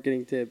her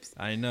marketing tips.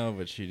 I know,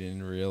 but she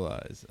didn't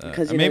realize.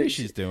 Because Maybe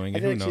she's doing I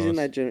it. feel Who like knows? she's in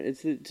that.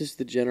 It's just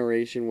the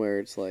generation where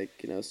it's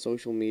like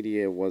social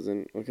media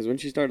wasn't, because when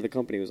she started the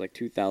company it was like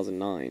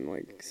 2009.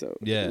 Like so,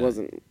 Yeah. it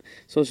wasn't.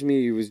 Social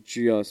media was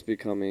just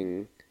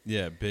becoming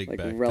big like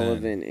back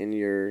relevant in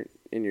your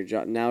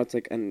job. Now it's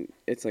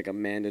like a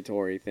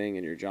mandatory thing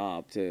in your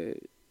job to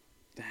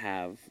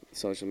have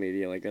social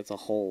media. Like that's a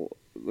whole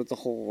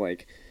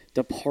like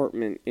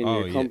department in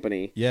your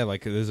company. Yeah,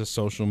 like there's a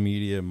social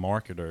media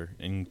marketer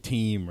and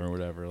team or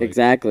whatever. Like,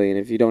 Exactly, and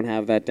if you don't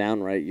have that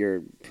down right,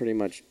 you're pretty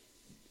much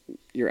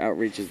your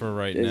outreach is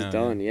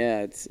done.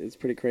 Yeah, it's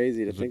pretty crazy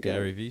to that's think what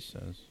Gary of. Vee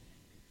says.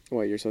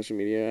 What, your social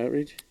media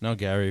outreach? No,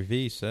 Gary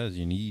Vee says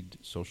you need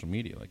social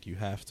media. Like you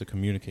have to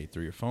communicate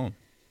through your phone.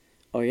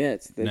 Oh yeah,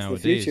 it's the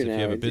Nowadays, future if now.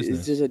 you have a business.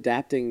 It's just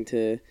adapting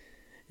to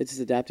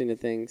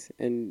things.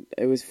 And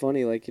it was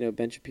funny, like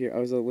Ben Shapiro.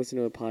 I was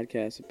listening to a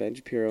podcast with Ben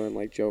Shapiro and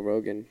like Joe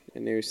Rogan,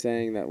 and they were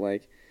saying that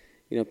like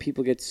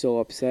people get so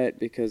upset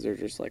because they're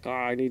just like,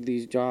 I need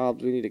these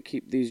jobs. We need to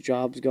keep these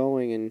jobs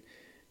going and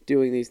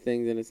doing these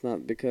things, and it's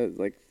not because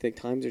like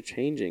times are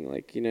changing.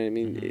 Like you know what I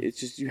mean? Mm-hmm. It's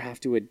just you have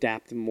to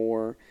adapt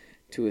more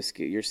to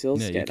your skill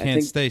set. You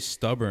can't stay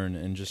stubborn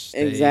and just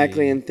stay...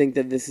 Exactly, and think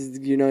that this is,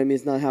 what I mean?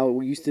 It's not how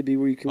it used to be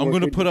where you can I'm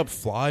going to put up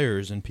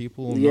flyers and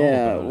people will know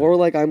about or it.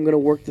 like I'm going to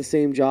work the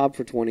same job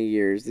for 20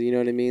 years. You know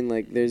what I mean?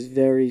 Like there's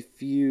very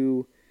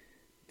few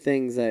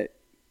things that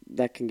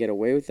can get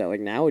away with that.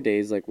 Like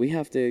nowadays, like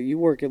you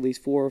work at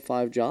least 4 or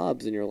 5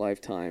 jobs in your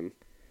lifetime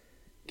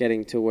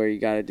getting to where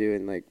you got to do.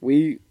 And like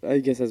I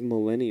guess as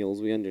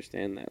millennials, we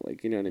understand that.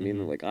 Like, you know what I mean?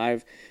 Mm-hmm.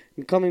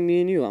 Like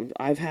me and you,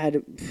 I've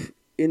had...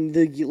 In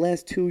the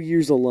last 2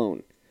 years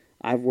alone,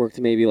 I've worked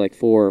maybe like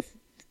 4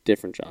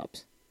 different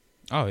jobs.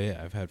 Oh yeah,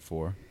 I've had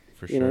 4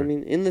 for sure. You know what I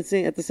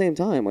mean? at the same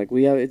time, like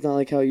it's not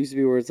like how it used to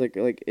be where it's like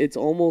it's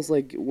almost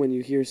like when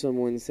you hear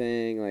someone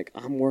saying like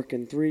I'm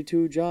working 3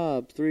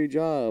 jobs.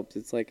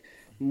 It's like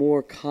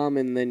more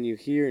common than you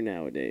hear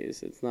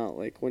nowadays. It's not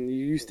like when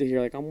you used to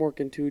hear like I'm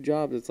working 2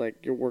 jobs. It's like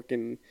you're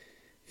working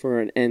for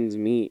an ends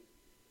meet.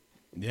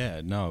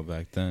 Yeah, no,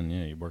 back then,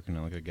 you're working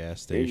at like a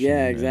gas station.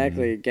 Yeah,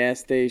 exactly.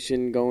 Gas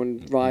station,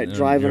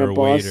 driving a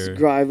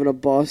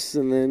bus,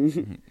 and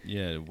then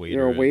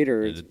you're a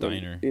waiter at a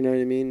diner. You know what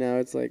I mean? Now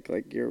it's like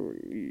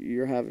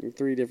you're having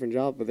 3 different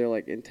jobs, but they're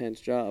like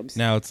intense jobs.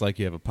 Now it's like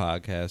you have a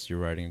podcast, you're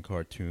writing a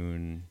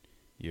cartoon,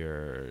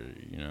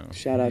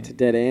 Shout out to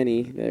Dead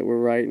Annie that we're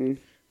writing.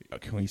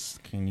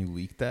 Can you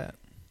leak that?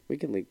 We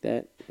can leak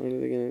that. What are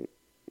they gonna?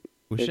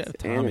 We should have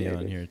Tommy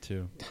on here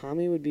too.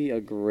 Tommy would be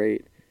a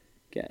great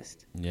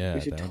guest. Yeah, we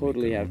should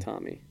totally have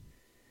Tommy.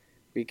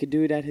 We could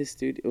do it at his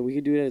studio. We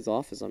could do it at his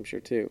office, I'm sure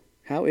too.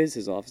 How is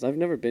his office? I've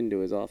never been to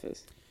his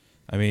office.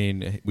 I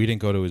mean, we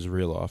didn't go to his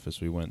real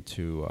office. We went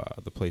to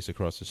the place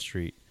across the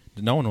street.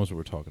 No one knows what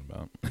we're talking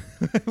about.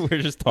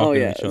 We're just talking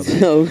to each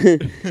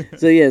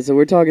other. So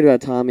we're talking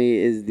about Tommy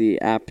is the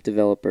app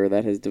developer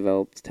that has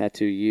developed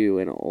Tattoo You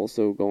and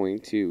also going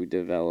to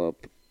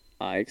develop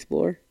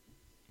iExplore.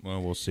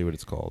 Well, we'll see what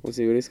it's called. We'll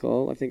see what it's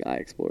called. I think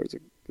iExplore is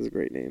a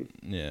great name.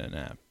 Yeah, an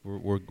app.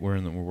 We're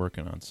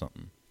working on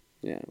something.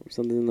 Yeah,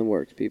 something in the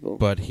works, people.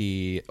 But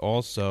he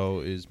also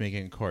is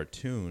making a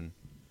cartoon,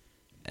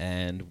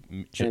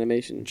 and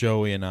animation.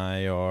 Joey and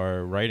I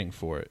are writing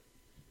for it,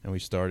 and we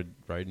started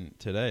writing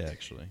today,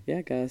 actually.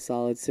 Yeah, got a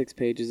solid 6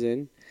 pages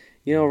in.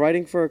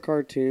 Writing for a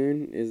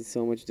cartoon is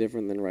so much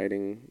different than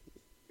writing,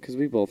 because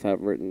we both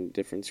have written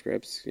different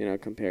scripts,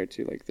 compared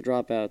to like the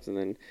Dropouts and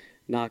then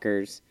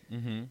Knockers.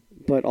 Mm-hmm.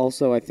 But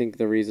also, I think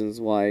the reasons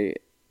why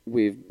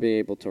we've been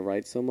able to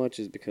write so much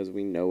is because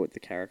we know what the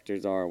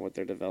characters are and what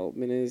their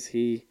development is.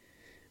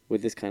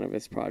 With this kind of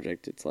this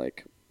project, it's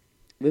like,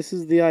 this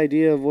is the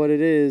idea of what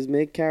it is.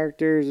 Make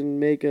characters and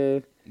make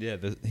a... Yeah,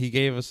 he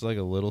gave us like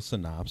a little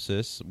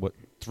synopsis,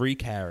 3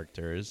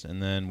 characters,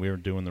 and then we were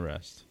doing the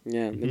rest.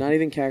 Yeah, they're not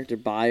even character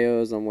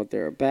bios on what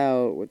they're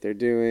about, what they're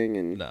doing,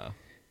 and... No.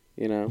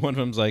 One of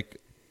them's like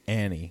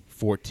Annie,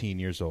 14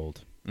 years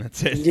old.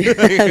 That's it. Yeah,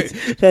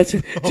 that's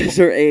just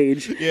her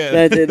age. Yeah,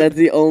 that's it. That's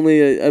the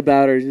only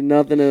about her.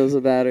 Nothing else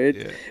about her.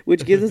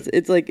 Which gives us.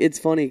 It's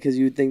funny because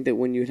you'd think that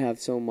when you'd have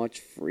so much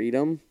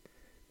freedom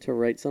to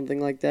write something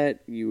like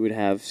that, you would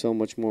have so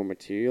much more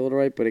material to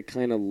write. But it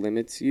kind of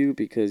limits you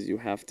because you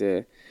have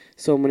to.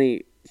 So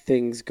many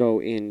things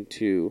go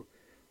into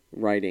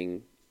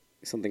writing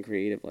something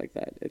creative like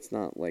that. It's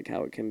not like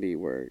how it can be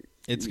where.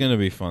 It's going to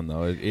be fun,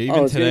 though. It's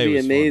going to be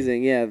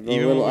amazing. Fun. Yeah, the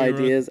even little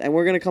ideas. And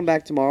we're going to come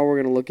back tomorrow. We're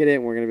going to look at it,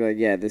 and we're going to be like,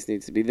 yeah, this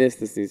needs to be this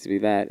needs to be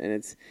that.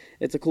 And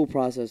it's a cool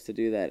process to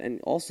do that.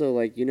 And also,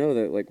 like,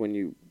 that, like, when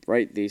you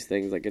write these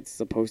things, like, it's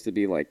supposed to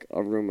be, like,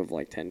 a room of,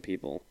 like, 10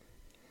 people.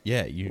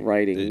 Yeah.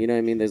 Writing. You know what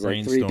I mean? There's,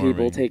 like, 3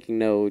 people taking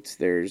notes.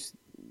 There's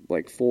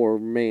like 4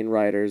 main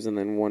writers and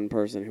then one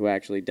person who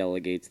actually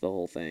delegates the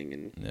whole thing.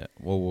 And Yeah,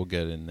 well, we'll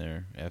get in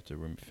there after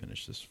we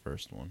finish this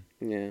first one.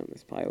 yeah,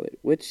 this pilot,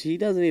 which he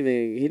didn't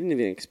even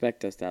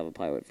expect us to have a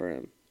pilot for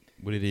him.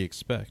 What did he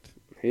expect?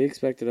 He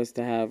expected us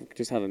to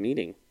just have a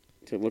meeting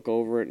to look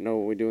over it, know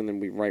what we do, and then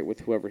we write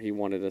with whoever he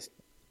wanted us.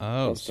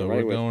 Oh, so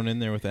we're going in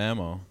there with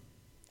ammo.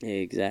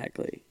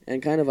 Exactly,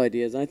 and kind of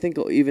ideas. I think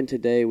even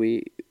today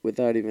we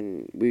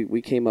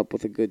came up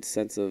with a good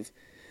sense of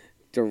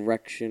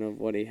direction of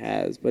what he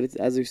has. But it's,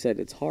 as you said,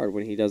 it's hard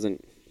when he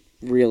doesn't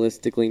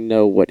realistically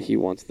know what he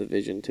wants the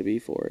vision to be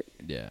for it.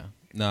 Yeah,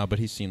 no, but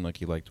he seemed like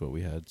he liked what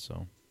we had.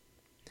 So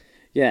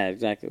yeah,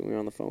 exactly. We were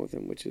on the phone with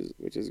him, which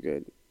is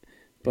good.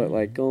 But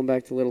like going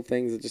back to little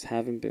things that just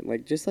haven't been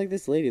like, just like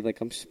this lady. Like,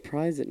 I'm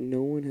surprised that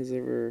no one has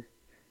ever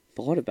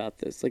thought about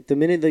this. Like, the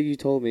minute that you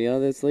told me, oh,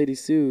 this lady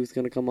Sue is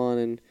gonna come on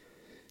and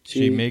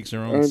she makes her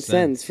own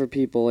scents for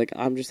people, like,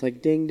 I'm just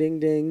like, ding, ding,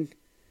 ding.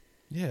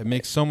 Yeah, it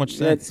makes so much sense.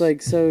 That's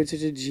like such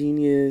a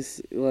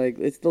genius. Like,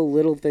 it's the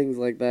little things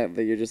like that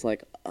you're just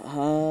like,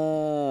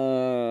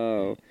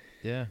 oh.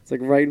 Yeah. It's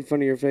like right in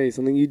front of your face.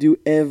 Something you do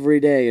every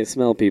day is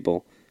smell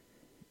people.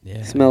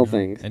 Yeah. Smell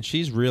things. And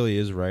she's really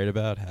is right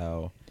about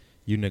how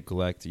you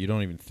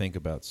don't even think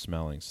about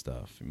smelling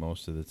stuff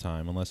most of the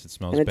time unless it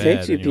smells bad. And it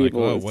takes you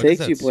people. Like, oh, it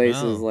takes you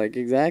places. Smell? Like,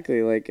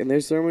 exactly. Like, and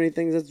there's so many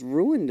things that's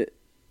ruined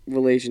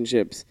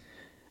relationships.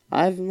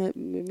 I've met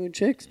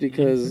chicks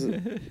because,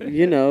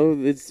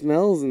 it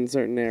smells in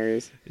certain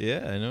areas.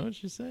 Yeah, I know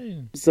what you're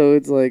saying. So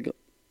it's like,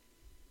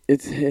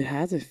 it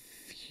has a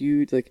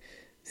huge, like,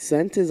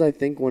 scent is, I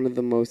think, one of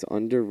the most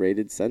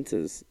underrated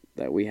senses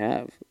that we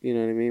have. You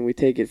know what I mean? We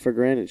take it for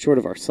granted, short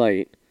of our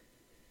sight.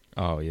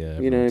 Oh, yeah.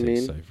 You know what I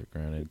mean? Sight for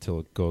granted until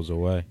it goes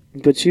away.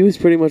 But she was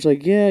pretty much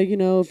like, yeah,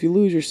 if you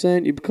lose your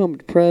scent, you become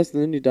depressed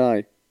and then you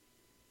die.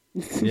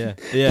 Yeah,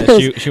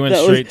 she went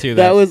straight to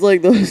that. That was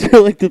like, those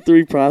are like the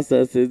 3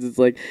 processes. It's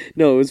like,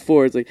 no, it was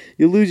 4. It's like,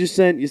 you lose your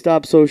scent, you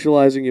stop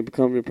socializing, you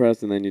become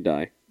depressed, and then you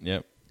die.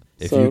 Yep.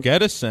 If you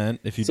get a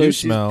scent, if you do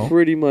smell. So she's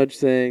pretty much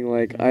saying,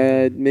 like,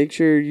 make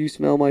sure you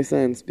smell my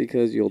scents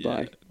because you'll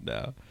die.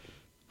 No.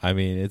 I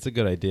mean, it's a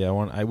good idea.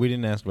 We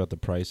didn't ask about the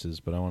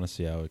prices, but I want to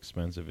see how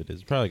expensive it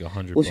is. Probably like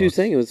 $100. Well, she was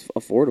saying it was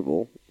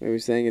affordable. I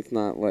was saying it's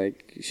not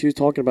like, she was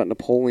talking about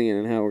Napoleon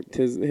and how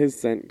his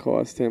scent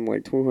cost him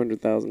like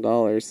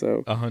 $200,000.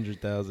 So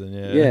 $100,000,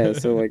 yeah. Yeah,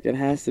 so like it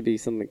has to be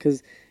something,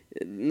 because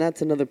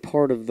that's another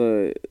part of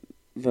the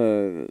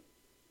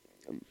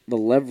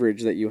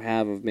leverage that you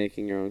have of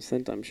making your own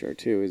scent. I'm sure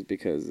too is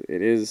because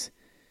it's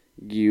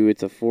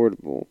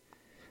affordable.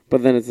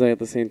 But then it's like at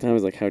the same time,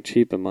 it's like, how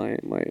cheap am I?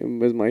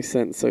 Is my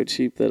scent so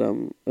cheap that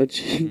I'm a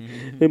cheap?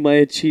 Am I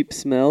a cheap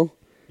smell?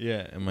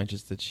 Yeah, am I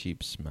just a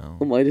cheap smell?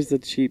 Am I just a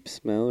cheap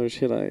smell, or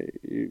should I?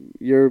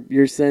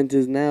 Your scent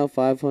is now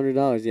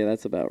 $500. Yeah,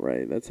 that's about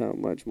right. That's how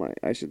much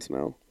I should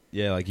smell.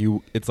 Yeah, like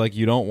it's like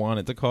you don't want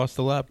it to cost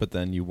a lot, but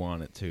then you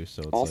want it to.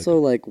 So it's also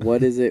like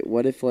what is it?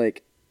 What if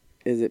like,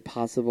 is it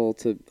possible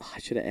to? I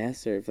should have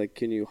asked her if like,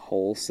 can you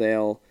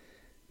wholesale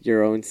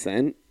your own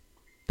scent?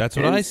 That's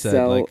what I said.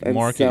 Like,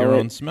 market your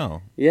own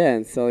smell. Yeah,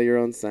 and sell your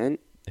own scent.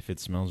 If it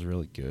smells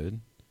really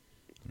good.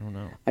 I don't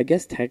know. I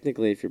guess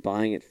technically if you're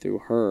buying it through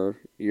her,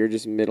 you're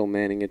just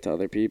middlemaning it to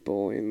other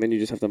people. And then you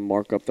just have to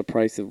mark up the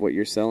price of what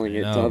you're selling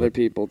it to other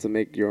people to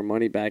make your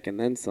money back and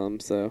then some.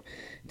 So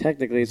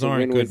technically it's a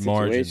win-win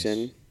situation.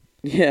 Margins.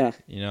 Yeah.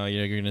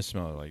 You're going to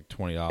smell like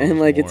 $20 And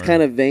like more. It's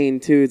kind of vain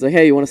too. It's like,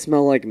 hey, you want to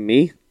smell like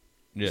me?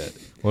 Yeah.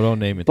 Well, don't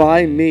name it.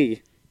 Buy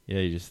me. Yeah,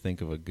 you just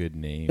think of a good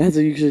name. That's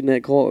what you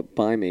should call it.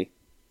 Buy me.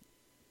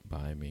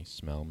 Buy me,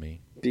 smell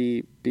me.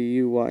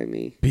 B-U-Y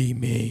me. Be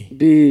me.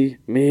 Be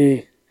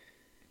me.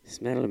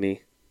 Smell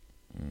me.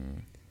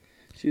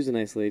 She was a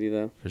nice lady,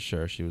 though. For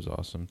sure, she was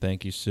awesome.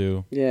 Thank you,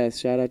 Sue. Yeah,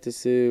 shout out to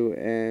Sue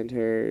and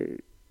her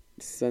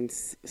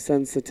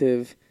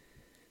sensitive.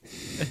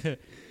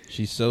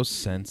 She's so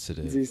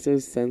sensitive. She's so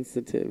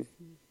sensitive.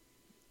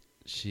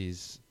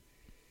 She's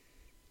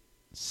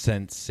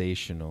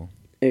sensational.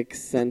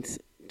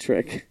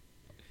 Eccentric.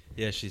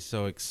 Yeah, she's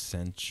so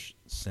eccentric.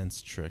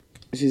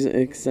 She's an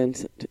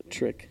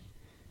eccentric.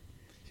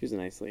 She was a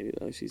nice lady,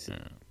 though. She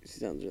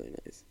sounds really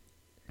nice.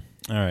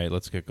 All right,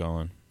 let's get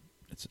going.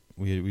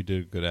 We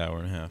did a good hour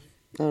and a half.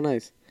 Oh,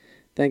 nice.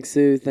 Thanks,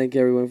 Sue. Thank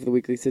you, everyone, for the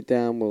weekly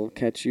sit-down. We'll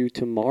catch you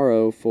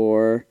tomorrow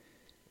for...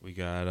 We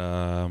got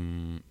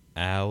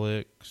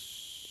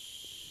Alex...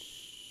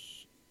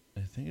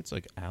 I think it's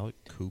like Alec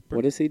Cooper.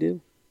 What does he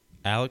do?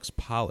 Alex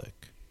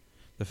Pollock,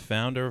 the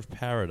founder of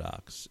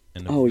Paradox.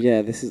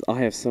 I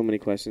have so many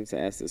questions to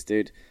ask this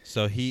dude.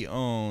 So he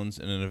owns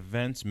an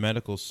events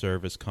medical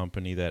service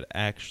company that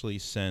actually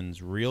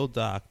sends real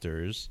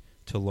doctors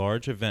to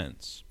large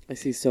events. I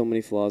see so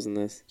many flaws in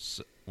this.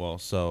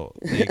 So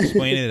they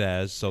explain it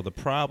as, so the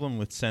problem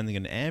with sending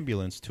an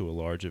ambulance to a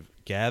large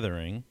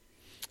gathering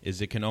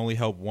is it can only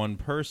help one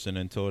person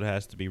until it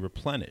has to be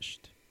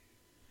replenished.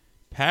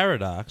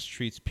 Paradox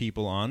treats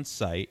people on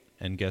site,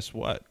 and guess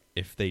what?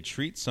 If they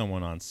treat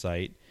someone on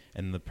site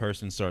and the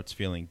person starts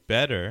feeling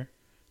better,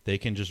 they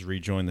can just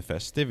rejoin the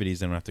festivities.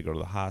 They don't have to go to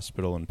the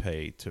hospital and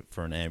pay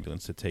for an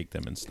ambulance to take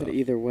them and stuff. But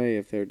either way,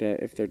 if they're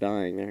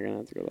dying, they're gonna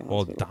have to go to the hospital.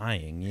 Well,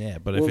 dying, yeah.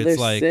 But well, if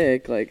it's they're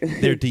sick, like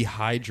they're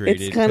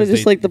dehydrated, it's kind of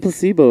just like the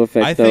placebo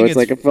effect, though. It's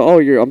like,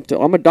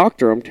 I'm a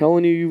doctor. I'm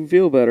telling you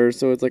feel better.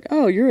 So it's like,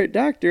 oh, you're a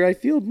doctor. I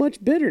feel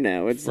much better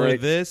now. It's for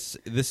like this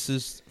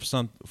is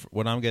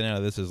what I'm getting out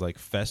of this is like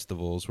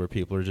festivals where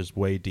people are just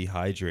way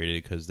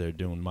dehydrated because they're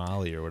doing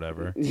Molly or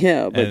whatever.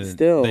 Yeah, but and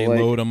still, they like,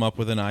 load them up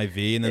with an IV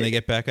and then they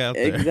get back out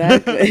there.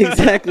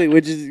 Exactly.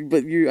 Which is,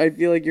 but I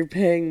feel like you're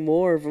paying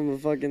more from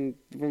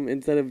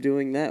instead of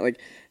doing that. Like,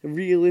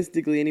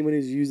 realistically, anyone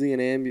who's using an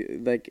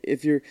ambulance, like,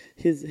 if you're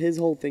his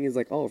whole thing is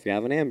like, oh, if you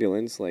have an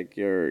ambulance, like,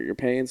 you're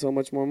paying so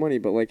much more money.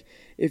 But like,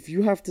 if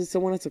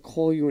someone has to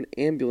call you an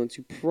ambulance,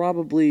 you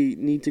probably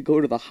need to go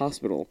to the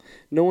hospital.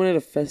 No one at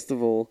a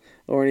festival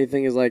or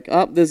anything is like,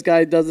 oh, this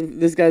guy's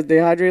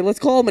dehydrated. Let's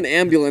call him an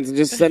ambulance and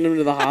just send him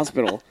to the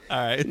hospital. All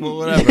right, well,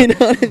 whatever. You know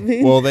what I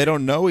mean? Well, they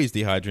don't know he's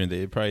dehydrated.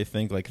 They probably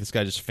think like this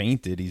guy just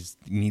fainted. He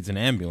needs an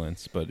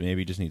ambulance, but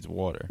maybe he just needs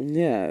water.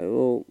 Yeah,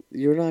 well,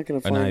 you're not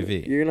gonna find an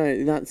IV.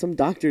 You're not. Some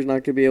doctor's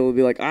not gonna be able to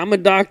be like, I'm a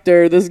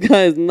doctor. This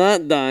guy's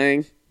not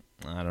dying.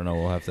 I don't know.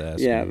 We'll have to ask.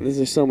 Yeah, him.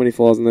 there's so many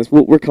flaws in this.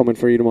 We're coming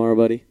for you tomorrow,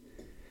 buddy.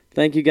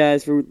 Thank you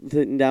guys for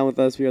sitting down with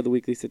us. We are the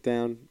Weekly Sit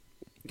Down.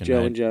 Good Joe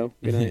night. and Joe.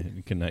 Good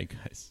night. Good night,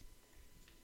 guys.